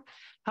expenditure.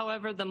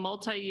 However, the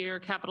multi-year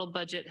capital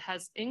budget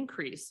has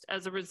increased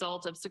as a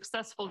result of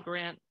successful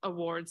grant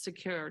awards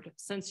secured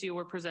since you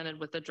were presented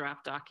with the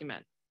draft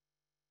document.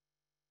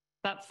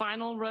 That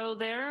final row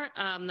there,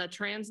 the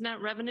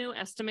Transnet revenue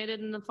estimated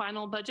in the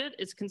final budget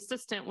is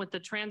consistent with the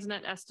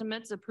Transnet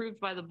estimates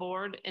approved by the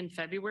board in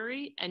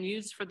February and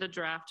used for the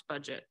draft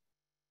budget.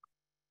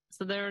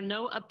 So there are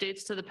no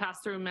updates to the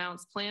pass-through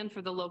amounts planned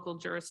for the local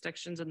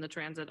jurisdictions and the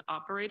transit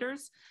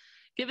operators.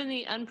 Given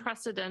the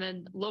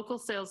unprecedented local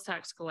sales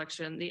tax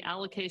collection, the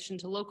allocation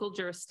to local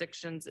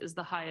jurisdictions is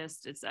the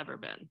highest it's ever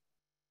been.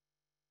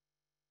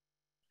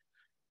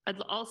 I'd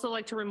also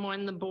like to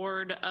remind the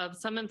board of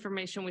some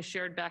information we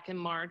shared back in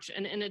March.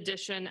 And in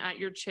addition, at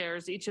your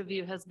chairs, each of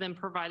you has been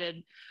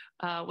provided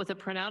with a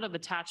printout of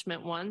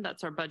attachment 1,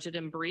 that's our budget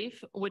in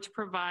brief, which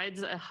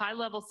provides a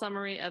high-level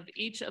summary of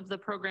each of the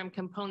program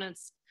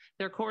components,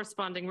 their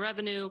corresponding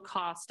revenue,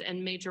 cost,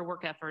 and major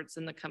work efforts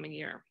in the coming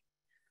year.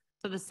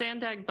 So the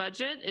SANDAG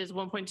budget is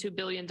 $1.2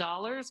 billion.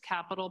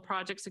 Capital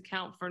projects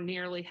account for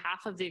nearly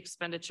half of the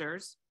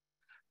expenditures.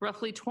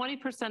 Roughly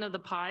 20% of the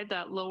pie,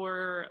 that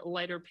lower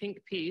lighter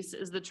pink piece,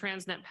 is the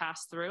Transnet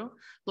pass-through.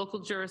 Local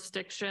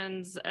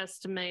jurisdictions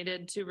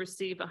estimated to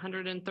receive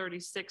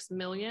 $136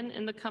 million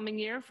in the coming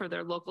year for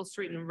their local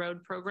street and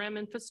road program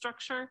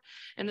infrastructure,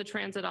 and the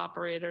transit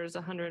operators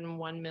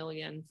 $101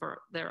 million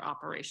for their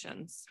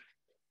operations.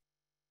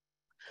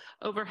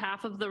 Over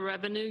half of the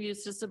revenue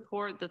used to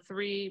support the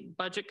 3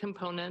 budget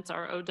components,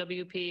 our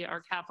OWP, our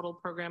capital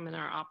program, and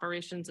our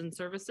operations and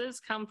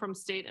services, come from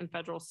state and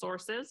federal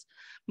sources.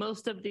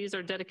 Most of these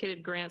are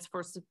dedicated grants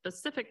for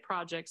specific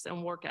projects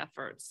and work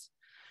efforts.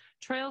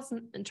 Trails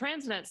and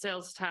Transnet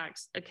sales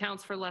tax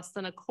accounts for less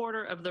than a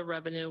quarter of the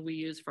revenue we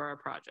use for our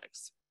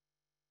projects.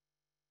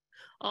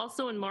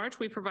 Also in March,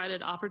 we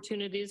provided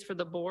opportunities for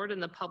the board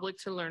and the public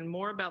to learn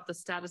more about the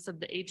status of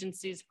the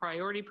agency's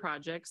priority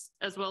projects,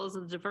 as well as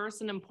the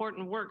diverse and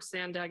important work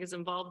SANDAG is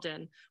involved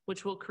in,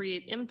 which will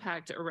create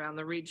impact around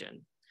the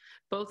region,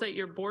 both at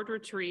your board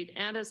retreat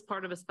and as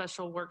part of a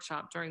special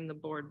workshop during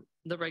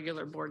the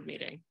regular board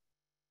meeting.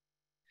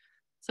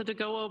 So to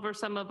go over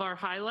some of our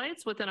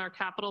highlights within our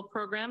capital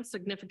program,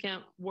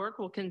 significant work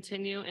will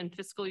continue in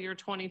fiscal year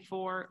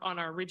 24 on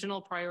our regional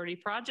priority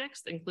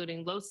projects,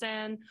 including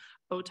Lausanne,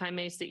 Otay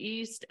Mesa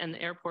East, and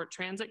the airport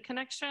transit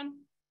connection.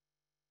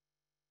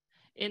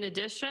 In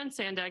addition,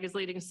 SANDAG is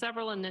leading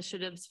several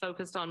initiatives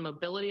focused on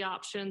mobility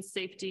options,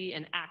 safety,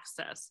 and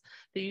access.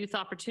 The Youth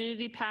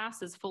Opportunity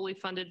Pass is fully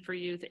funded for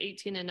youth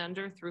 18 and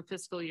under through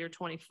fiscal year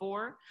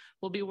 24.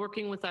 We'll be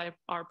working with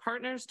our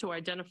partners to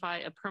identify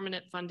a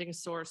permanent funding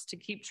source to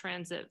keep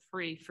transit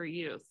free for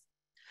youth.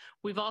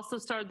 We've also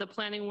started the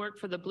planning work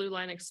for the Blue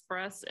Line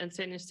Express and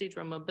San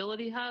Ysidro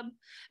Mobility Hub,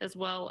 as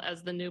well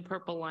as the new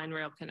Purple Line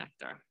Rail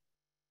Connector.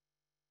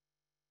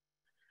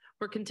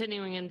 We're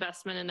continuing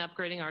investment in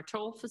upgrading our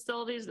toll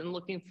facilities and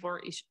looking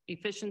for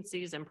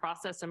efficiencies and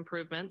process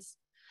improvements.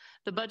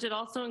 The budget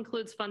also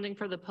includes funding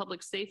for the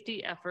public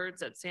safety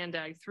efforts at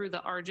SANDAG through the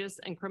ARGIS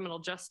and criminal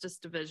justice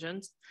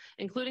divisions,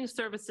 including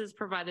services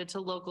provided to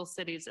local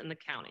cities in the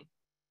county.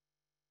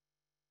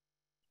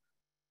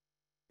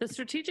 The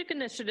strategic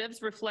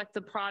initiatives reflect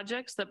the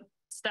projects that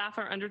staff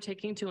are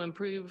undertaking to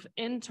improve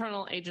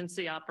internal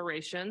agency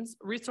operations.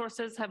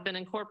 Resources have been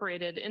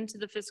incorporated into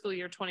the fiscal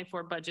year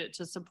 24 budget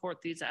to support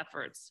these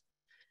efforts.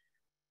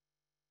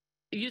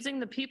 Using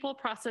the people,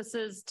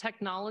 processes,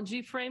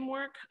 technology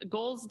framework,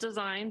 goals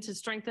designed to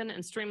strengthen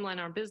and streamline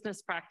our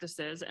business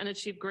practices and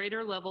achieve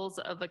greater levels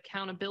of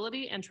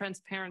accountability and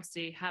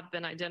transparency have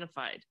been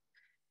identified.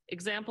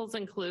 Examples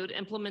include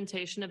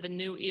implementation of a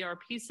new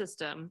ERP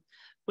system,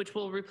 which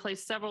will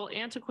replace several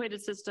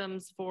antiquated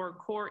systems for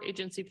core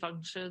agency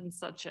functions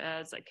such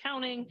as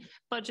accounting,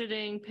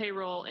 budgeting,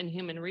 payroll, and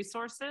human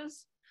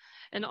resources,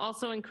 and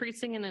also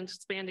increasing and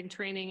expanding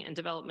training and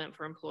development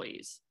for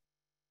employees.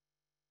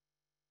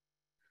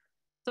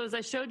 So as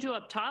I showed you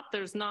up top,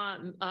 there's not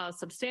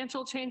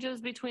substantial changes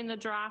between the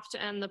draft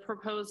and the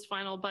proposed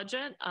final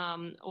budget.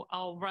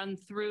 I'll run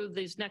through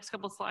these next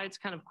couple slides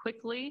kind of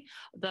quickly.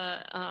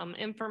 The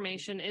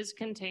information is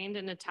contained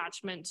in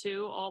attachment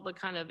 2, all the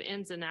kind of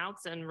ins and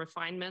outs and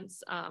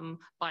refinements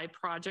by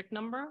project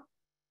number.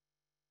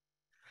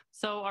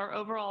 So our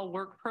overall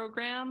work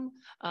program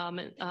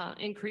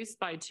increased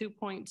by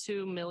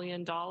 $2.2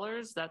 million.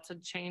 That's a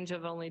change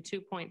of only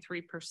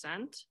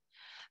 2.3%.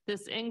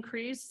 This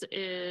increase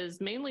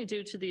is mainly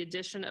due to the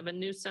addition of a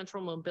new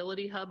central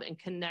mobility hub and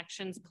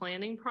connections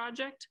planning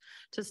project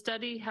to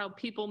study how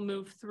people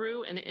move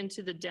through and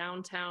into the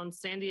downtown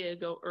San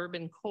Diego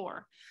urban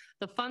core.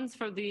 The funds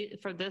for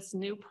this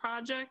new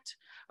project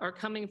are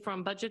coming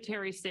from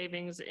budgetary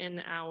savings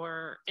in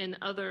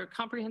other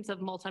comprehensive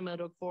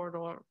multimodal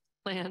corridor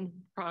plan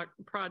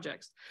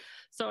projects.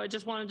 So I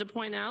just wanted to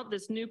point out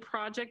this new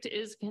project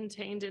is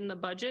contained in the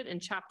budget in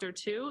Chapter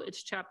 2.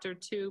 It's Chapter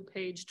 2,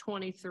 page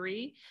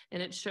 23,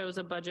 and it shows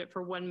a budget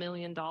for $1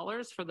 million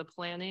for the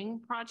planning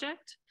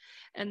project.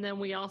 And then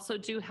we also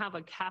do have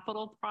a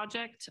capital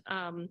project,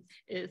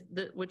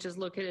 which is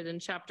located in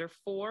Chapter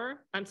 5.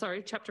 It's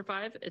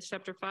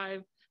Chapter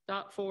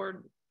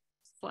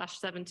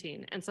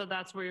 5.4/17. And so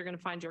that's where you're going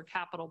to find your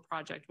capital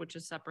project, which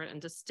is separate and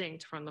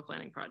distinct from the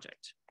planning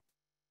project.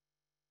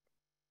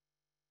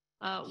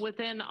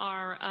 Within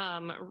our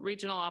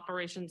regional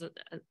operations,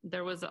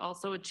 there was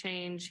also a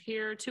change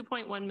here,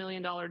 $2.1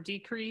 million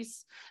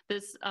decrease.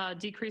 This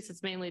decrease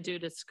is mainly due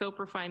to scope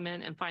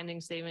refinement and finding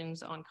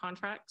savings on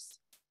contracts.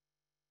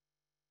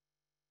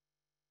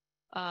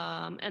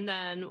 And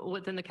then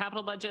within the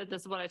capital budget,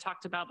 this is what I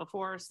talked about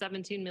before,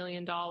 $17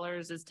 million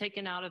is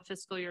taken out of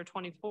fiscal year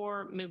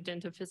 24, moved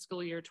into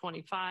fiscal year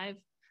 25.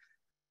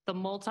 The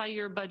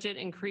multi-year budget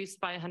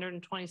increased by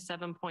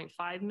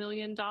 $127.5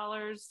 million.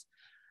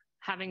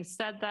 Having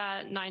said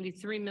that,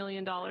 $93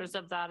 million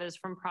of that is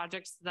from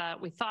projects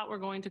that we thought were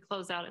going to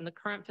close out in the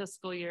current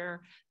fiscal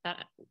year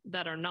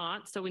that are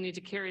not. So we need to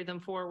carry them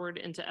forward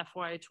into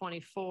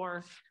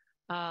FY24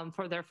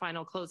 for their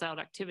final closeout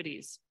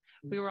activities.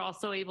 We were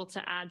also able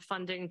to add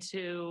funding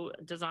to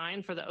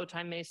design for the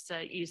Otay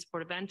Mesa East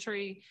Port of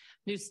Entry,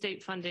 new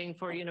state funding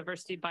for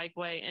University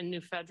Bikeway, and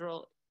new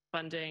federal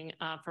funding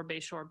for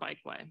Bayshore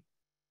Bikeway.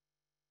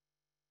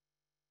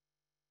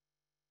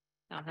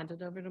 I'll hand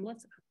it over to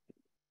Melissa.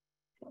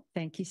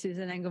 Thank you,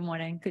 Susan, and good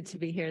morning. Good to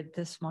be here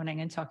this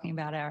morning and talking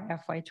about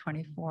our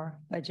FY24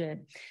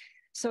 budget.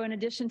 So in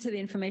addition to the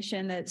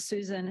information that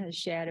Susan has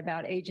shared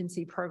about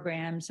agency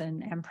programs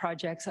and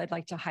projects, I'd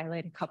like to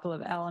highlight a couple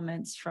of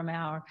elements from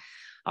our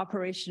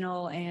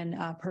operational and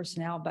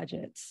personnel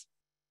budgets.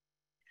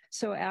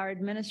 So our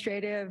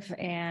administrative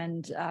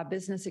and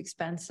business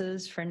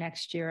expenses for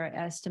next year are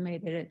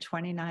estimated at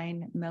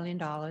 $29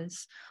 million,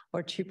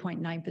 or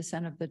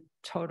 2.9% of the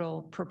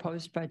total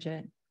proposed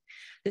budget.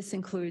 This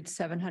includes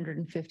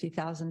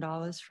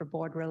 $750,000 for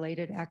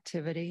board-related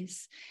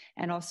activities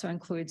and also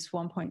includes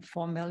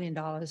 $1.4 million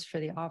for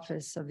the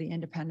Office of the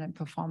Independent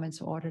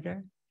Performance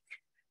Auditor.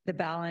 The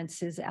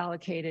balance is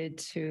allocated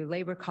to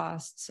labor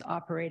costs,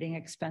 operating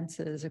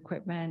expenses,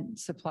 equipment,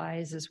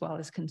 supplies, as well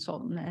as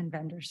consultant and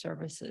vendor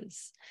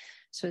services.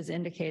 So as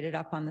indicated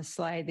up on the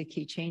slide, the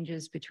key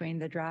changes between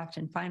the draft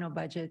and final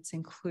budgets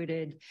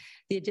included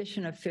the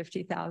addition of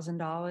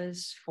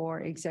 $50,000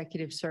 for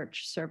executive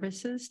search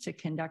services to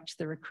conduct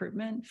the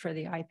recruitment for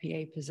the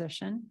IPA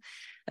position,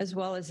 as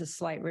well as a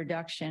slight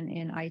reduction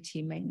in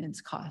IT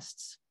maintenance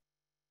costs.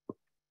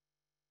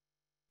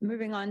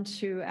 Moving on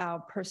to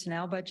our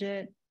personnel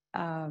budget.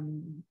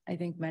 I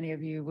think many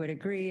of you would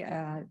agree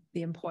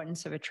the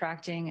importance of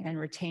attracting and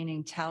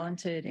retaining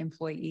talented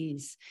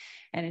employees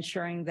and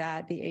ensuring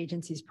that the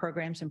agency's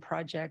programs and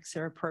projects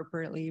are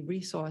appropriately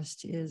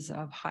resourced is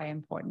of high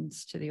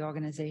importance to the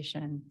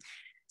organization.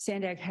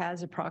 SANDAG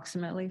has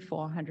approximately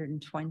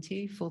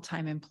 420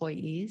 full-time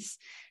employees,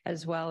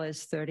 as well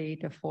as 30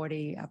 to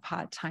 40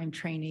 part-time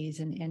trainees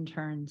and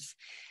interns,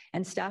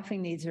 and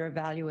staffing needs are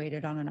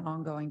evaluated on an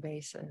ongoing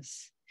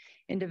basis.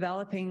 In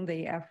developing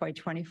the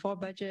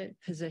FY24 budget,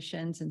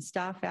 positions and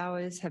staff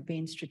hours have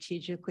been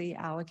strategically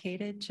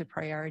allocated to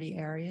priority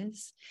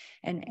areas,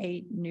 and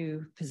 8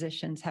 new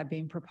positions have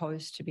been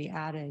proposed to be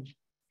added.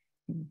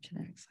 To the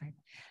next slide.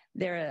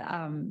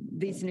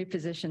 These new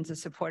positions are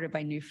supported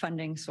by new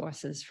funding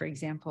sources, for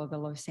example, the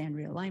Low Sand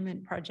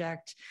Realignment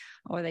Project,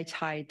 or they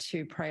tie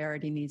to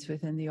priority needs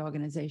within the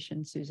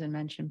organization. Susan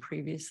mentioned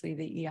previously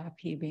the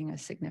ERP being a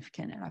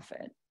significant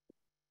effort.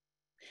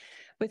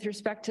 With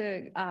respect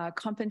to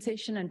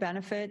compensation and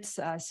benefits,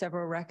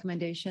 several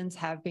recommendations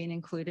have been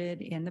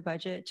included in the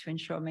budget to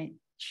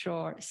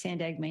ensure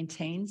SANDAG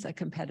maintains a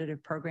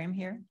competitive program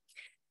here.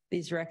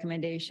 These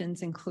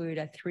recommendations include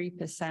a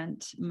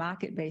 3%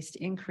 market-based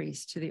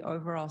increase to the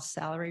overall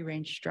salary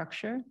range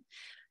structure,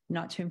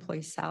 not to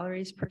employee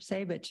salaries per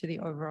se, but to the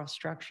overall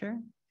structure.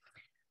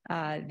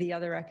 The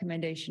other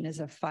recommendation is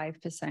a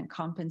 5%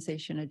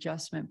 compensation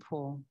adjustment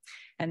pool,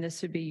 and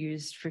this would be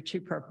used for 2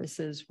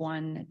 purposes.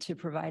 One, to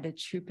provide a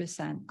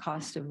 2%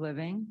 cost of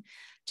living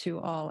to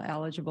all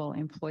eligible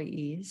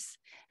employees,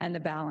 and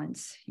the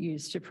balance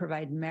used to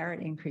provide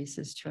merit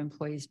increases to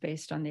employees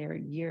based on their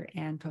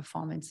year-end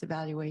performance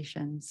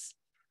evaluations.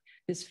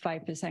 This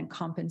 5%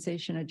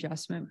 compensation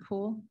adjustment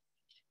pool,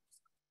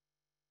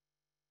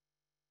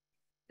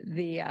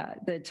 the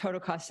total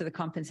cost of the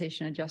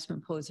compensation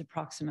adjustment pool is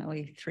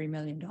approximately $3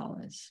 million.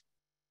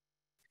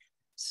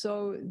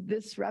 So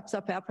this wraps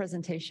up our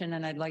presentation,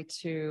 and I'd like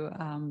to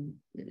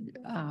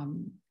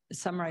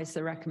summarize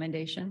the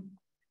recommendation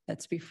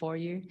that's before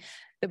you.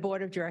 The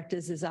Board of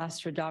Directors is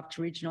asked to adopt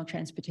Regional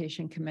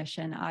Transportation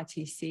Commission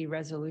RTC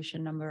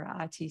Resolution number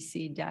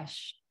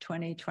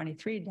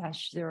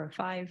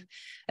RTC-2023-05,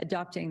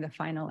 adopting the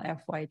final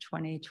FY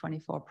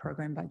 2024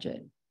 program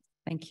budget.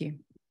 Thank you.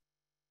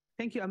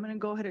 Thank you. I'm going to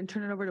go ahead and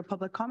turn it over to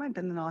public comment,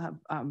 and then I'll have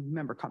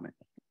member comment.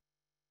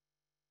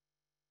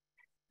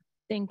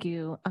 Thank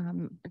you.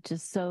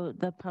 Just so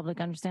the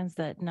public understands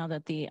that now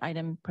that the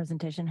item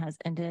presentation has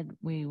ended,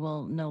 we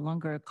will no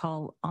longer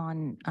call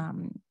on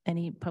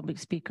any public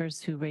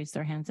speakers who raise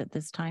their hands at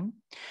this time.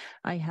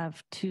 I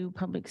have 2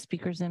 public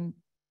speakers in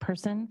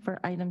person for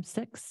item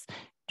 6.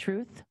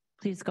 Truth,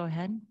 please go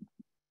ahead.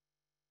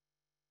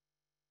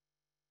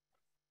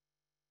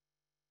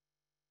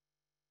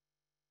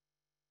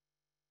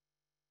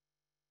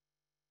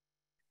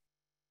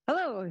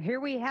 Hello, here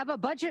we have a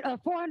budget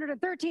of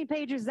 413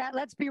 pages that,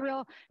 let's be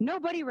real,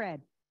 nobody read.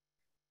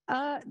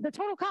 The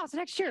total cost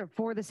next year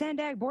for the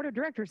SANDAG Board of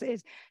Directors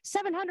is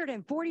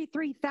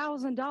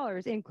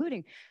 $743,000,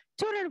 including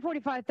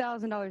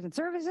 $245,000 in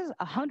services,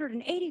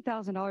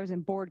 $180,000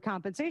 in board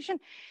compensation,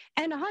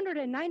 and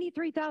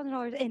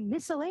 $193,000 in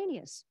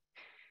miscellaneous.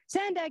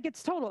 SANDAG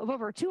gets a total of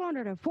over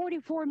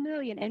 $244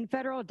 million in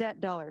federal debt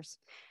dollars.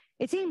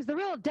 It seems the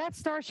real Death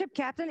Star ship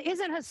captain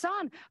isn't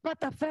Hassan, but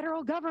the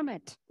federal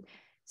government.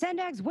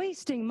 SANDAG's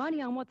wasting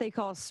money on what they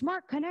call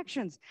smart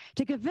connections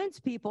to convince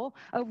people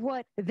of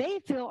what they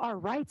feel are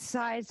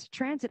right-sized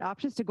transit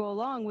options to go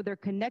along with their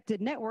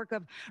connected network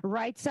of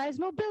right-sized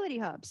mobility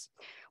hubs.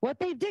 What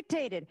they've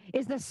dictated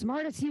is the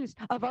smartest use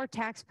of our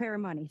taxpayer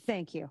money.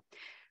 Thank you.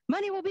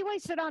 Money will be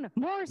wasted on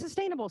more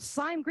sustainable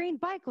slime green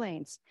bike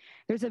lanes.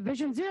 There's a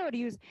Vision Zero to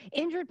use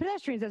injured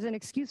pedestrians as an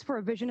excuse for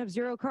a vision of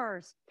zero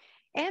cars.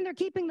 And they're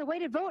keeping the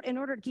weighted vote in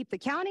order to keep the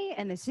county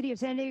and the city of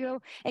San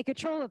Diego in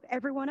control of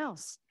everyone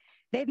else.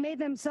 They've made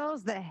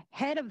themselves the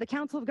head of the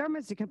Council of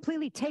Governments to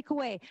completely take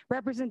away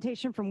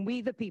representation from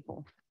we the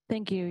people.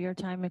 Thank you. Your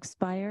time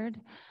expired.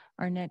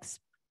 Our next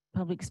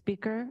public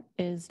speaker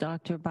is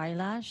Dr.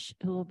 Bilaashka,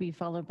 who will be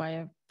followed by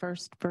a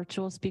first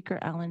virtual speaker,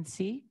 Alan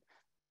C.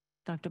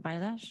 Dr.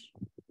 Bilaashka.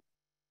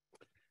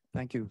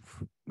 Thank you,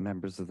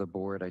 members of the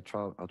board.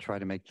 I'll try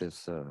to make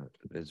this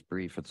as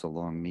brief. It's a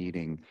long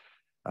meeting.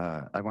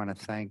 I want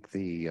to thank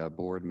the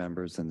board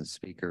members and the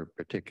speaker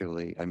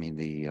particularly,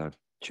 the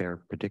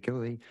chair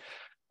particularly,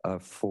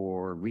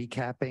 for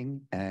recapping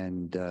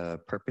and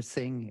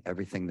purposing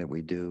everything that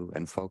we do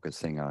and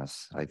focusing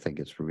us. I think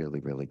it's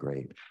really, really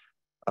great.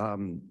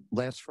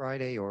 Last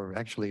Friday, or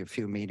actually a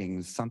few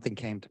meetings, something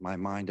came to my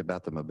mind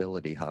about the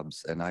mobility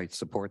hubs, and I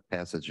support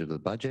passage of the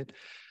budget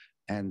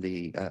and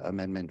the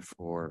amendment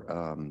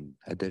for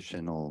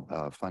additional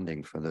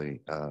funding for the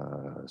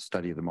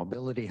study of the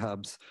mobility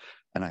hubs,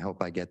 and I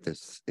hope I get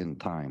this in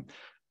time.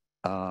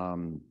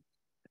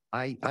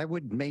 I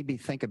would maybe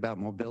think about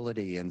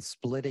mobility and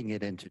splitting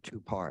it into 2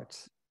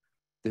 parts.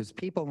 There's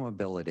people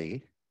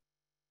mobility,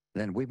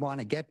 then we want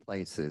to get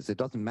places. It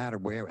doesn't matter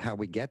how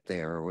we get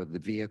there or the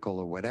vehicle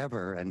or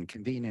whatever, and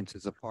convenience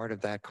is a part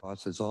of that,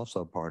 cost is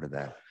also part of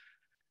that.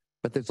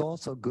 But there's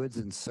also goods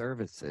and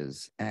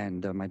services,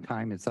 and my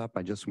time is up.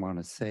 I just want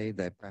to say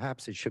that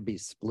perhaps it should be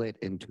split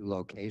in 2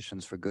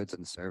 locations for goods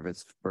and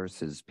service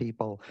versus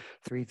people.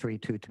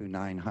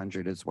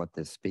 3322900 is what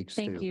this speaks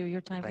to. Thank you. Your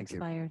time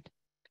expired.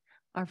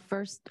 Our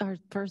first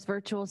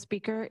virtual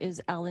speaker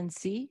is Alan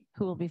C.,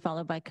 who will be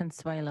followed by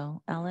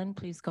Consuelo. Alan,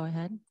 please go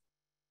ahead.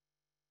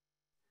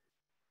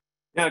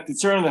 Yeah,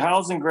 concerning the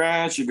housing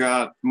grants, you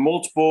got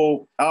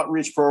multiple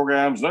outreach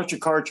programs, electric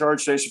car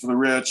charge station for the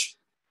rich.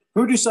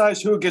 Who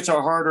decides who gets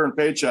our hard-earned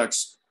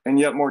paychecks and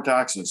yet more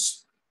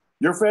taxes?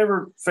 Your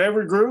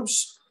favorite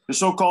groups, the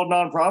so-called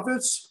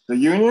nonprofits, the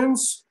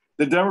unions,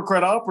 the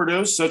Democrat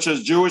operatives, such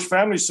as Jewish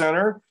Family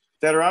Center,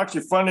 that are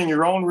actually funding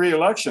your own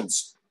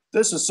re-elections.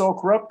 This is so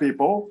corrupt,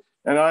 people.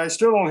 And I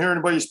still don't hear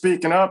anybody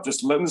speaking up,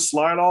 just letting this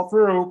slide all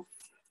through.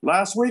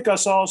 Last week, I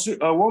saw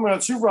a woman at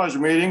a supervisor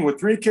meeting with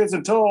 3 kids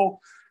in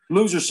tow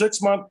lose her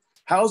 6-month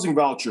housing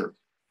voucher.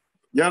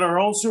 Yet our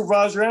own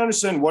Supervisor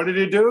Anderson, what did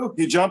he do?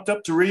 He jumped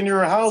up to renew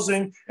her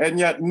housing, and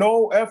yet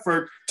no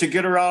effort to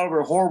get her out of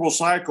her horrible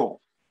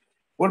cycle.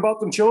 What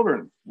about them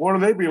children? What do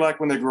they be like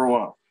when they grow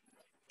up?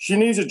 She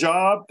needs a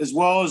job, as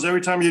well as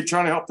every time you're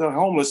trying to help the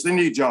homeless, they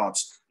need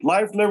jobs.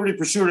 Life, liberty,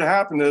 pursuit of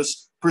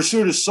happiness.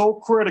 Pursuit is so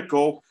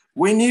critical.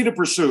 We need to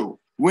pursue.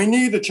 We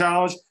need the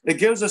challenge. It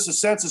gives us a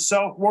sense of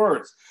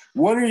self-worth.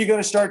 When are you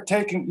going to start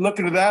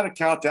looking at that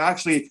account to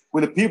actually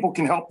where the people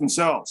can help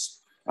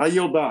themselves? I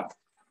yield back.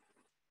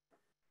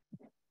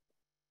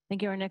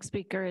 Thank you. Our next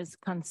speaker is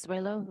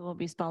Consuelo, who will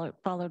be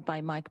followed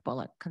by Mike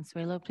Bullock.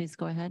 Consuelo, please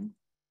go ahead.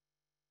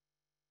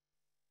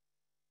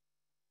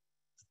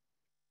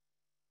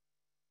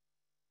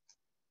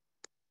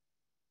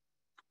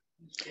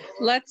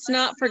 Let's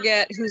not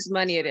forget whose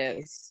money it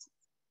is.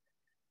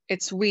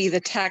 It's we,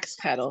 the tax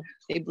cattle.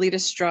 They bleed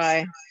us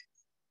dry,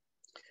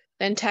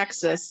 then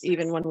tax us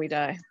even when we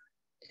die.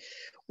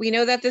 We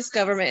know that this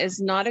government is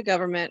not a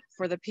government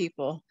for the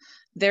people.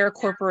 They're a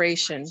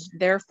corporation.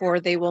 Therefore,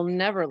 they will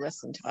never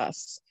listen to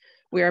us.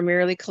 We are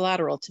merely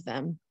collateral to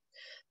them.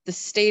 the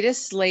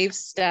status slave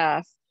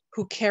staff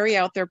who carry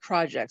out their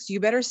projects. You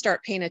better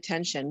start paying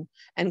attention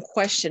and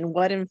question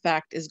what in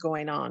fact is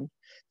going on.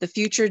 The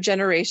future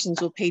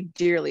generations will pay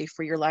dearly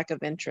for your lack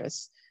of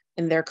interest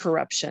in their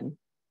corruption.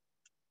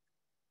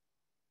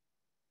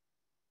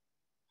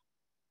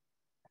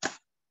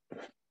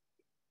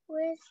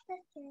 Where's the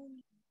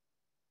thing?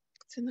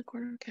 It's in the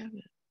corner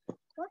cabinet.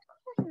 What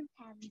corner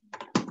cabinet?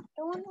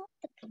 The one with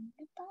the peanut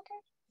butter?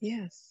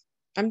 Yes.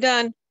 I'm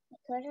done. I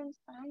couldn't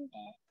find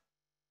it.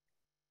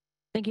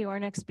 Thank you. Our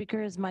next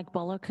speaker is Mike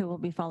Bullock, who will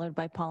be followed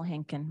by Paul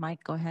Henkin.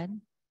 Mike, go ahead.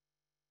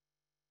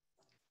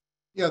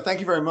 Yeah, thank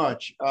you very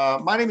much.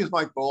 My name is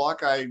Mike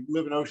Bullock. I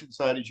live in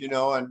Oceanside, as you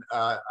know, and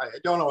I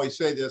don't always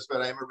say this,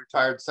 but I am a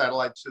retired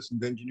satellite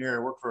systems engineer.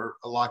 I worked for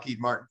Lockheed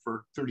Martin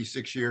for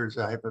 36 years.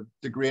 I have a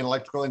degree in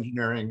electrical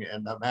engineering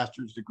and a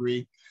master's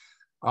degree.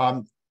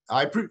 I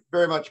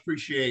very much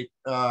appreciate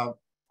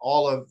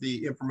all of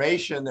the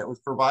information that was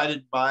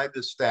provided by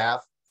the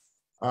staff.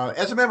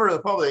 As a member of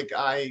the public,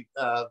 I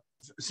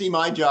see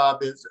my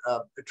job is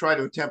to try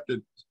to attempt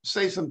to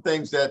say some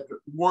things that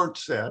weren't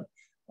said.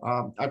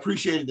 I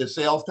appreciated the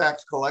sales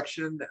tax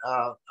collection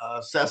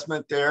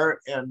assessment there,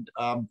 and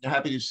I'm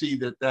happy to see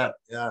that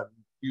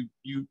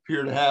you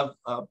appear to have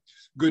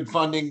good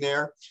funding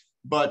there.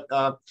 But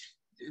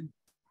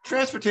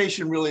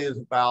transportation really is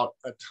about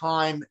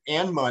time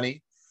and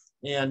money,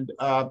 and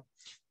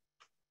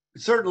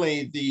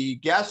certainly the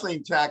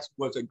gasoline tax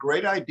was a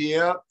great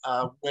idea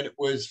when it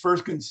was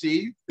first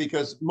conceived,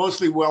 because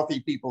mostly wealthy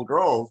people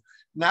drove.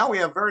 Now we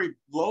have very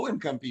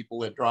low-income people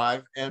that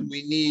drive, and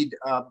we need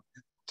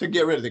to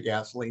get rid of the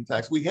gasoline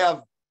tax. We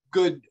have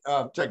good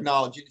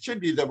technology. It should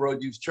be the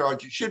road use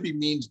charge. It should be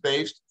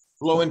means-based.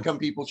 Low-income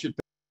people should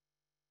pay.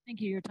 Thank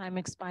you. Your time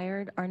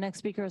expired. Our next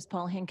speaker is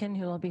Paul Henkin,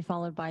 who will be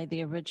followed by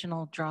the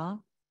original draw.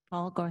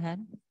 Paul, go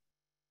ahead.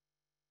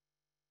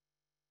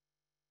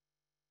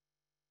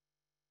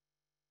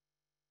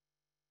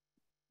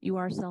 You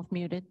are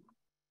self-muted.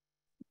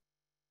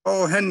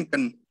 Oh,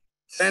 Henkin,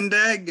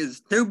 SANDAG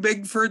is too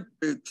big for its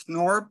boots,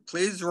 nor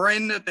please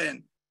rein it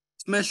in.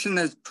 Its mission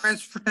is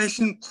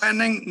transportation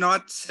planning,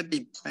 not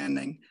city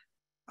planning.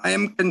 I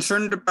am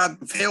concerned about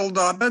the failed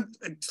audit,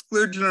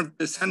 exclusion of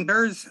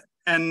dissenters,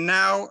 and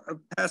now of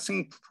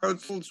passing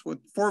proposals with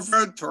 4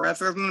 votes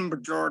rather than a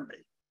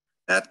majority.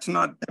 That's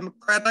not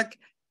democratic.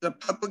 It's a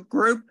public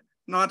group,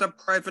 not a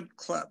private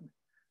club.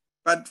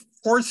 But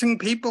forcing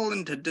people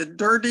into the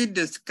dirty,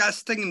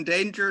 disgusting, and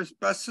dangerous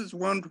buses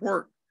won't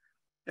work.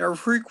 Their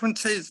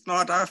frequency is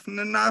not often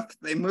enough.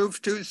 They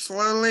move too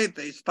slowly.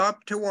 They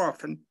stop too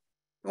often.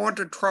 You want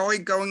a trolley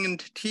going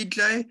into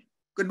TJ?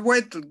 Good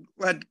way to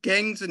let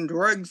gangs and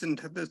drugs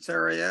into this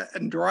area,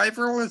 and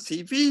driverless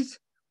EVs?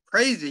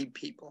 Crazy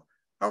people.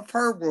 How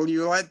far will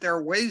you let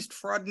their waste,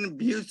 fraud, and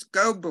abuse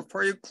go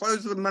before you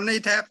close the money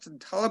taps and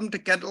tell them to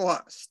get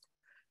lost?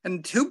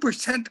 And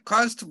 2%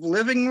 cost of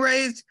living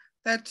raise?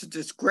 That's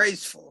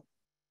disgraceful.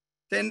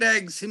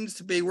 SANDAG seems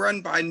to be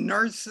run by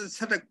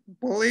narcissistic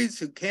bullies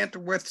who can't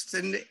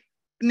withstand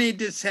any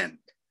dissent.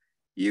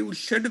 You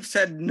should have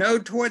said no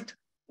to it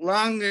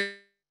long ago.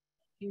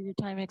 Your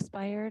time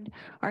expired.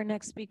 Our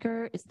next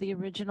speaker is the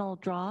original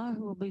draw,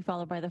 who will be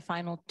followed by the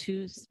final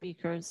 2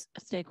 speakers,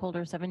 stakeholder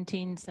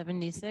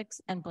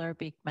 1776 and Blair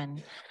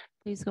Beekman.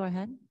 Please go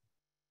ahead.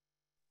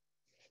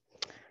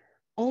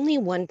 Only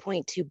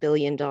 $1.2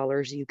 billion,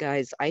 you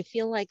guys. I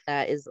feel like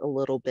that is a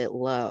little bit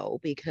low,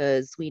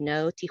 because we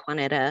know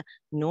Tijuanera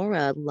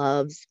Nora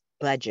loves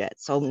budget.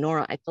 So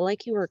Nora, I feel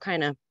like you were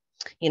kind of,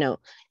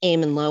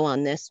 aiming low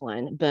on this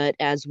one. But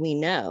as we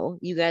know,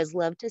 you guys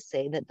love to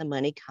say that the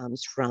money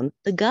comes from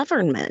the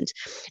government.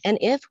 And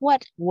if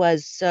what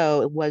was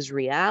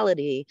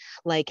reality,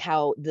 like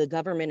how the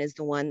government is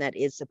the one that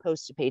is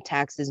supposed to pay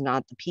taxes,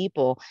 not the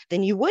people,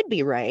 then you would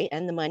be right.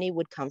 And the money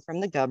would come from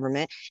the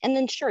government. And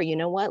then sure, you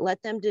know what?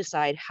 Let them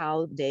decide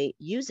how they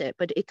use it.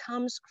 But it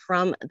comes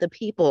from the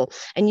people.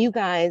 And you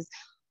guys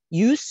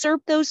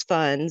usurp those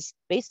funds,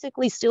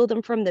 basically steal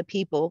them from the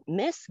people,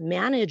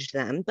 mismanage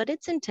them, but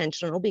it's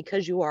intentional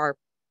because you are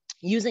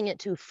using it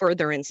to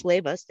further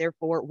enslave us.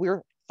 Therefore,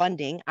 we're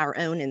funding our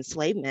own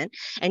enslavement,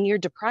 and you're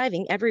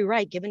depriving every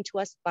right given to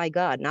us by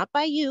God, not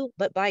by you,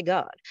 but by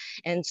God.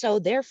 And so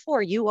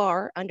therefore you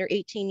are under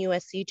 18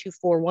 USC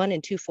 241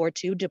 and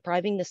 242,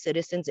 depriving the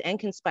citizens and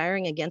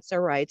conspiring against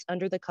their rights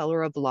under the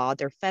color of law.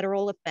 They're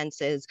federal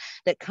offenses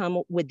that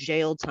come with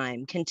jail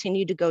time.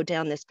 Continue to go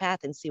down this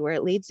path and see where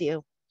it leads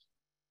you.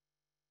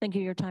 Thank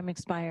you. Your time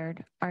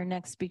expired. Our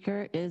next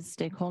speaker is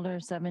stakeholder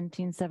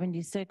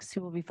 1776,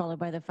 who will be followed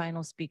by the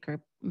final speaker,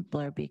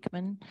 Blair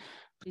Beekman.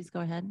 Please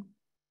go ahead.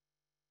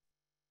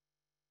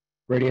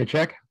 Radio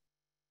check.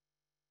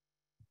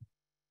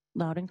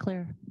 Loud and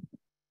clear.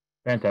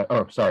 Fantastic.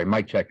 Oh, sorry,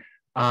 mic check.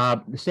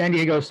 The San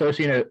Diego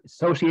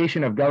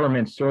Association of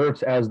Governments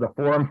serves as the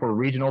forum for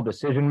regional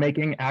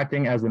decision-making,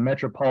 acting as the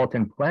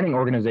metropolitan planning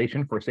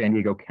organization for San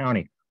Diego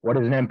County. What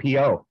is an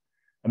MPO?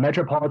 A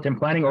Metropolitan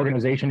Planning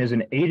Organization is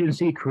an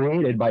agency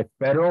created by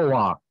federal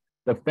law,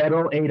 the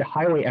Federal Aid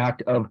Highway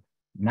Act of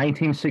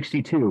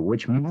 1962,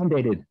 which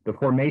mandated the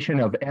formation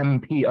of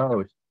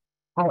MPOs.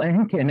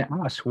 Henkin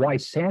asked why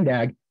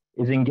SANDAG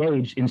is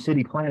engaged in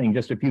city planning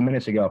just a few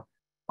minutes ago.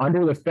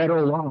 Under the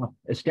federal law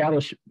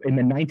established in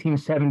the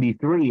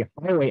 1973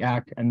 Highway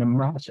Act and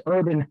the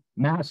Urban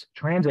Mass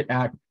Transit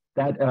Act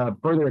that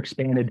further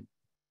expanded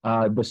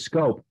the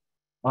scope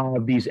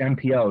of these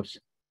MPOs.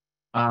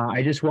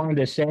 I just wanted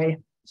to say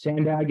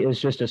SANDAG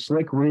is just a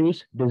slick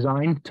ruse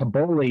designed to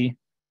bully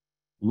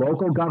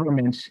local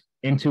governments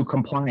into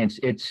compliance.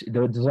 It's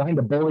designed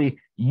to bully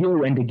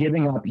you into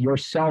giving up your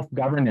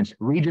self-governance.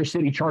 Read your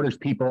city charters,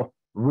 people.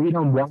 Read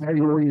them. Why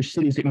were your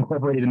cities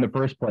incorporated in the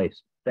first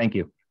place? Thank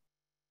you.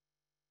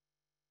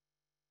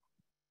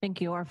 Thank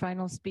you. Our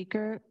final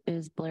speaker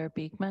is Blair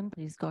Beekman.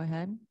 Please go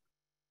ahead.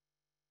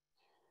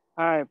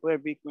 Hi, Blair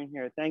Beekman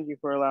here. Thank you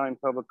for allowing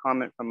public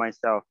comment from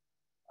myself.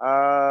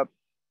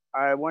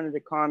 I wanted to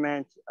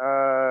comment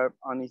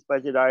on these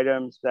budget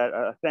items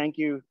that thank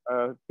you,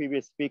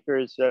 previous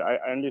speakers,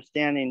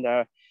 understanding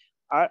that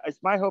it's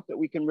my hope that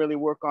we can really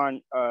work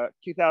on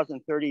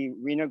 2030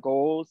 RENA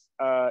goals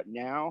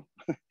now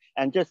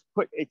and just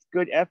put its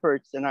good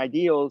efforts and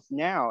ideals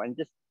now and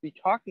just be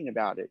talking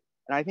about it.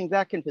 And I think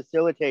that can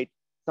facilitate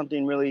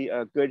something really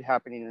good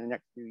happening in the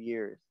next few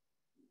years.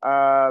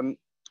 The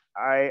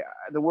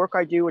work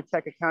I do with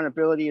tech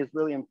accountability is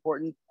really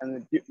important,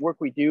 and the work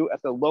we do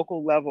at the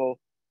local level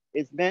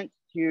is meant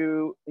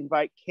to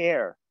invite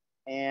care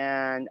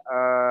and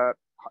how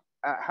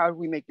do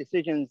we make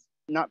decisions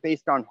not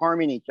based on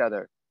harming each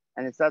other.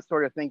 And it's that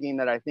sort of thinking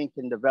that I think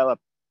can develop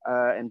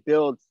and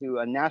build to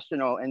a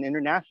national and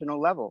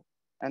international level.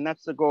 And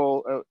that's the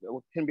goal,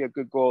 can be a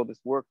good goal of this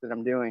work that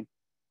I'm doing.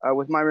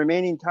 With my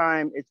remaining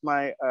time, it's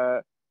my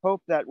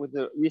hope that with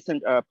the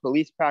recent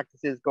police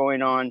practices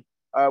going on,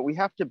 we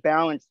have to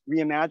balance,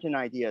 reimagine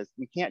ideas.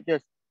 We can't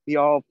just be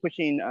all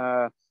pushing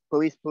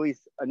police,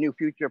 a new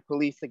future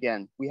police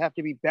again. We have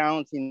to be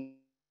balancing.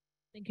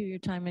 Thank you. Your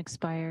time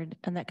expired,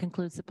 and that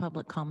concludes the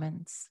public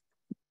comments.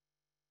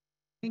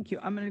 Thank you.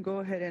 I'm going to go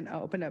ahead and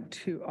open up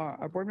to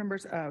our board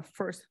members.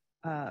 First,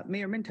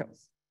 Mayor Minto.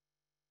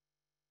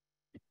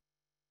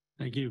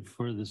 Thank you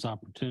for this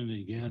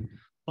opportunity again.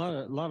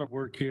 A lot of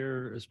work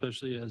here,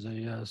 especially as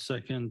a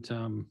second,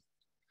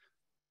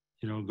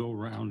 go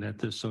around at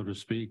this, so to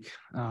speak.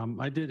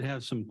 I did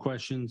have some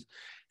questions,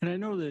 and I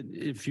know that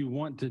if you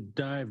want to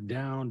dive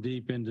down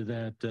deep into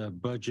that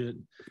budget,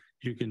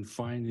 you can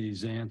find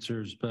these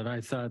answers, but I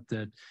thought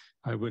that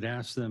I would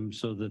ask them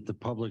so that the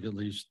public at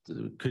least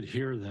could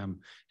hear them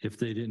if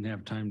they didn't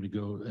have time to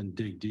go and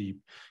dig deep.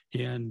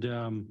 And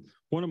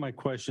one of my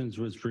questions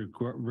was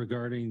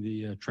regarding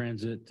the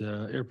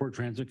airport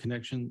transit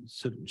connection,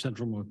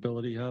 central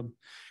mobility hub.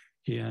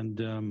 And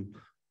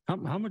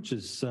how much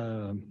is,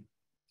 are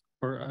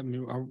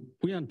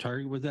we on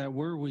target with that?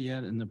 Where are we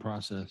at in the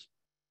process?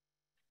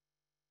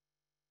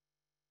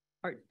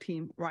 Our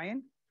team,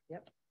 Ryan?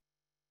 Yep.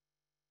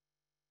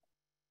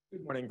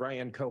 Good morning,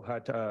 Ryan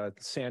Kohut,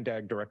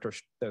 SANDAG Director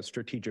of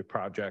Strategic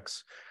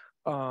Projects.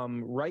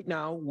 Right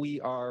now, we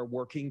are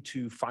working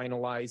to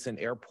finalize an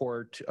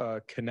airport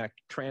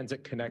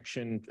transit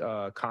connection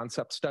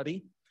concept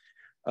study.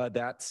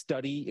 That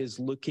study is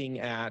looking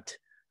at,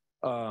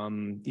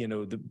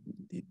 the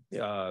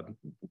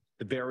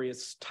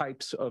various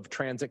types of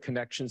transit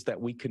connections that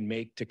we can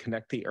make to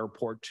connect the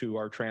airport to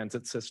our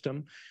transit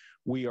system.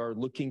 We are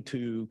looking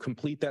to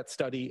complete that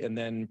study and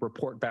then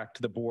report back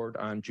to the board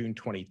on June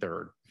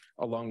 23rd,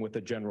 along with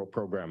a general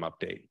program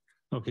update.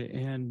 Okay,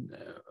 and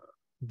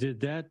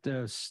did that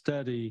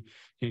study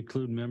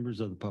include members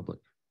of the public?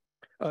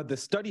 The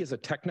study is a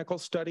technical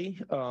study.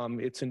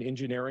 It's an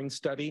engineering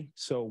study.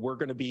 So we're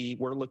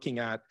looking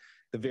at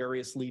the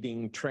various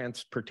leading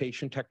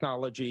transportation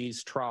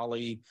technologies,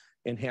 trolley,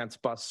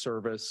 enhanced bus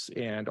service,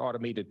 and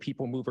automated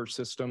people mover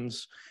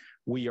systems.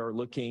 We are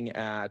looking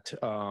at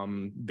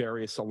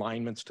various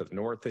alignments to the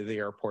north of the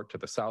airport, to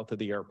the south of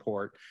the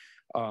airport.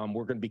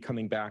 We're going to be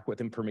coming back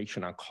with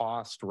information on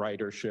cost,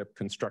 ridership,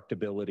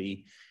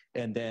 constructability,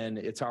 and then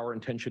it's our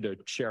intention to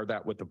share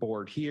that with the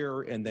board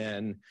here, and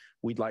then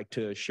we'd like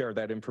to share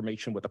that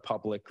information with the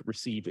public,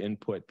 receive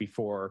input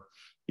before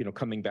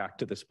coming back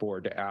to this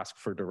board to ask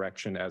for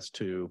direction as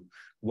to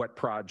what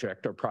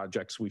project or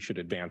projects we should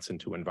advance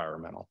into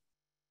environmental.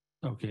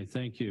 Okay,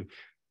 thank you.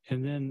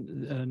 And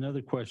then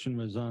another question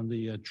was on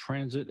the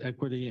Transit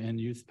Equity and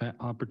Youth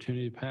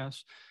Opportunity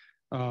Pass.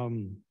 How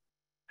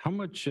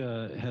much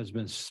has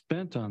been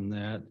spent on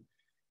that?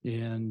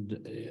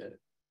 And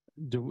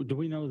do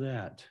we know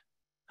that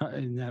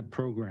in that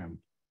program?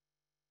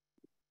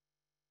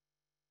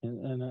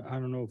 And I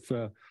don't know if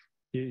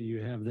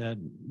you have that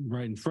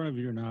right in front of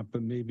you or not,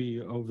 but maybe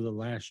over the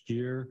last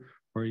year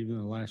or even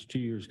the last 2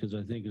 years, because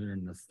I think they're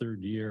in the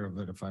third year of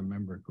it, if I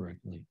remember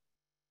correctly.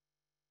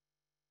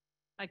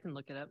 I can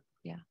look it up.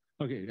 Yeah.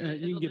 Okay,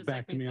 you can get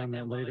back to me on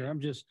that later.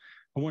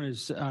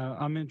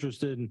 I'm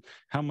interested in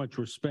how much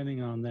we're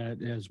spending on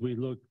that as we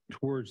look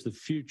towards the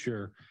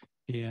future,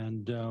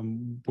 and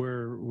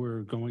where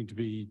we're going to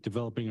be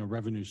developing a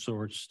revenue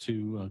source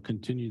to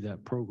continue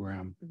that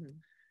program. Mm-hmm.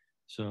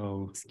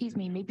 So, Excuse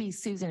me, maybe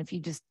Susan, if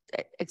you just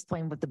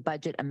explain what the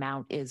budget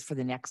amount is for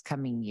the next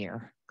coming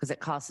year, because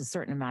it costs a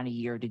certain amount a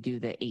year to do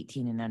the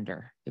 18 and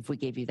under, if we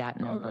gave you that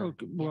number.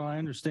 okay, well, I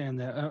understand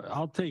that.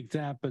 I'll take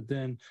that, but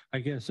then I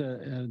guess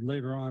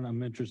later on,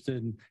 I'm interested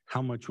in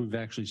how much we've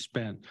actually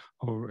spent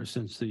over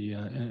since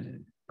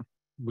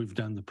we've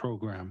done the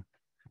program.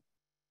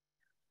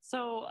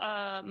 So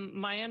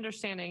my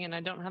understanding, and I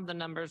don't have the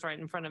numbers right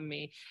in front of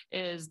me,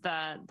 is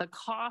that the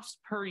cost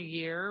per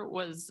year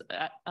was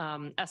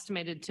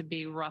estimated to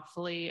be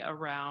roughly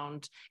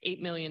around $8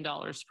 million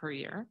per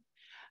year.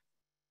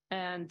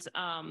 And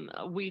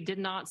we did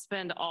not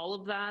spend all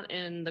of that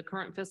in the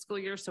current fiscal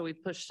year, so we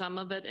pushed some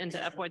of it into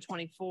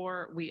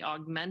FY24. We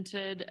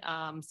augmented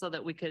so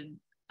that we could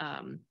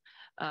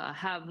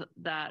have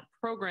that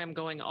program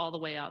going all the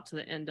way out to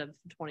the end of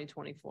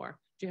 2024.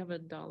 Do you have a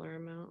dollar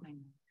amount?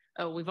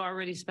 Oh, we've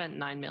already spent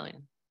 9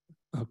 million.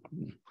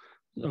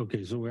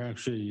 Okay, so we're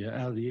actually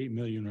out of the 8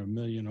 million or $1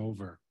 million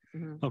over.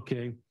 Mm-hmm.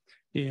 Okay,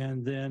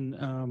 and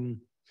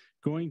then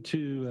going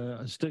to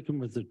sticking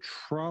with the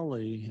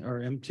trolley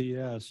or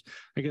MTS,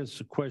 I guess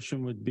the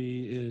question would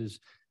be is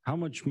how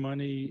much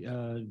money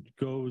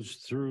goes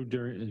through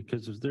during,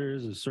 because if there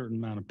is a certain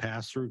amount of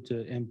pass through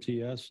to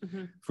MTS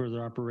for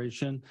their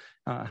operation,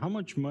 how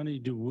much money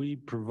do we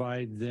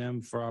provide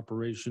them for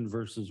operation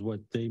versus what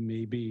they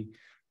maybe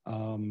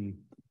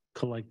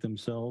collect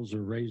themselves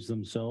or raise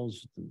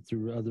themselves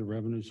through other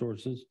revenue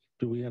sources?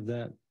 Do we have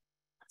that?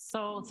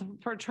 So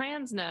for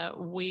Transnet,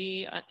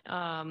 we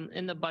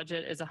in the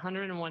budget is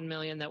 101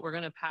 million that we're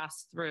going to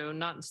pass through,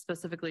 not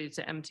specifically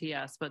to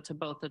MTS, but to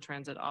both the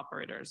transit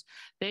operators.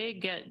 They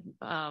get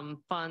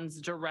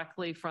funds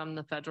directly from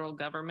the federal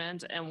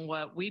government, and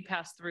what we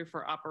pass through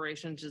for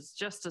operations is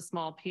just a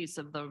small piece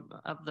of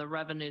the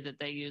revenue that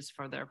they use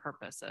for their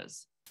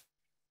purposes.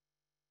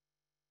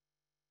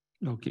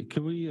 Okay,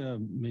 can we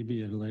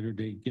maybe at a later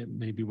date get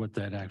maybe what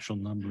that actual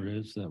number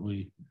is that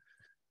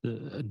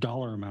the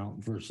dollar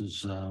amount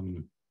versus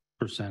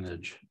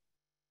percentage?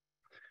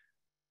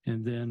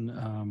 And then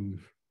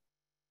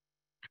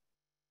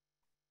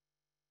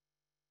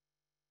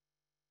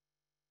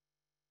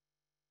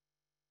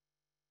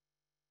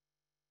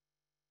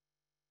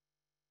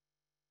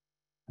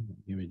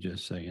give me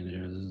just a second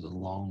here. This is a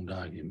long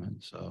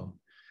document, so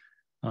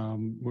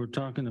we're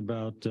talking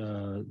about,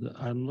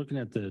 I'm looking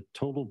at the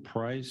total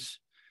price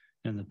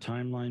and the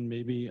timeline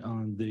maybe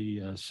on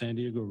the San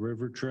Diego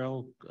River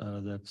Trail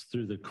that's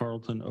through the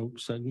Carlton Oak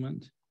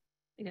segment.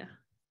 Yeah.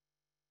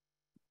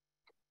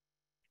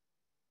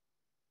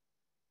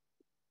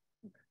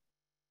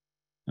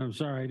 I'm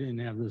sorry I didn't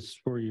have this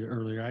for you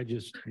earlier. I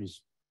just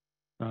was,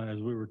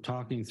 as we were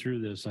talking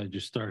through this, I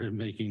just started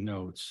making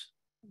notes.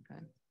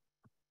 Okay.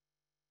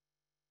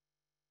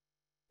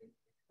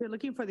 You're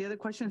looking for the other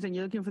questions and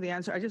you're looking for the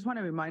answer. I just want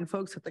to remind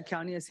folks that the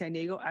County of San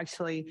Diego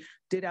actually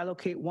did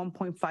allocate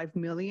 1.5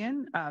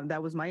 million.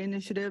 That was my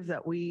initiative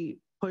that we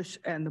pushed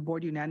and the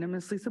board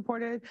unanimously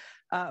supported.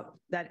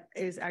 That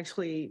is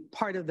actually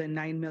part of the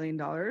 $9 million.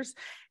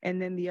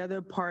 And then the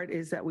other part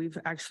is that we've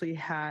actually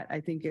had, I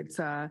think it's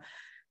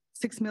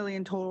 6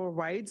 million total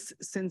rides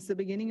since the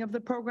beginning of the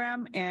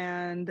program,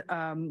 and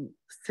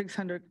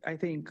 600, I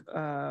think,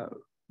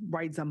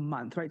 rides a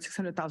month, right?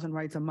 600,000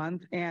 rides a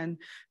month and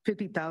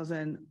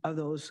 50,000 of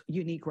those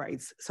unique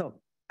rides. So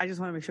I just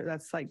want to make sure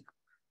that's like,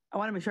 I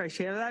want to make sure I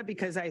share that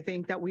because I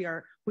think that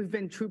we've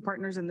been true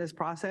partners in this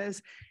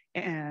process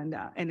and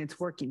it's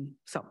working.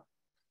 So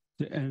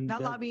and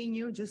not lobbying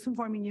you, just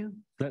informing you.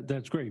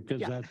 That's great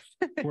because that's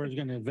where it's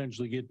going to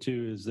eventually get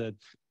to is that,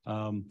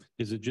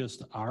 is it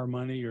just our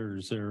money or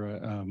is there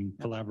a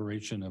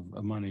collaboration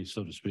of money,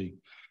 so to speak?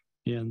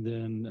 And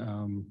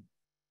then,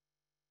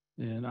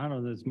 and I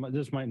don't know,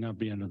 this might not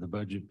be under the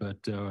budget, but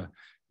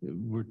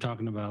we're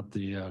talking about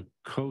the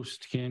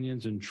coast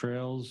canyons and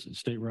trails,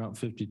 State Route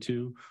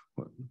 52.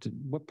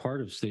 What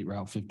part of State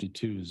Route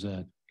 52 is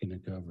that going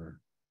to cover?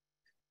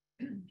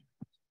 And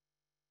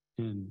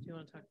do you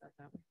want to talk about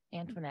that?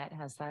 Antoinette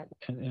has that.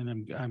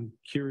 And I'm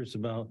curious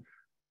about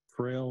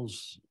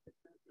trails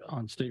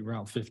on State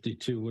Route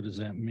 52. What does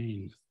that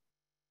mean?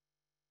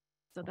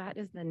 So that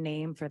is the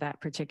name for that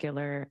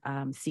particular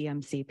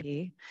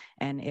CMCP,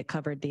 and it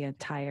covered the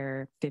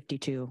entire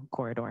 52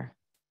 corridor.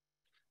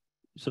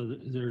 So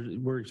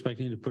we're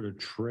expecting to put a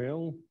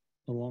trail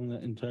along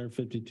that entire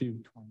 52.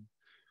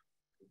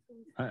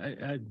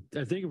 I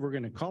think if we're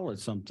going to call it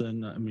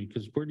something, I mean,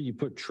 because where do you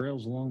put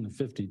trails along the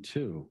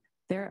 52?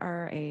 There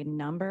are a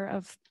number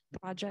of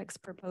projects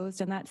proposed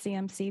in that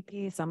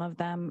CMCP. Some of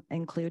them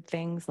include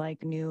things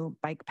like new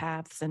bike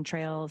paths and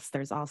trails.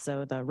 There's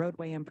also the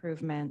roadway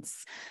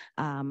improvements.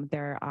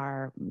 There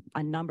are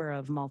a number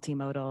of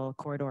multimodal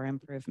corridor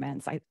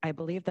improvements. I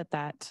believe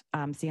that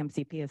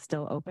CMCP is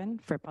still open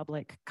for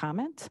public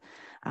comment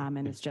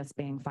and is just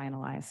being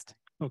finalized.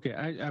 Okay,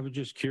 I was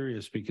just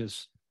curious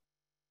because,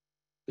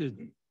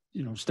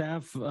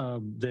 staff,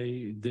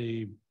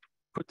 they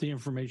put the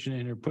information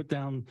in or put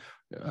down,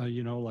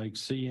 like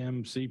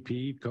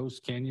CMCP,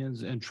 coast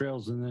canyons and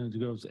trails, and then it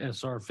goes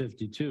SR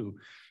 52.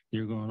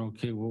 you're going,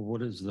 okay, well,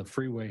 what does the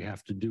freeway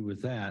have to do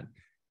with that?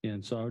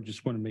 And so I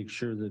just want to make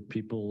sure that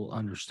people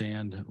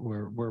understand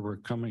where we're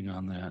coming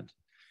on that.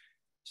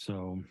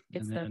 So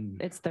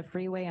it's the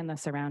freeway and the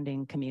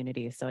surrounding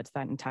communities. So it's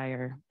that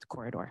entire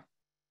corridor.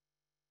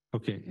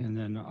 Okay, and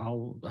then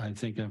I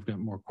think I've got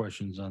more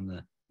questions on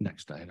the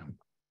next item.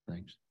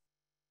 Thanks.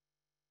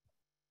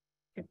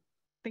 Okay,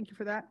 thank you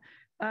for that.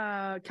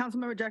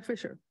 Councilmember Jack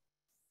Fisher.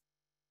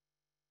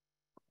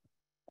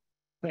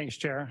 Thanks,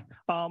 Chair.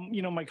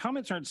 My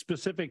comments aren't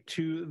specific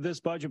to this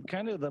budget,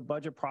 kind of the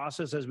budget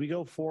process as we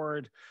go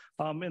forward.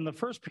 In the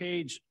first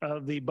page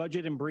of the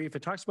budget in brief,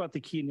 it talks about the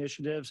key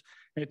initiatives,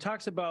 and it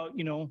talks about,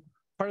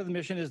 part of the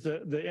mission is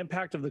the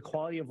impact of the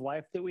quality of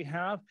life that we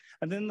have.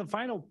 And then the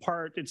final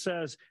part, it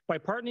says, by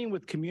partnering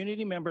with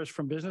community members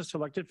from business to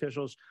elected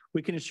officials,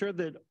 we can ensure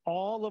that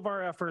all of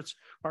our efforts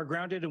are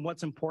grounded in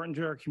what's important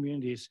to our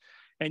communities.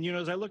 And,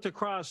 as I looked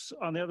across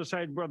on the other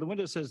side where the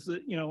window says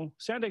that,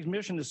 SANDAG's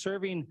mission is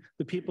serving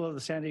the people of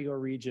the San Diego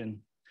region.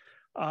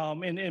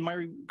 And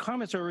my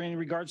comments are in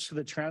regards to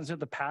the transit,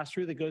 the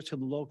pass-through that goes to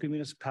the local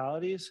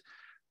municipalities.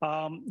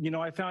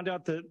 I found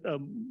out that a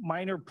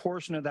minor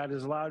portion of that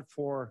is allowed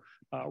for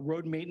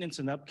road maintenance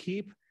and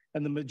upkeep,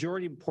 and the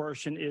majority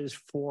portion is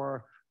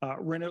for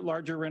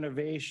larger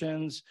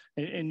renovations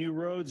and new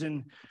roads.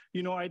 And,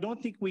 I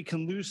don't think we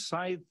can lose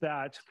sight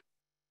that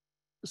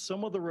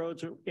some of the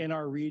roads in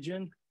our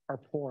region are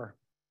poor.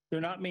 They're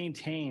not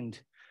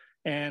maintained.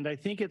 And I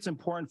think it's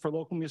important for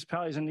local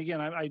municipalities. And again,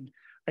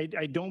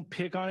 I don't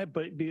pick on it,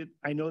 but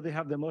I know they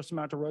have the most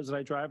amount of roads that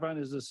I drive on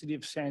is the city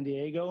of San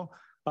Diego.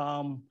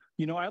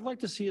 I'd like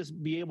to see us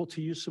be able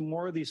to use some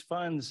more of these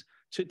funds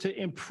to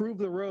improve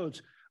the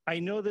roads. I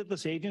know that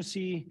this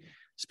agency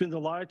spends a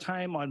lot of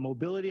time on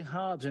mobility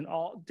hubs and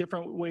all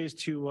different ways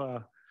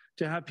to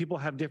have people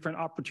have different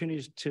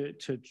opportunities to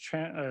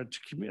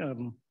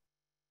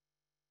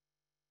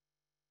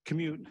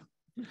commute.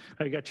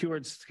 I got two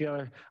words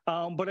together.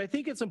 But I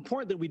think it's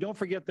important that we don't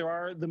forget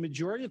the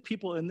majority of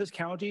people in this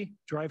county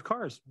drive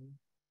cars.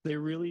 They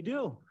really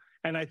do.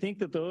 And I think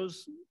that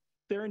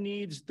their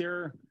needs,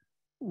 their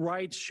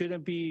rights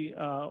shouldn't be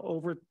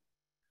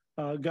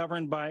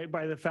governed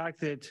by the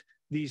fact that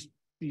these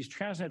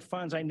transit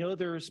funds, I know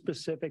they're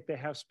specific, they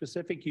have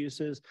specific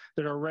uses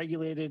that are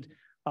regulated,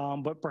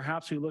 but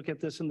perhaps we look at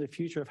this in the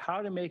future of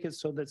how to make it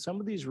so that some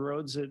of these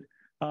roads that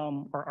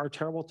are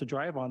terrible to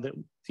drive on, that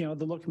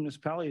the local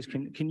municipalities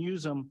can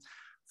use them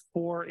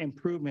for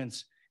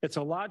improvements. It's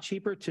a lot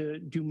cheaper to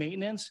do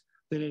maintenance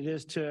than it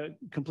is to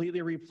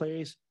completely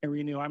replace and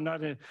renew. I'm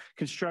not a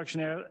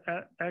construction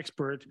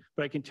expert,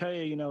 but I can tell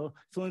you,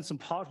 fill in some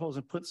potholes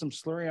and put some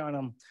slurry on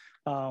them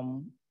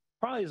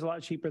probably is a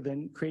lot cheaper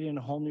than creating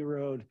a whole new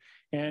road.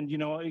 And,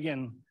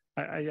 again,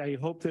 I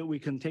hope that we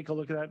can take a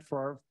look at that for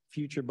our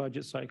future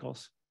budget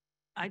cycles.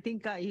 I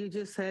think you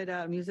just said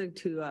music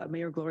to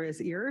Mayor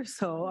Gloria's ears.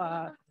 So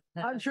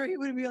I'm sure he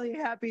would be really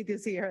happy to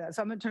see her.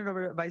 So I'm going to turn it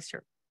over to Vice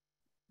Chair.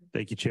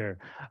 Thank you, Chair.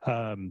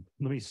 Let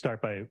me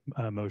start by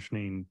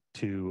motioning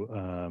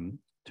to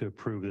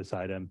approve this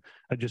item.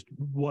 Just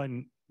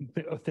one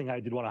thing I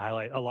did want to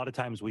highlight. A lot of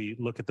times we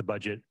look at the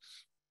budget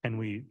and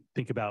we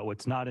think about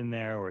what's not in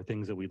there or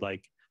things that we'd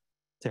like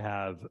to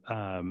have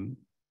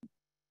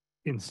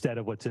instead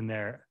of what's in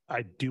there.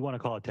 I do want to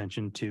call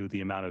attention to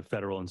the amount of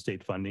federal and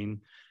state funding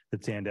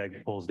that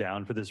SANDAG pulls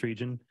down for this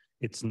region.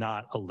 It's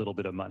not a little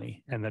bit of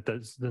money, and that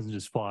doesn't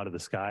just fall out of the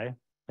sky.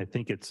 I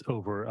think it's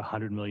over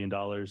 $100 million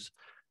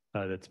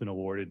that's been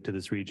awarded to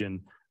this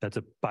region. That's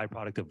a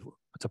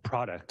it's a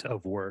product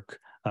of work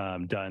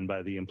done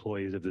by the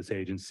employees of this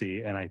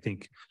agency. And I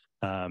think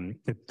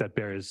that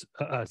bears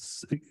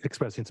us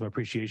expressing some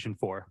appreciation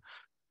for.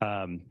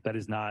 That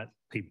is not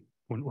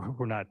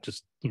we're not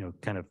just,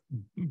 kind of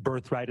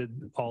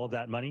birthrighted all of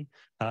that money.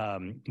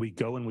 We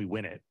go and we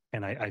win it.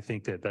 And I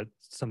think that that's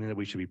something that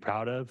we should be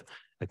proud of,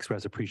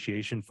 express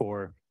appreciation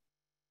for.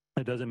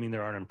 It doesn't mean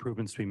there aren't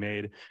improvements to be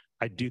made.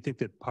 I do think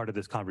that part of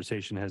this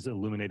conversation has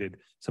illuminated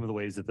some of the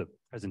ways that the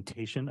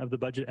presentation of the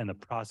budget and the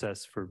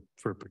process for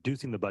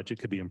producing the budget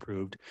could be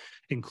improved,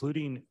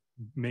 including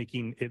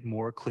making it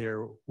more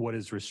clear what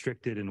is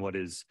restricted and what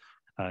is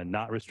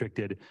not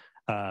restricted.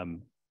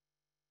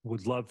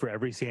 Would love for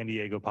every San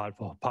Diego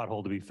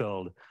pothole to be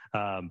filled,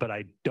 but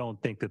I don't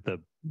think that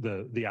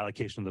the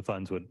allocation of the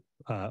funds would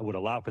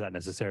allow for that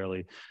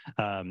necessarily.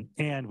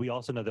 And we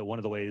also know that one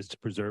of the ways to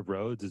preserve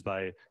roads is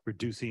by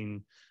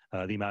reducing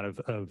the amount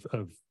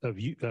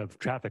of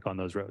traffic on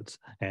those roads.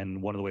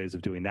 And one of the ways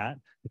of doing that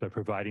is by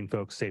providing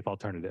folks safe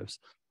alternatives,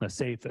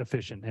 safe,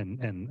 efficient,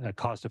 and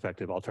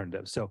cost-effective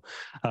alternatives. So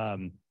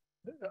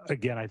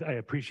again, I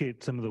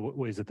appreciate some of the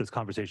ways that this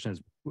conversation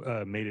has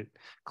made it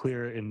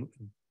clear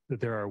that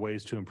there are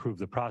ways to improve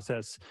the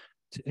process,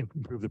 to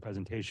improve the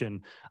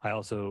presentation. I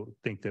also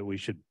think that we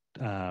should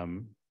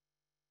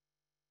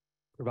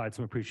provide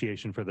some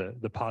appreciation for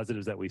the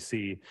positives that we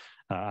see.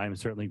 I'm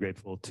certainly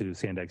grateful to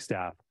SANDAG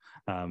staff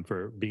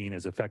for being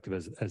as effective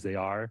as they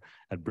are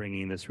at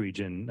bringing this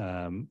region,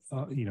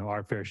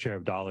 our fair share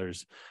of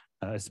dollars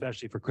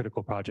especially for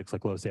critical projects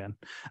like Lausanne.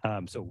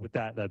 So with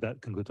that,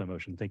 that concludes my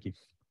motion. Thank you.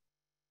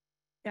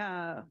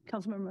 Yeah,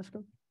 Councilmember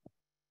Musgrove.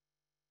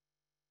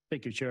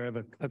 Thank you, Chair. I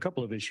have a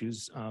couple of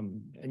issues.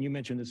 And you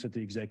mentioned this at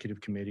the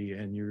executive committee,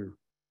 and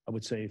I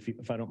would say,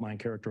 if I don't mind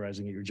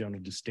characterizing it, your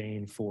general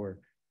disdain for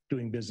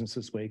doing business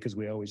this way, because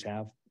we always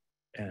have.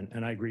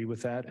 And I agree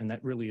with that. And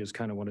that really is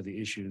kind of one of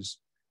the issues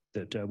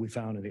that we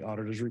found in the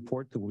auditor's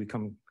report that will be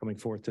coming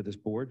forth to this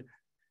board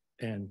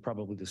and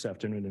probably this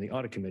afternoon in the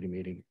audit committee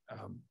meeting.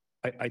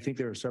 I think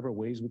there are several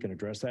ways we can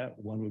address that.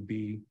 One would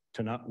be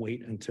to not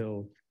wait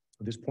until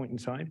this point in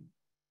time.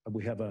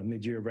 We have a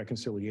mid-year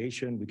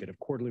reconciliation. We could have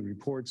quarterly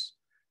reports.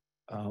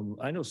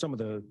 I know some of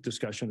the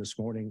discussion this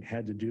morning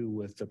had to do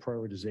with the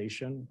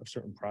prioritization of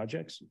certain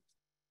projects.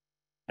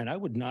 And I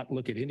would not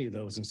look at any of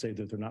those and say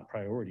that they're not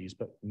priorities,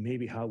 but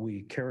maybe how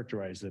we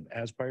characterize them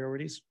as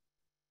priorities.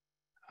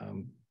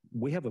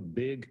 We have a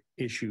big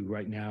issue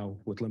right now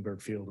with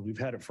Lindbergh Field. We've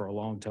had it for a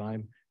long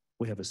time.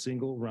 We have a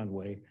single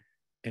runway.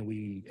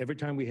 And every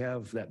time we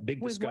have that big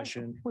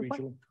discussion,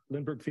 regional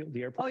Lindbergh Field,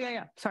 the airport. Oh,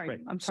 yeah. Sorry. Right.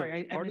 I'm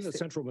sorry. So part of the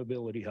Central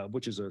Mobility Hub,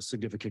 which is a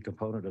significant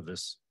component of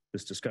this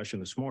discussion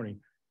this morning,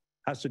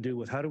 has to do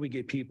with how do we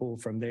get people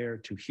from there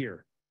to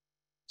here.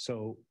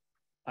 So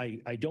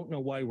I don't know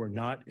why we're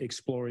not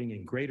exploring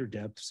in greater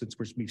depth, since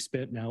we've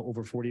spent now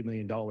over $40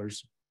 million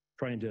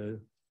trying to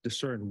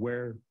discern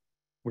where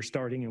we're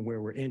starting and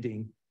where we're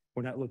ending.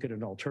 We're not looking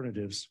at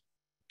alternatives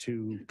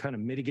to kind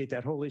of mitigate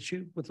that whole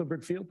issue with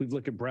Lindbergh Field. We've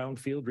looked at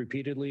Brownfield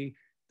repeatedly.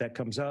 That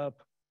comes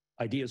up,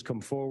 ideas come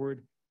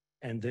forward,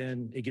 and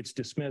then it gets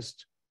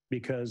dismissed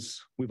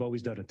because we've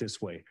always done it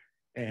this way.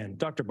 And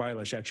Dr.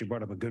 Bilaashka actually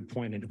brought up a good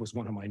point, and it was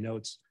one of my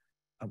notes.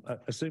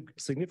 A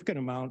significant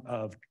amount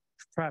of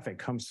traffic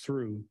comes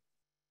through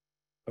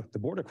the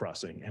border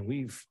crossing, and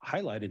we've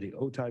highlighted the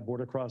Otay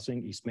border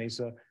crossing, East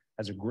Mesa,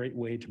 as a great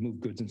way to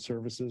move goods and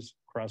services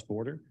cross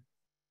border.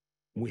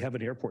 We have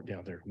an airport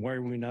down there. Why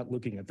are we not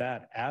looking at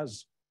that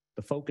as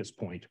the focus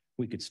point?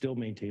 We could still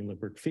maintain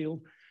Lindbergh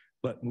Field,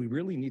 but we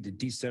really need to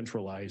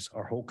decentralize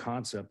our whole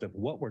concept of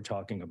what we're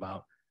talking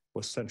about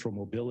with central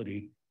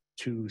mobility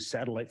to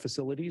satellite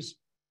facilities.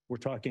 We're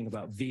talking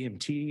about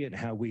VMT and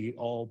how we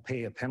all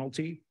pay a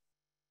penalty.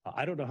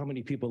 I don't know how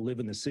many people live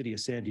in the city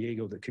of San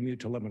Diego that commute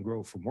to Lemon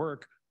Grove from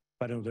work,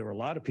 but I know there are a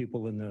lot of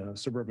people in the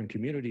suburban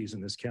communities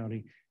in this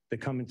county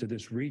that come into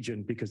this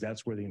region because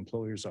that's where the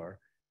employers are.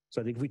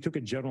 So I think if we took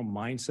a general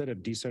mindset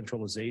of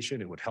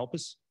decentralization, it would help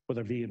us with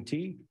our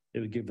VMT. It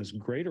would give us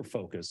greater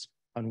focus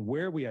on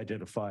where we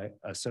identify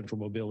a central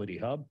mobility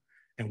hub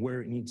and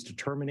where it needs to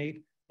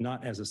terminate,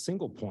 not as a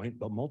single point,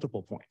 but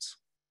multiple points.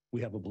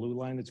 We have a blue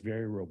line that's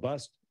very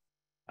robust.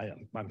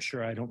 I'm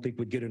sure I don't think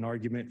we'd get an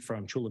argument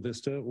from Chula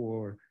Vista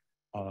or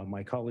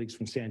my colleagues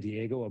from San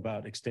Diego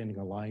about extending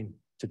a line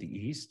to the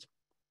east.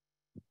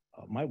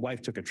 My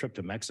wife took a trip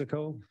to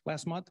Mexico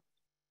last month.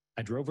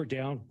 I drove her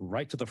down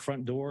right to the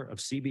front door of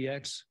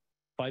CBX.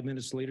 5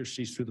 minutes later,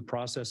 she's through the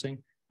processing,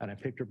 and I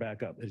picked her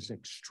back up. It's an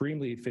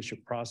extremely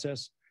efficient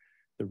process.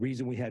 The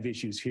reason we have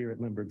issues here at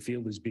Lindbergh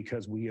Field is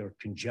because we are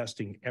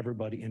congesting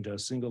everybody into a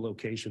single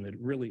location that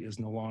really is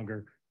no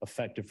longer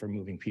effective for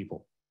moving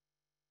people.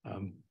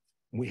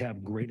 We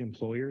have great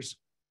employers.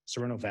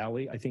 Sereno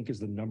Valley, I think, is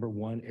the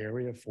 #1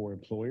 area for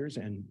employers,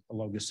 and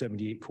along the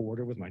 78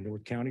 corridor with my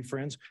North County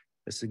friends,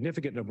 a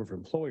significant number of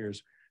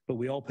employers, but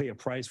we all pay a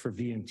price for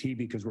VMT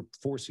because we're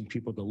forcing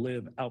people to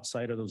live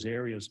outside of those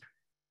areas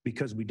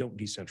because we don't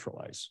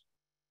decentralize.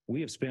 We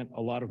have spent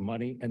a lot of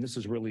money, and this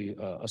is really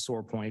a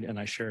sore point, and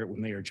I share it with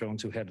Mayor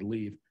Jones, who had to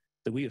leave,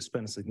 that we have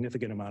spent a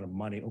significant amount of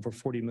money, over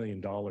 $40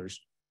 million,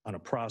 on a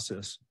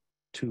process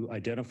to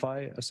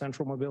identify a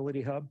central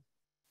mobility hub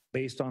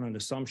based on an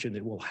assumption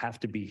that we'll have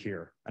to be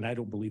here. And I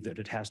don't believe that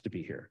it has to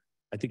be here.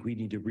 I think we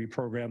need to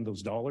reprogram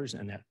those dollars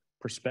and that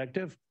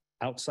perspective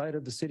outside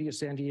of the city of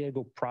San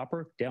Diego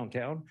proper,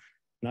 downtown,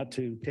 not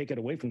to take it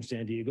away from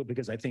San Diego,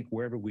 because I think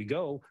wherever we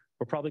go,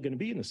 we're probably going to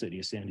be in the city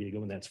of San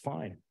Diego, and that's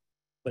fine.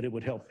 But it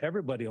would help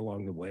everybody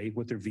along the way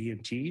with their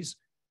VMTs,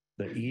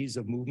 the ease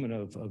of movement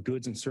of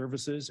goods and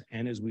services,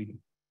 and as we,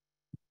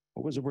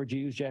 what was the word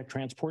you used, Jack?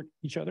 Transport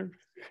each other?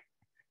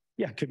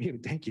 Yeah,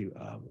 commute, thank you.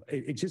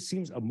 It just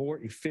seems a more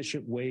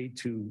efficient way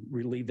to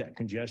relieve that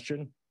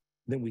congestion.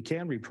 Then we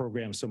can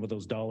reprogram some of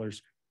those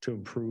dollars to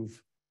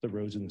improve the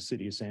roads in the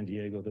city of San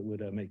Diego that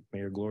would make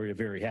Mayor Gloria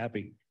very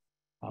happy.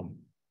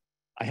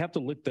 I have to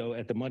look, though,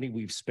 at the money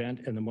we've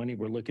spent and the money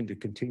we're looking to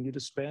continue to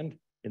spend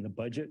in the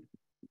budget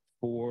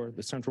for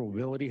the Central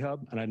Mobility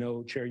Hub. And I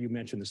know, Chair, you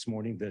mentioned this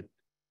morning that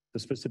the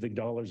specific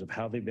dollars of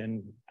how they've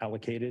been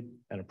allocated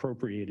and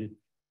appropriated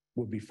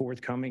will be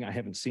forthcoming. I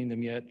haven't seen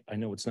them yet. I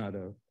know it's not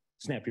a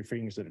snap your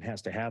fingers that it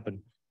has to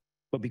happen.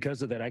 But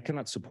because of that, I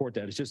cannot support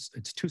that.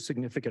 It's too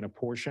significant a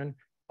portion,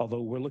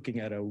 although we're looking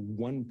at a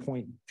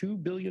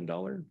 $1.2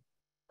 billion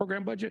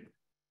program budget.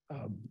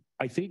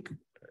 I think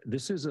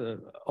this is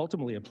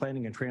ultimately a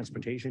planning and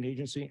transportation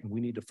agency, and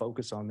we need to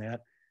focus on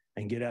that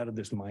and get out of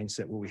this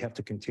mindset where we have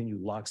to continue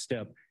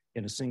lockstep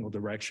in a single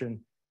direction,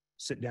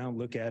 sit down,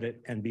 look at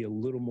it, and be a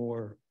little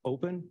more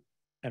open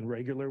and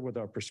regular with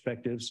our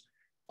perspectives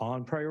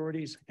on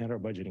priorities and our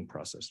budgeting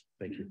process.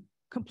 Thank you.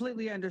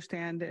 Completely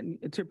understand, and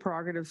it's your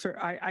prerogative, sir.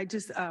 I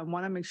just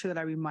want to make sure that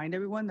I remind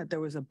everyone that there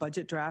was a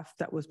budget draft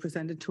that was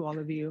presented to all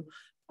of you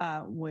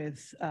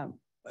with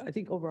I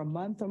think over a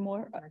month or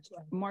more,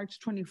 March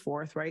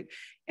 24th, right?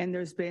 And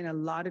there's been a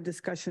lot of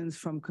discussions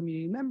from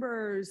community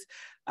members,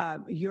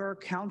 your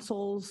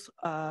councils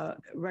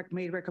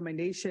made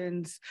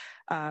recommendations,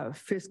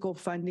 fiscal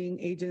funding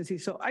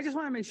agencies. So I just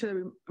want to make sure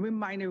that we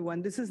remind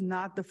everyone, this is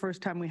not the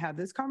first time we have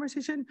this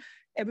conversation.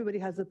 Everybody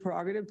has the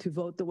prerogative to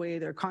vote the way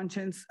their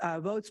conscience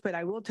votes. But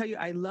I will tell you,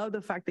 I love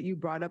the fact that you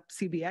brought up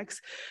CBX,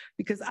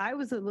 because I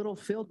was a little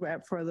field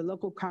rep for the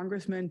local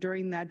congressman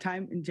during that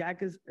time. And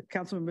Jack is,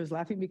 council member is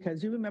laughing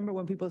because you remember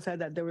when people said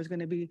that there was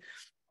going to be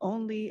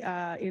only,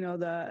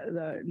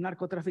 the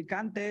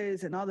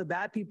narcotraficantes and all the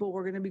bad people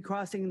were going to be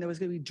crossing. There was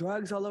going to be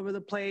drugs all over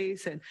the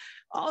place and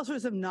all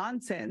sorts of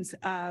nonsense.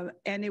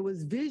 And it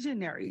was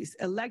visionaries,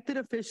 elected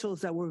officials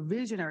that were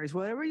visionaries,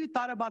 whatever you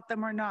thought about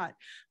them or not,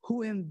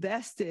 who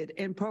invested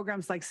in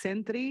programs like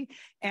Sentry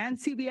and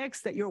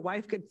CBX that your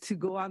wife gets to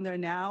go on there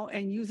now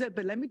and use it.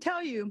 But let me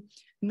tell you,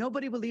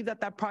 nobody believed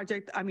that that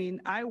project, I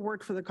mean, I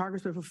worked for the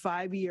congressman for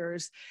 5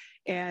 years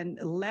and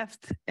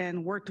left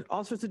and worked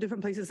all sorts of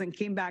different places and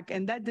came back.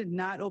 And that did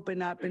not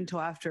open up until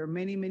after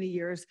many, many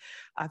years,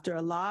 after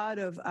a lot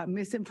of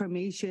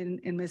misinformation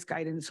and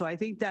misguidance. So I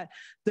think that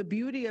the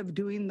beauty of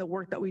doing the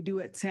work that we do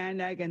at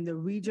SANDAG and the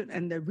region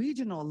and the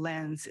regional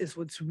lens is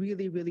what's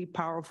really, really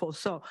powerful.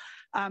 So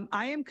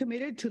I am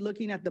committed to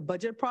looking at the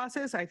budget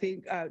process. I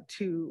think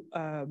to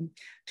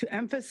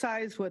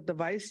emphasize what the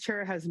vice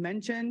chair has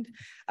mentioned,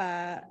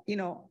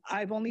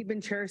 I've only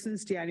been chair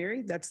since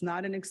January. That's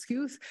not an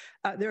excuse.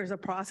 There's a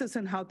process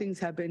in how things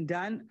have been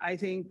done. I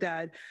think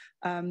that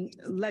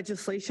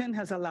legislation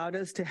has allowed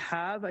us to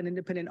have an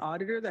independent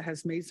auditor that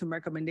has made some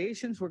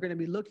recommendations. We're going to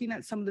be looking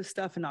at some of the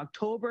stuff in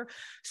October.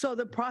 So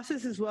the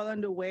process is well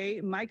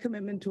underway. My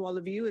commitment to all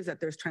of you is that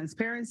there's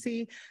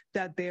transparency,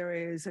 that there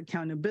is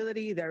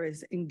accountability, there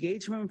is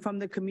engagement from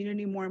the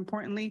community, more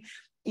importantly.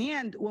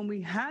 And when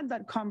we had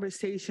that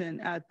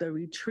conversation at the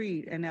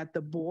retreat and at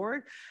the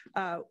board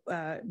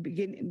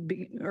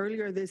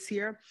earlier this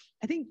year,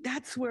 I think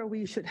that's where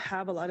we should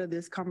have a lot of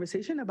this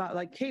conversation about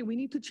like, hey, we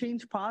need to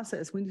change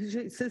process, we need to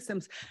change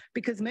systems,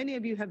 because many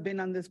of you have been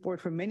on this board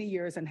for many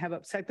years and have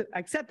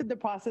accepted the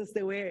process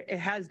the way it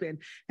has been.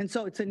 And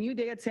so it's a new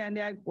day at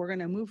SANDAG. We're going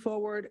to move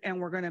forward and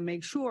we're going to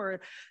make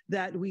sure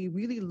that we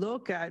really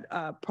look at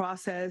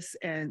process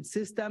and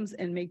systems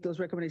and make those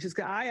recommendations.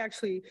 I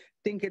actually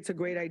think it's a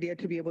great idea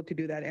to be able to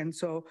do that. And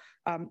so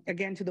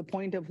again, to the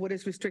point of what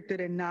is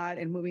restricted and not,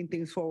 and moving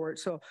things forward.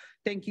 So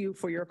thank you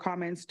for your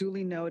comments,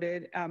 duly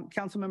noted.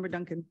 Councilmember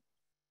Duncan.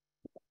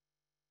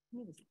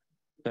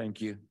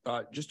 Thank you.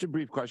 Just a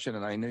brief question,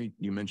 and I know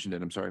you mentioned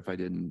it. I'm sorry if I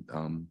didn't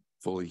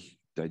fully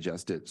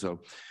digest it. So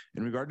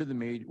in regard to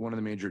one of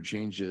the major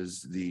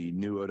changes, the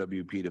new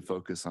OWP to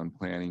focus on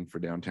planning for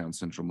downtown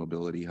central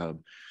mobility hub,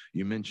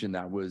 you mentioned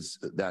that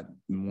that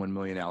 1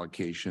 million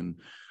allocation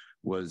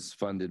was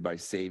funded by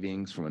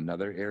savings from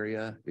another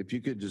area. If you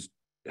could just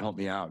help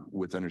me out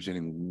with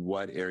understanding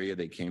what area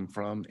they came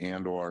from,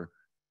 and or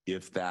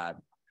if that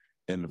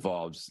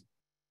involves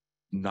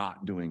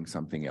not doing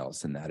something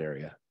else in that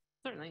area.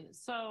 Certainly.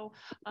 So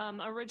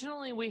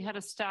originally we had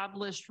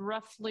established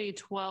roughly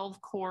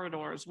 12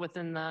 corridors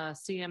within the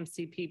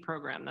CMCP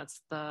program.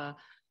 That's the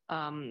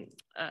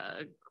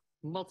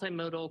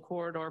multimodal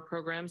corridor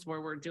programs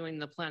where we're doing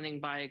the planning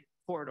by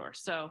corridor.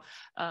 So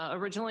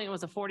originally it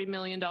was a $40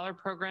 million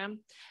program,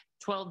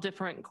 12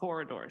 different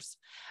corridors.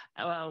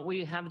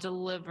 We have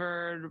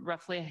delivered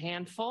roughly a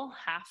handful,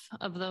 half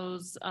of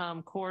those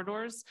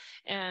corridors.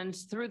 And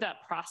through that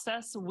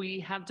process,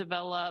 we have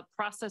developed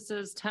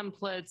processes,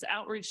 templates,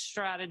 outreach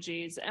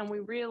strategies, and we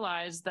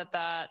realized that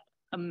that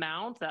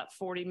amount, that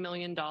 $40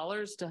 million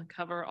to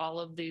cover all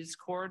of these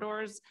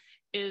corridors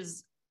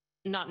is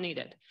not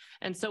needed.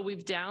 And so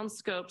we've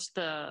downscoped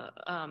the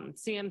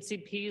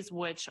CMCPs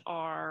which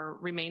are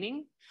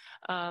remaining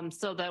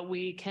so that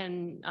we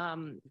can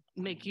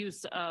make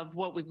use of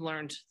what we've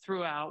learned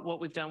throughout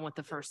what we've done with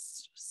the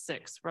first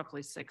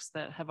roughly six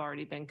that have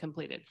already been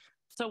completed.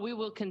 So we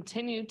will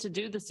continue to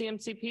do the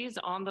CMCPs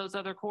on those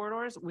other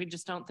corridors. We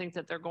just don't think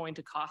that they're going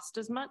to cost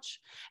as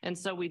much. And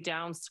so we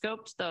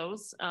downscoped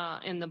those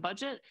in the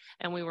budget,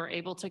 and we were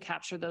able to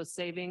capture those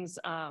savings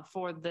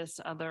for this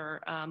other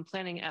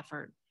planning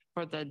effort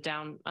for the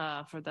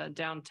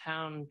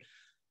downtown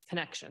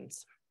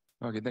connections.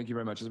 Okay, thank you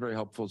very much. It's very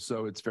helpful.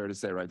 So it's fair to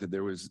say, right, that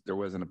there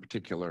wasn't a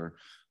particular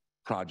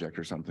project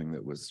or something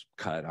that was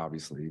cut,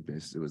 obviously,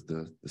 it was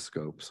the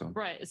scope. So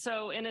right.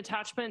 So in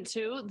attachment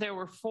 2, there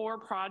were 4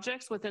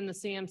 projects within the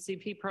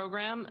CMCP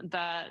program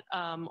that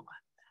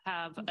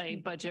have a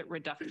budget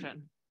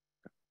reduction.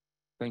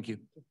 Thank you.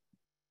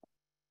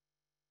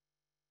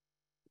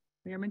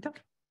 Mayor Minto?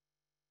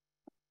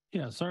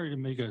 Yeah, sorry to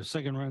make a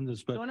second run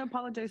this, but don't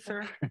apologize,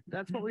 sir.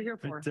 That's what we're here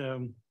for.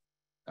 But,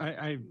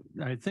 I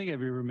think I'd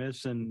be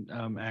remiss in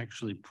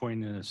actually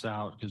pointing this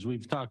out, because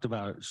we've talked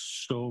about it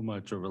so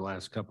much over the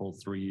last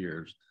 3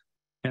 years.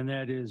 And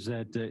that is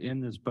that in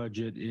this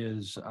budget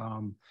is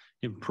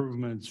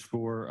improvements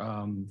for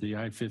the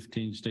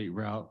I-15 State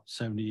Route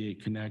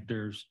 78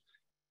 connectors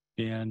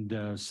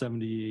and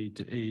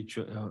 78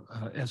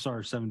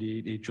 SR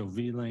 78 HOV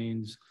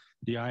lanes,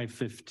 the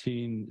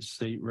I-15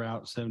 State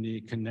Route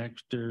 78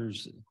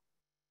 connectors,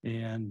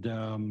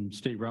 and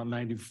State Route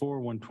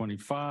 94,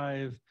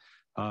 125,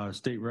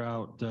 State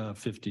Route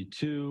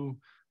 52,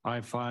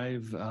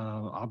 I-5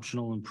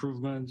 optional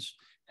improvements,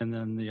 and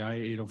then the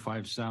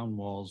I-805 sound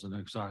walls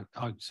and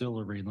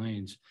auxiliary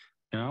lanes.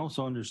 And I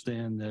also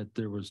understand that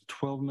there was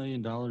 $12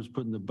 million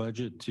put in the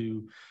budget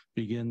to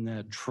begin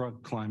that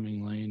truck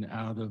climbing lane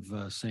out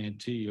of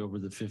Santee over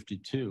the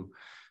 52.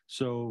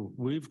 So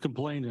we've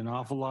complained an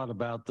awful lot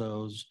about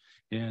those,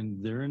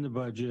 and they're in the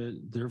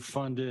budget, they're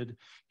funded,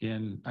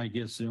 and I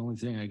guess the only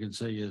thing I can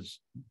say is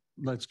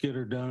let's get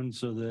her done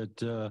so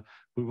that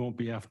we won't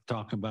be have to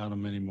talk about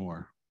them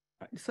anymore.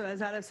 So is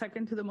that a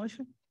second to the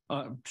motion?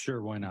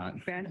 Sure, why not?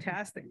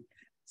 Fantastic.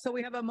 So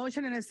we have a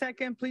motion and a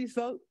second. Please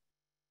vote.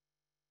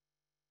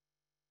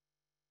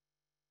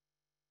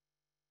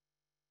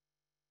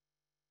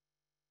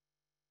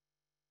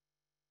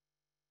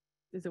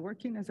 Is it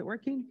working? Is it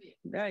working?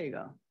 There you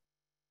go.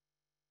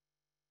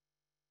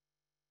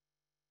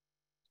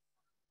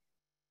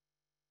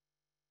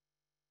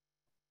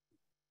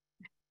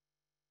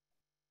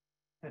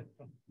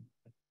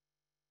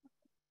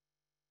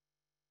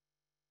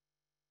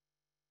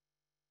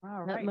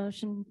 All That right.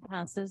 motion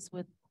passes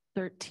with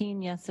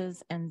 13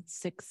 yeses and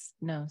 6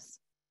 nos.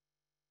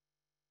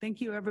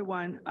 Thank you,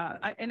 everyone.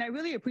 And I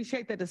really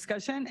appreciate the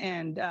discussion.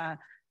 And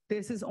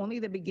this is only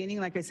the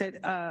beginning. Like I said,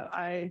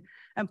 I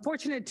am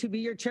fortunate to be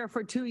your chair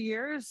for 2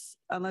 years,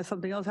 unless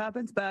something else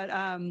happens.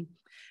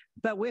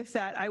 But with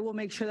that, I will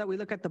make sure that we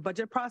look at the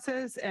budget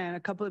process, and a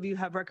couple of you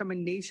have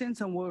recommendations,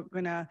 and we're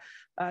going to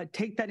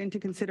take that into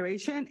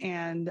consideration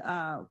and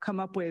come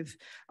up with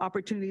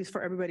opportunities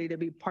for everybody to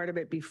be part of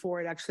it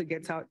before it actually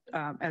gets out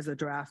as a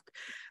draft.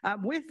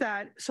 With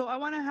that, so I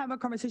want to have a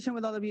conversation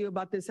with all of you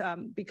about this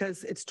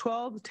because it's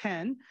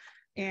 12:10.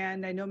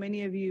 And I know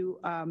many of you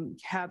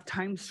have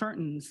time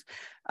certains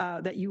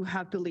that you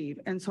have to leave.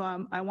 And so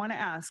I want to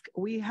ask,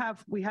 we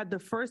had the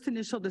first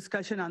initial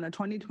discussion on the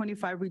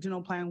 2025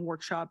 regional plan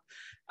workshop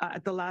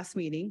at the last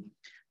meeting.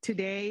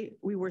 Today,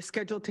 we were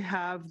scheduled to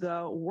have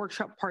the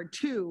workshop part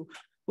 2,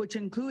 which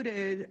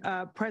included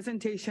a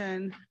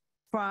presentation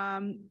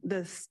from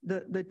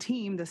the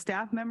team, the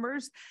staff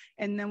members,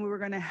 and then we were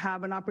going to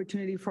have an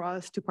opportunity for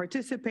us to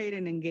participate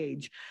and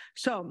engage.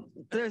 So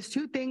there's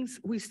 2 things.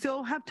 We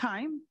still have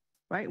time.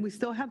 Right, we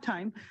still have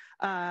time.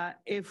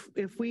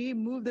 If we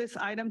move this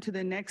item to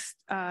the next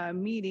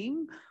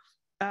meeting,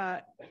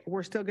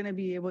 we're still going to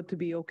be able to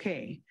be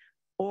okay.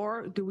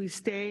 Or do we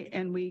stay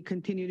and we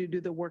continue to do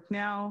the work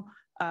now?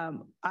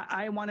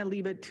 I want to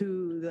leave it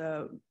to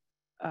the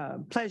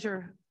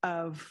pleasure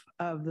of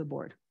the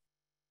board.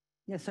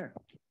 Yes, sir.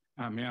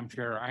 Madam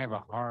Chair, I have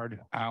a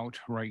hard out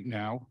right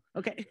now.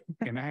 Okay.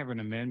 And I have an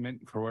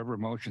amendment for whatever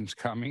motion's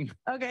coming.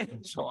 Okay.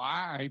 So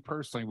I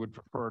personally would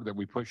prefer that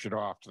we push it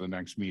off to the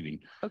next meeting.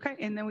 Okay,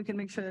 and then we can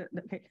make sure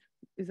that, okay,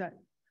 is that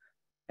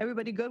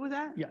everybody good with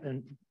that? Yeah,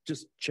 and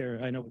just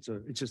Chair, I know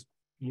it's just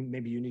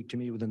maybe unique to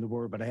me within the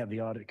board, but I have the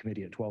audit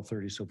committee at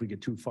 12:30. So if we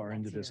get too far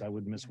into this, I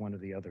would miss one or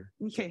the other.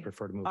 Okay. So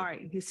prefer to move. All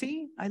right. You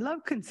see, I love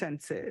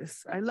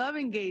consensus. I love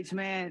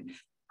engagement.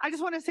 I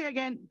just want to say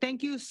again,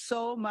 thank you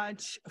so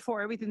much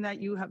for everything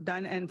that you have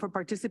done and for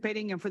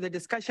participating and for the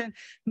discussion.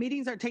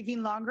 Meetings are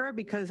taking longer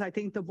because I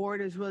think the board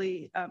is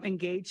really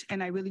engaged,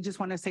 and I really just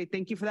want to say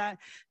thank you for that.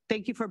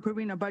 Thank you for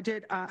approving a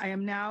budget. I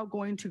am now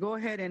going to go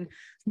ahead and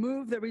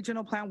move the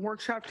regional plan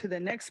workshop to the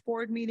next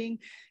board meeting.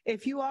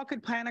 If you all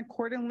could plan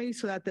accordingly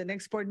so that the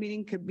next board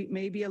meeting could be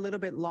maybe a little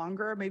bit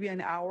longer, maybe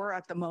an hour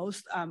at the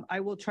most, I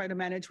will try to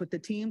manage with the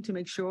team to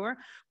make sure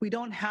we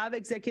don't have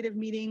executive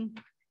meeting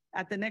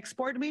at the next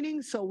board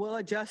meeting. So we'll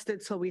adjust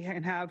it so we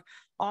can have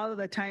all of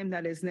the time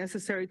that is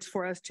necessary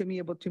for us to be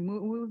able to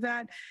move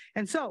that.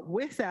 And so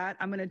with that,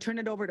 I'm going to turn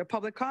it over to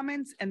public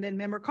comments and then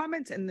member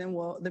comments, and then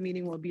the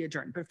meeting will be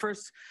adjourned. But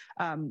first,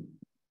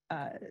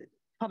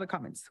 public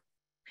comments.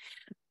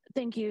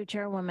 Thank you,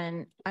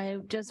 Chairwoman. I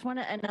just want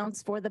to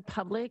announce for the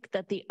public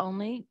that the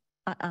only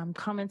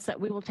comments that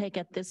we will take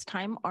at this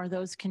time are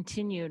those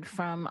continued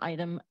from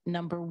item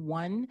number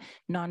 1,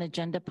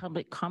 non-agenda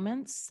public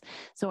comments.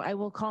 So I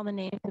will call the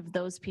names of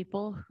those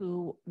people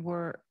who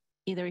were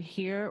either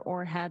here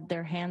or had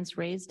their hands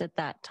raised at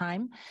that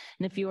time.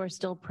 And if you are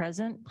still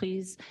present,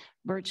 please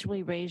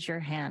virtually raise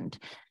your hand.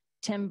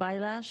 Tim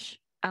Bilash,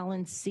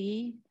 Alan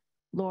C.,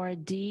 Laura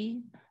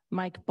D.,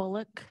 Mike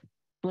Bullock,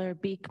 Blair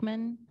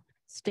Beekman,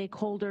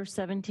 Stakeholder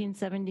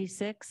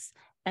 1776,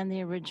 and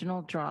the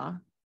original draw.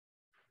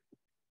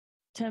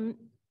 Tim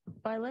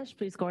Bilash,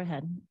 please go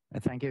ahead.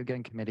 Thank you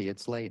again, committee.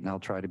 It's late and I'll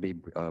try to be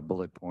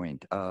bullet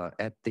point.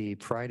 At the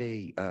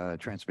Friday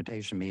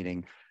transportation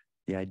meeting,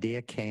 the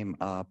idea came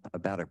up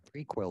about a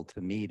prequel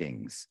to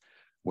meetings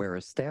where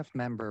a staff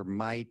member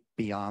might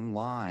be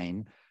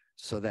online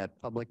so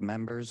that public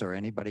members or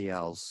anybody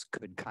else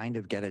could kind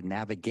of get a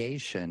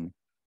navigation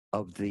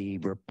of the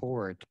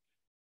report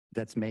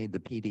that's made the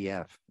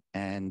PDF.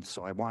 And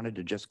so I wanted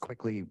to just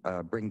quickly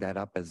bring that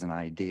up as an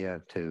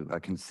idea to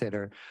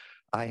consider.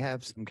 I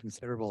have some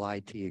considerable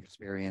IT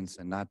experience,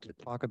 and not to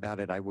talk about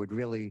it, I would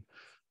really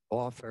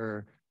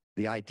offer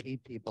the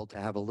IT people to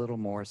have a little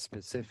more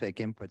specific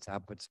inputs,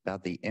 outputs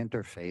about the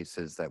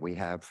interfaces that we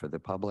have for the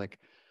public.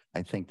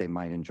 I think they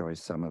might enjoy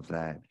some of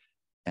that.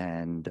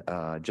 And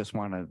just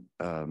want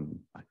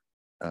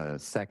to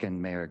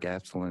second Mayor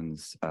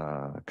Gaslin's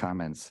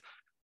comments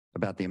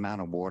about the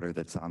amount of water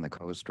that's on the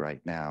coast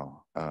right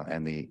now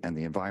and the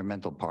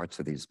environmental parts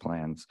of these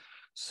plans.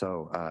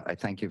 So I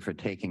thank you for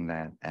taking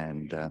that,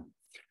 and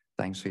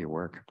thanks for your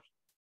work.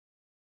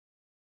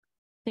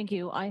 Thank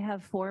you. I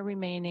have 4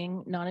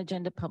 remaining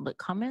non-agenda public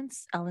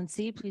comments. Alan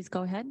C., please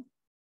go ahead.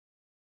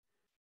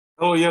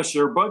 Oh, yes,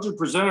 your budget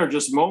presenter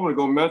just a moment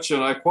ago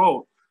mentioned, I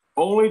quote,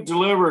 "Only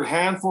delivered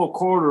handful of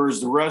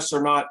quarters, the rest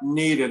are not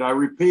needed." I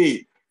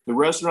repeat, the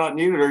rest are not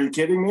needed. Are you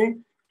kidding me?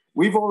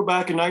 We voted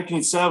back in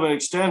 1907,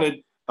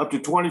 extended up to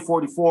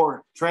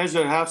 2044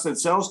 transit and half-cent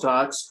sales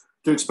tax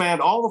to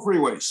expand all the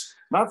freeways,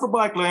 not for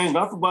bike lanes,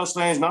 not for bus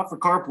lanes, not for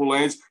carpool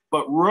lanes,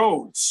 but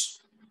roads.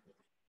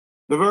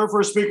 The very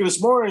first speaker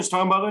this morning is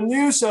talking about a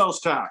new sales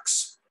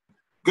tax.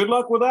 Good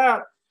luck with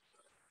that.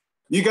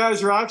 You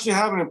guys are actually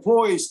having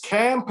employees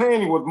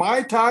campaigning with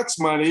my tax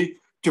money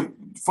to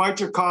fight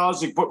your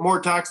cause and put more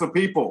tax on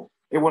people.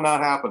 It will not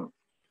happen.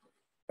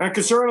 And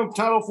concerning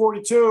Title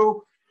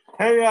 42,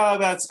 hey,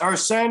 that's our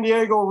San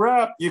Diego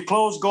rep. You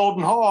closed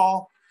Golden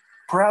Hall.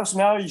 Perhaps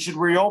now you should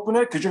reopen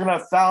it because you're going to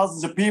have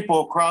thousands of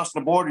people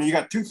crossing the border. You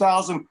got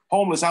 2,000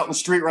 homeless out in the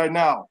street right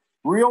now.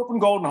 Reopen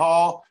Golden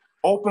Hall,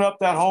 open up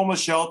that homeless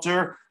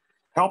shelter,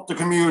 help the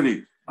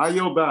community. I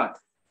yield back.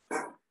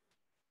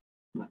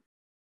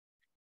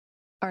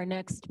 Our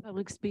next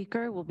public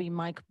speaker will be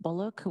Mike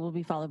Bullock, who will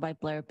be followed by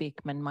Blair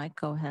Beekman. Mike,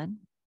 go ahead.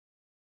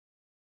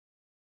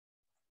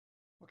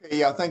 Okay,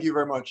 yeah, thank you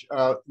very much.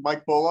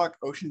 Mike Bullock,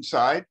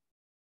 Oceanside.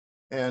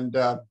 And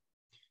I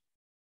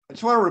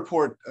just want to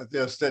report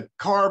this, that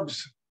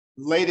CARB's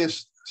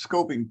latest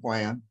scoping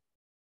plan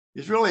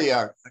is really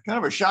a kind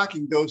of a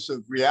shocking dose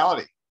of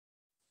reality.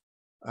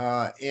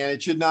 And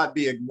it should not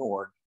be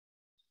ignored.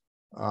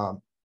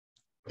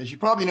 As you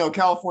probably know,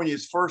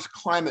 California's first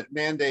climate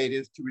mandate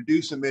is to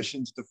reduce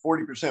emissions to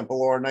 40%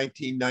 below our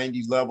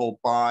 1990 level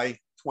by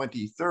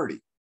 2030.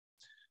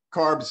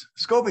 CARB's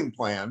scoping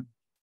plan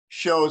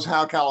shows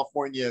how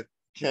California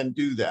can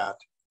do that.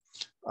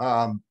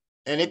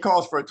 And it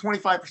calls for a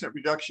 25%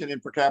 reduction in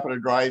per capita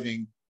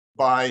driving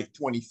by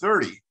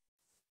 2030.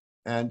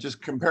 And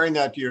just comparing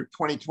that to your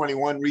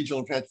 2021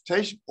 regional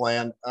transportation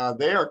plan,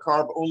 there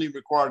CARB only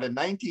required a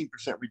 19%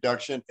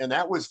 reduction, and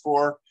that was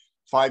for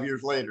 5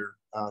 years later,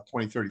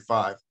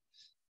 2035.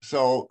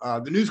 So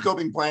the new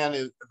scoping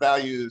plan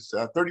values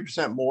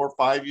 30% more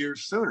 5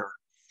 years sooner.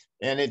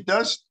 And it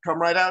does come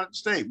right out of the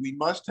state. We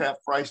must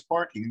have priced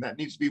parking, and that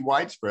needs to be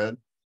widespread.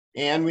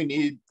 And we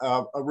need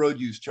a road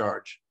use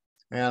charge.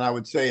 And I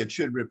would say it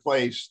should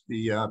replace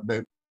the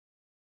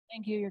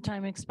Thank you. Your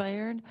time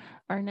expired.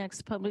 Our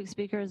next public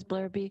speaker is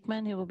Blair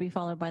Beekman, who will be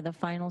followed by the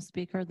final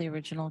speaker, the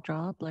original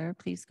draw. Blair,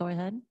 please go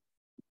ahead.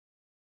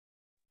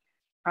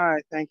 Hi,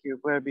 thank you,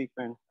 Blair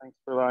Beekman. Thanks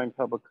for allowing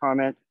public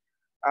comment.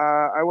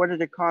 I wanted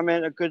to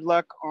comment a good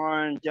luck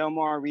on Del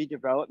Mar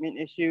redevelopment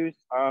issues.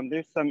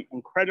 There's some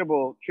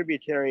incredible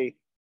tributary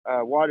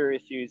water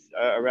issues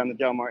around the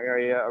Del Mar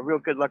area. A real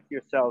good luck to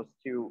yourselves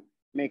to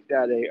make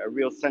that a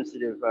real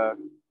sensitive,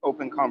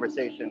 open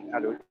conversation, how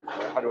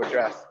to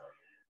address.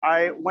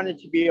 I wanted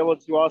to be able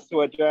to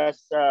also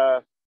address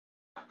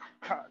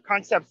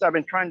concepts I've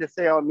been trying to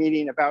say all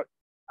meeting about.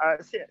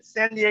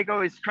 San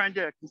Diego is trying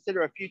to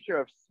consider a future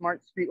of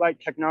smart streetlight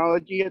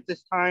technology at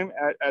this time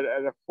at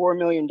a $4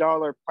 million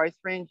price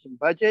range and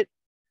budget.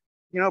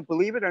 You know,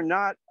 believe it or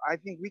not, I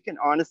think we can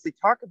honestly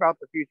talk about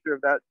the future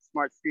of that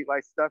smart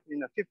streetlight stuff in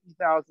the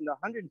 $50,000 to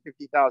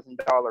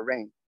 $150,000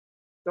 range.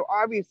 So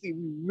obviously,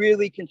 we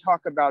really can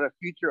talk about a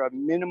future of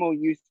minimal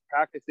use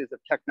practices of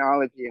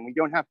technology, and we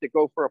don't have to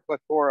go for a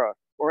plethora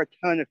or a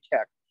ton of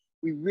tech.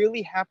 We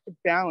really have to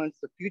balance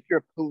the future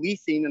of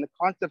policing and the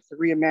concepts of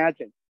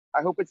reimagine.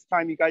 I hope it's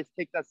time you guys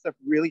take that stuff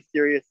really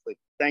seriously.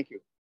 Thank you.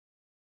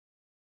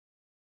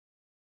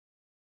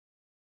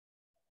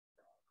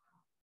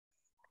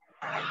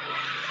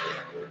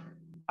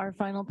 Our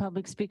final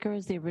public speaker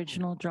is the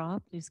original draw.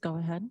 Please go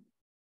ahead.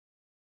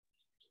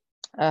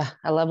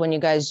 I love when you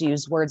guys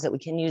use words that we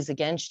can use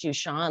against you,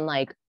 Sean,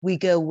 like we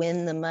go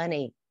win the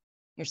money.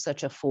 You're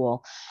such a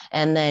fool.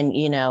 And then,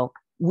 you know,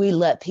 we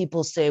let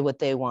people say what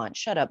they want.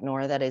 Shut up,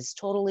 Nora. That is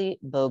totally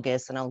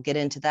bogus. And I'll get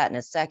into that in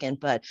a second.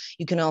 But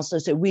you can also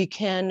say we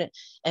can,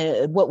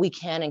 what we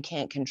can and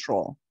can't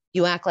control.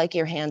 You act like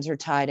your hands are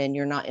tied and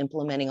you're not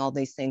implementing all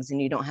these things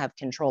and you don't have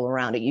control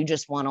around it. You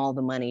just want all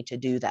the money to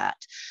do that.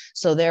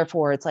 So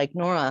therefore, it's like,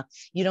 Nora,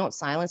 you don't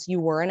silence. You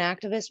were an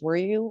activist, were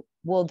you?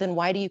 Well, then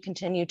why do you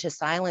continue to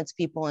silence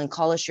people and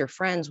call us your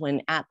friends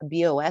when at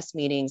the BOS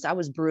meetings, I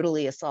was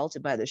brutally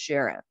assaulted by the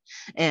sheriff?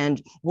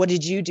 And what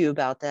did you do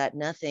about that?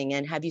 Nothing.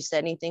 And have you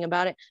said anything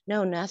about it?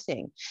 No,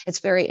 nothing. It's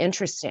very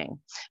interesting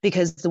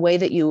because the way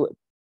that you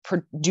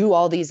do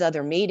all these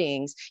other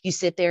meetings, you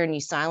sit there and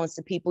you silence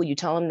the people, you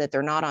tell them that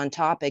they're not on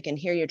topic, and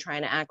here you're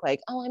trying to act like,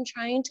 oh, I'm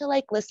trying to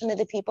like listen to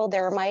the people,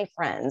 they're my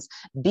friends.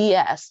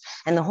 BS.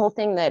 And the whole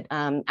thing that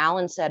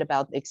Alan said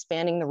about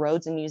expanding the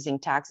roads and using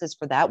taxes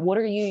for that, what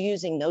are you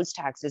using those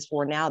taxes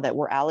for now that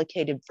were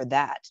allocated for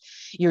that?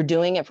 You're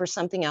doing it for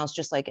something else,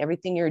 just like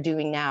everything you're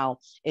doing now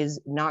is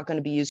not going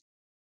to be used.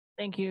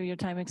 Thank you. Your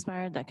time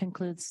expired. That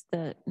concludes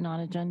the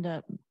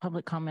non-agenda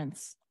public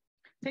comments.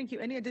 Thank you.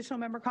 Any additional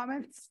member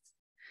comments?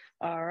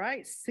 All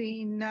right,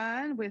 seeing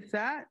none. With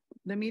that,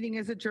 the meeting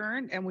is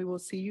adjourned and we will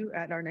see you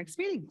at our next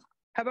meeting.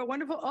 Have a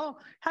wonderful,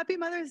 happy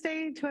Mother's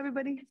Day to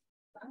everybody.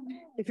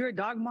 If you're a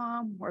dog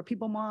mom or a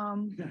people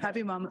mom,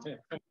 happy mom.